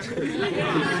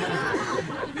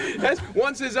 That's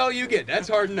once is all you get. That's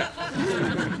hard enough.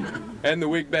 And the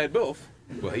Wig Bad Wolf,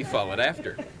 well, he followed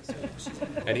after.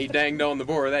 And he danged on the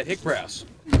boar of that Hickbrowse.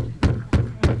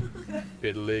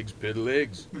 Piddleigs,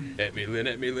 let me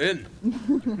lin.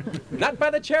 Not by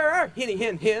the chair, our hinny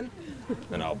hin.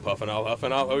 And I'll puff and I'll huff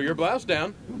and I'll hoe your blouse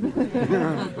down.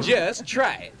 Just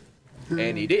try it.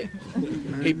 And he did.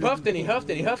 He puffed and he huffed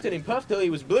and he huffed and he puffed till he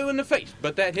was blue in the face,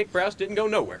 but that hick brouse didn't go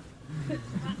nowhere.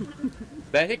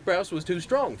 That hick brouse was too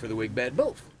strong for the wig bad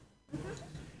both.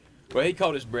 Well, he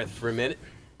caught his breath for a minute.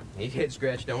 He head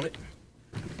scratched on it.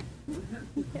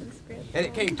 And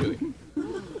it came to him.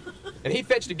 And he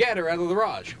fetched a gatter out of the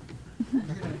garage.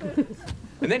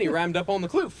 And then he rhymed up on the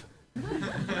kloof.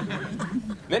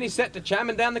 Then he set to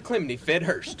chiming down the chimney, fed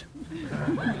Hurst.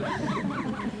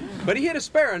 But he hit a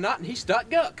sparrow knot and he stuck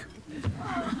guck.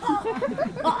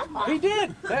 He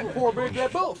did, that poor big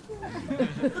red wolf.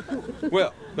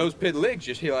 Well, those pid legs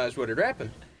just realized what had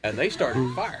happened, and they started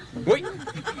to fire. Wait,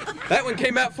 that one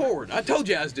came out forward. I told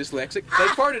you I was dyslexic. They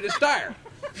farted a stire.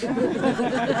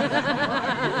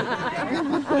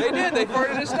 They did, they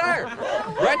farted a stire.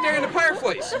 Right there in the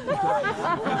fireplace.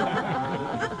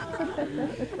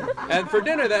 And for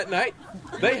dinner that night,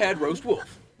 they had roast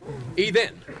wolf. Then.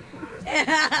 Wait.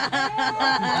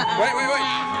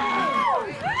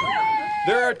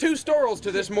 There are 2 storals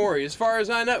to this Maury, as far as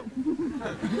I know.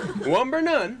 Wumber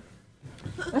none.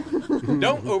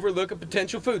 Don't overlook a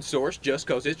potential food source just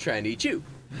because it's trying to eat you.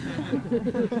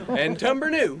 And Tumber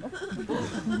new.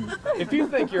 If you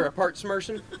think you're a part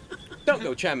Smerson, don't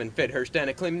go chiming Fedhurst down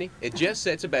a chimney. It just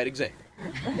sets a bad example.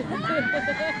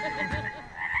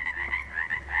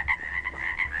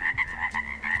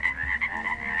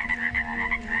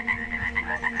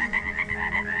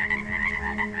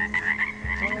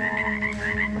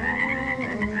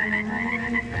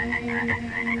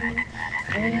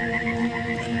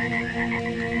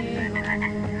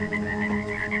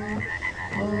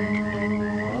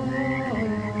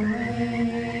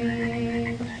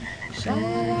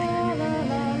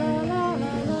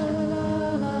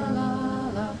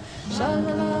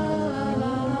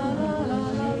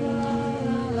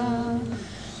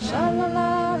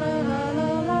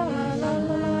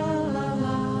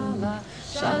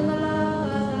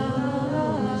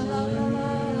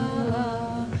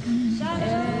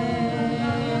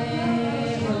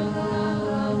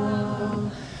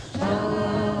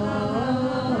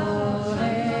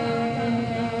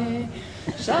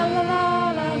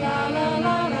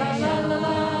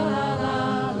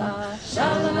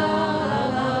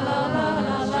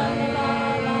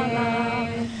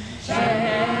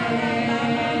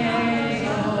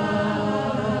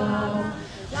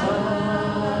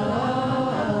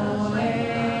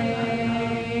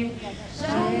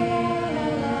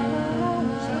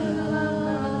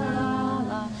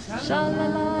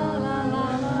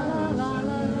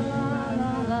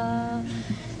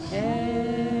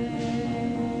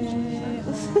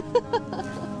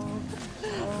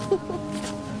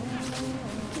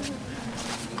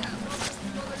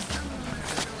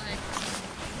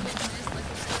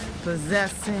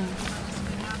 Possessing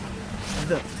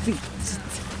the feet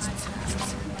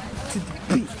to the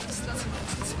beat,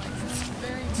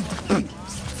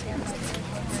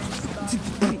 to the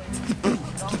beat,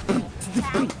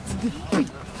 to the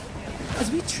beat. As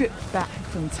we trip back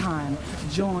from time,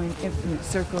 join infinite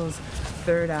circles,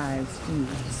 third eyes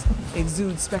fuse,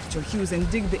 exude spectral hues, and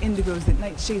dig the indigos that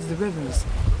night shades the rivers,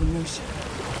 inertia.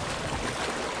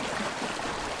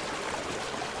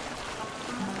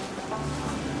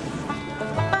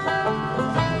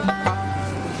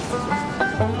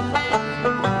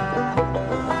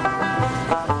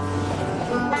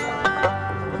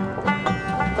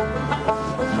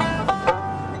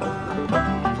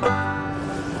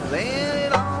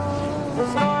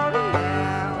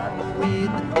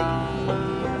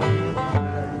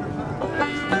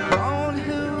 On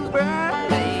whose bright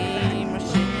name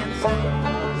machine sang.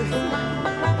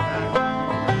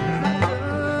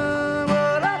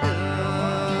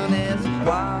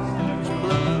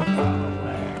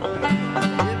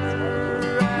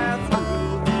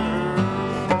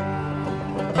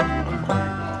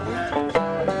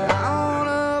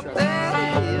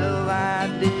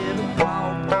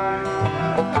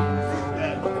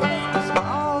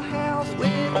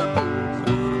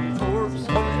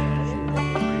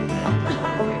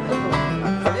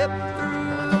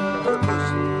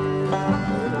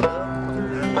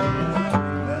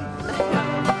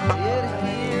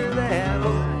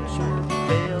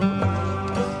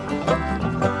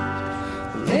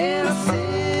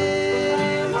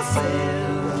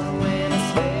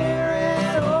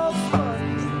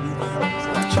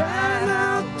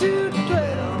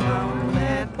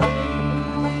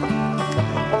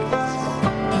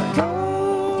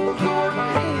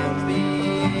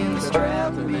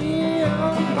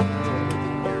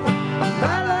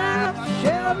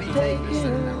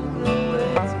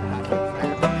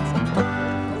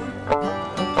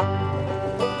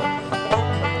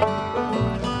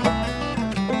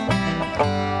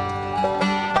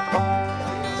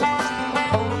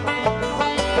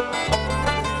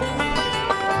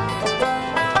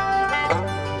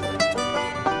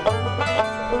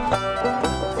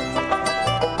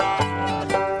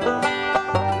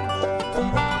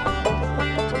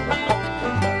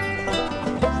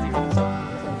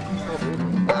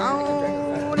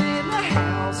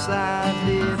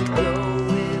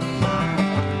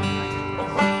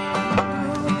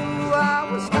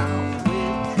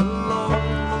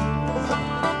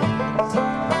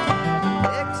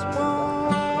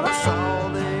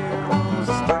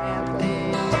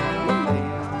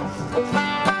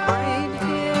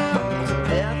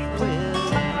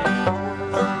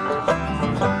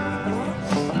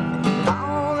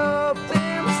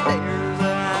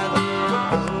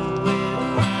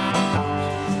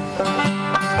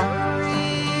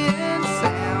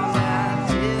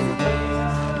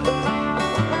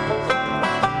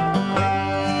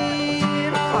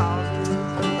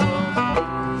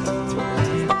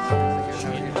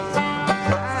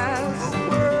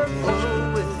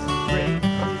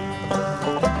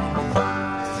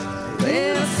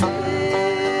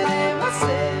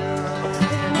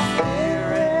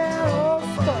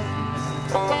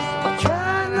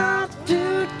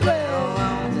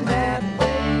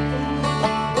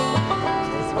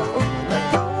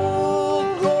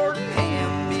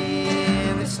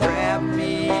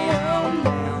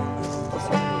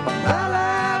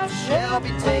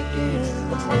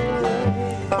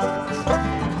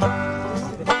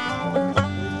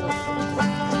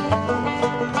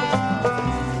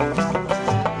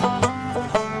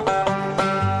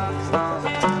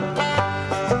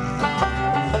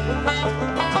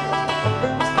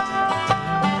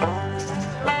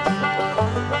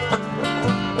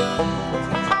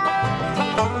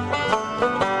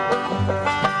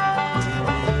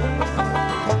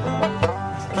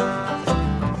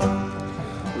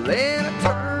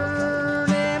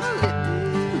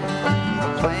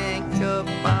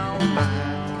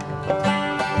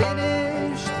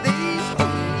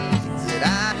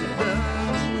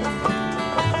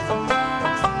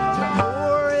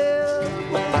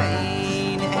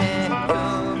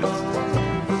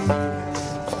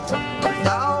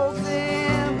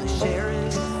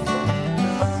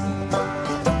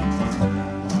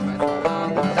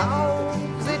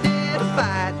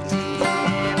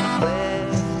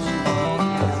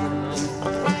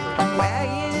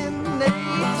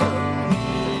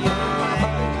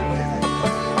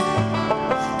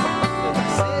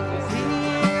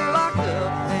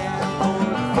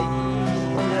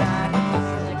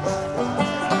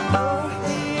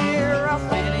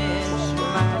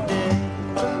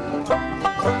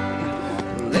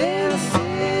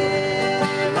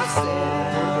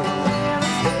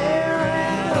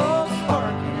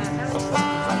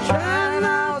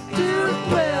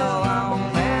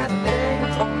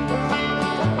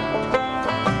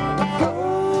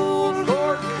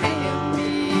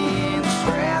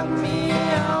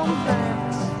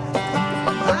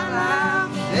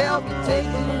 shall be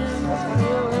taken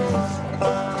away.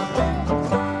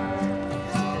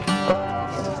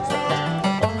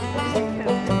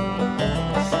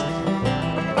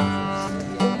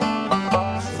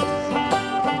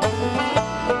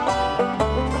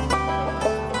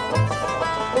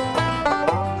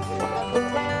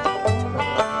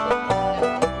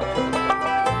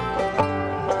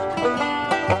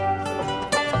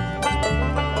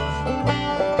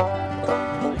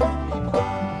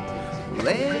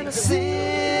 Then I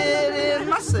sit in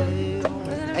my cell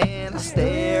and I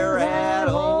stare at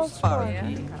old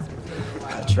Sparky.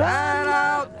 I try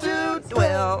not to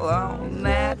dwell on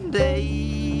that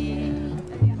day.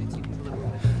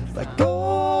 Like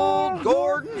old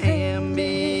Gordon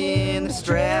Hamby and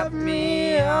strapped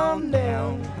me on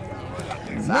down.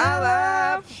 My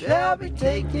life shall be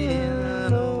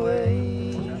taken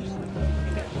away.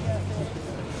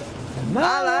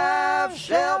 My life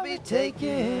shall be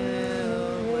taken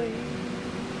away.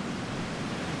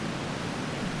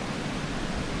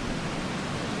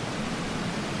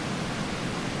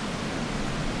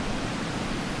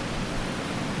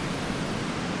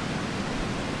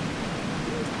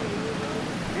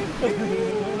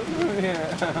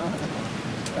 Yeah.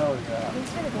 Oh yeah.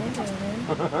 Thanks for the banjo, man.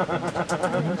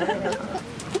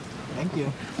 Thank you.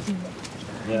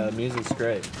 Yeah, the music's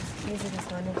great. Music is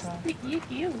wonderful. You.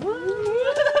 You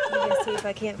can see if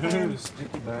I can't find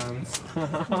Sticky bones.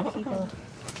 people.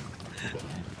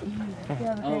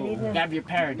 Oh, grab your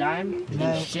paradigm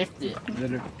and shift it.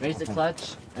 Raise the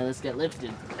clutch and let's get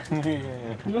lifted.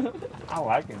 Yeah. I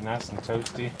like it nice and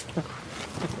toasty.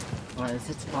 Alright, let's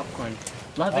hit some popcorn.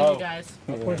 Loving you guys.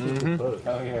 Mm-hmm.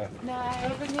 Oh yeah. Night.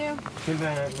 Loving you. Good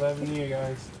night. Loving you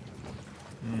guys.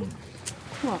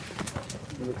 Come on.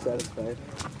 You look satisfied.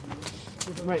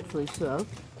 Rightfully so.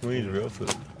 We need real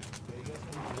food.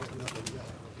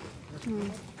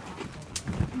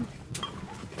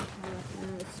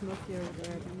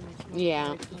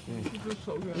 Yeah.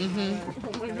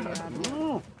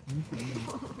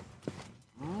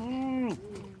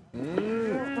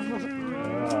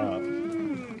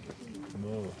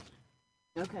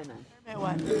 Okay, then.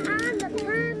 On the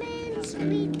permits,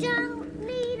 we don't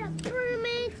need a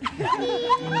permit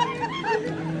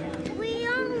here. We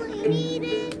only need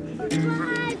it for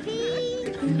driving.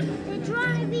 The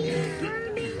driving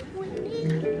permit we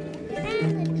need,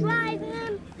 and the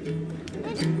driving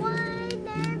is one,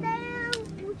 and then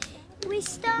we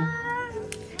start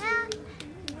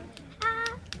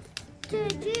have to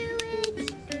do it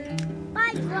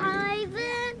by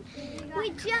driving. We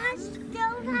just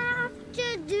don't have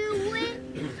to do it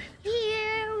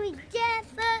here. We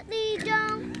definitely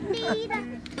don't need a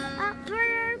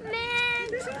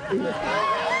permit.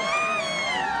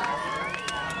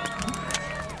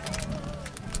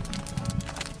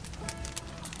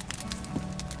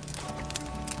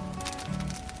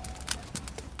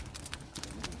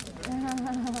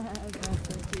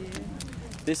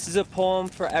 This is a poem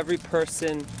for every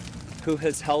person who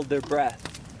has held their breath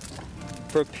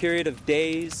for a period of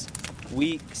days,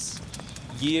 weeks,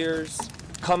 years,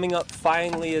 coming up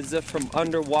finally as if from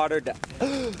underwater to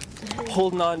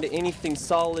holding on to anything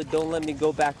solid. Don't let me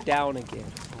go back down again.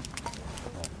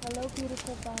 Hello,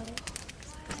 beautiful body.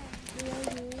 Who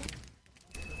are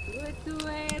you? Do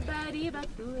it, buddy, but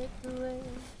do it.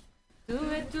 Do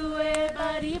it,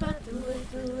 buddy, but do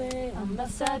it.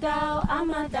 Ambassador,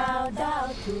 Amadao,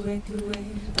 do it,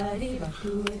 buddy, but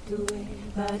do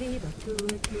it, buddy, but do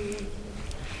it.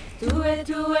 Do it,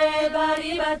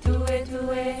 buddy, but do it.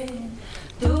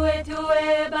 Do it,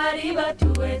 buddy, but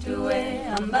do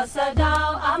it. Ambassador,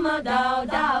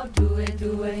 Amadao, do it,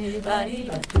 buddy,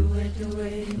 but do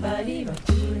it, buddy, but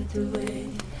do it.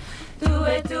 Do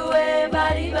it,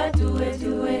 buddy, but do it.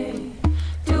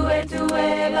 Do it,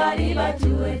 buddy, but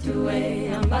do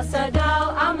it. Ambassador,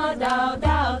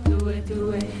 Amadao, do it,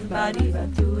 buddy,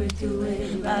 but do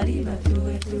it, buddy, but do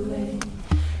it.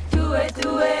 Do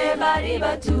it, buddy,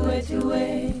 but do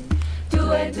it.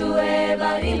 Do it,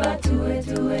 buddy, but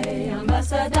do it.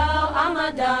 Ambassador,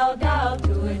 Amadao,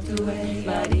 do it,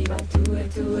 buddy, but do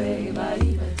it,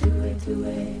 buddy, but do it.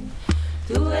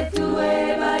 Do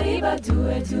it, buddy, but do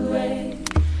it.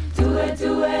 Do it,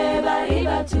 buddy,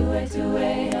 but do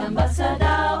it. Ambassador,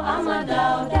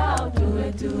 Amadao, do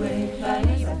it,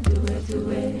 buddy, but do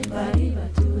it, buddy,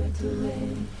 but do it.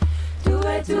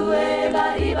 Do it,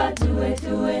 buddy, but do it.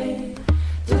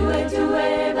 Do it,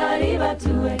 buddy, but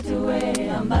do it.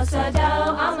 Ambassador,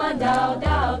 Amadao,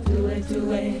 do it,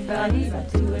 buddy, but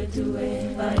do it,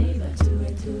 buddy, but do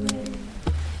it.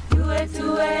 Do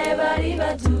it, buddy,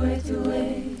 but do it.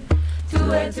 Do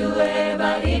it,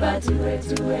 buddy, but do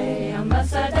it.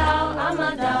 Ambassador,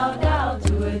 Amadao,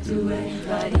 do it.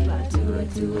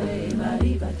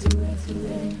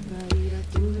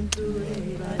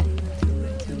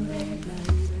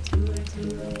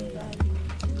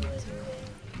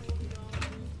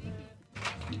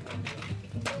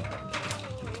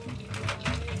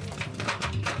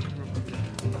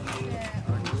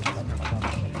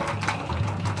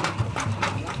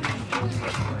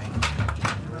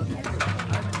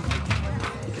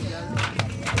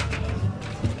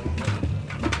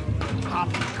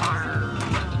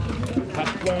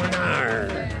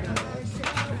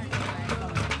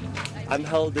 I'm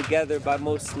held together by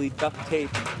mostly duct tape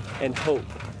and hope,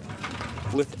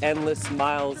 with endless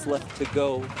miles left to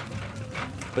go,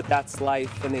 but that's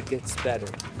life and it gets better.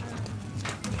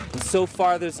 And so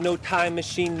far there's no time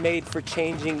machine made for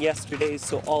changing yesterdays,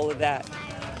 so all of that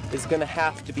is gonna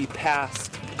have to be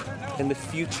past, and the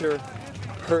future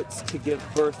hurts to give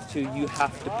birth to. You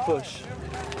have to push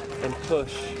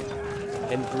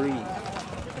and breathe.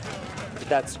 But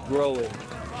that's growing.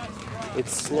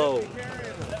 It's slow.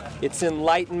 It's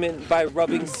enlightenment by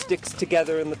rubbing sticks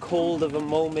together in the cold of a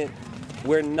moment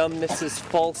where numbness is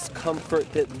false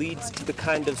comfort that leads to the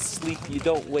kind of sleep you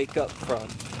don't wake up from.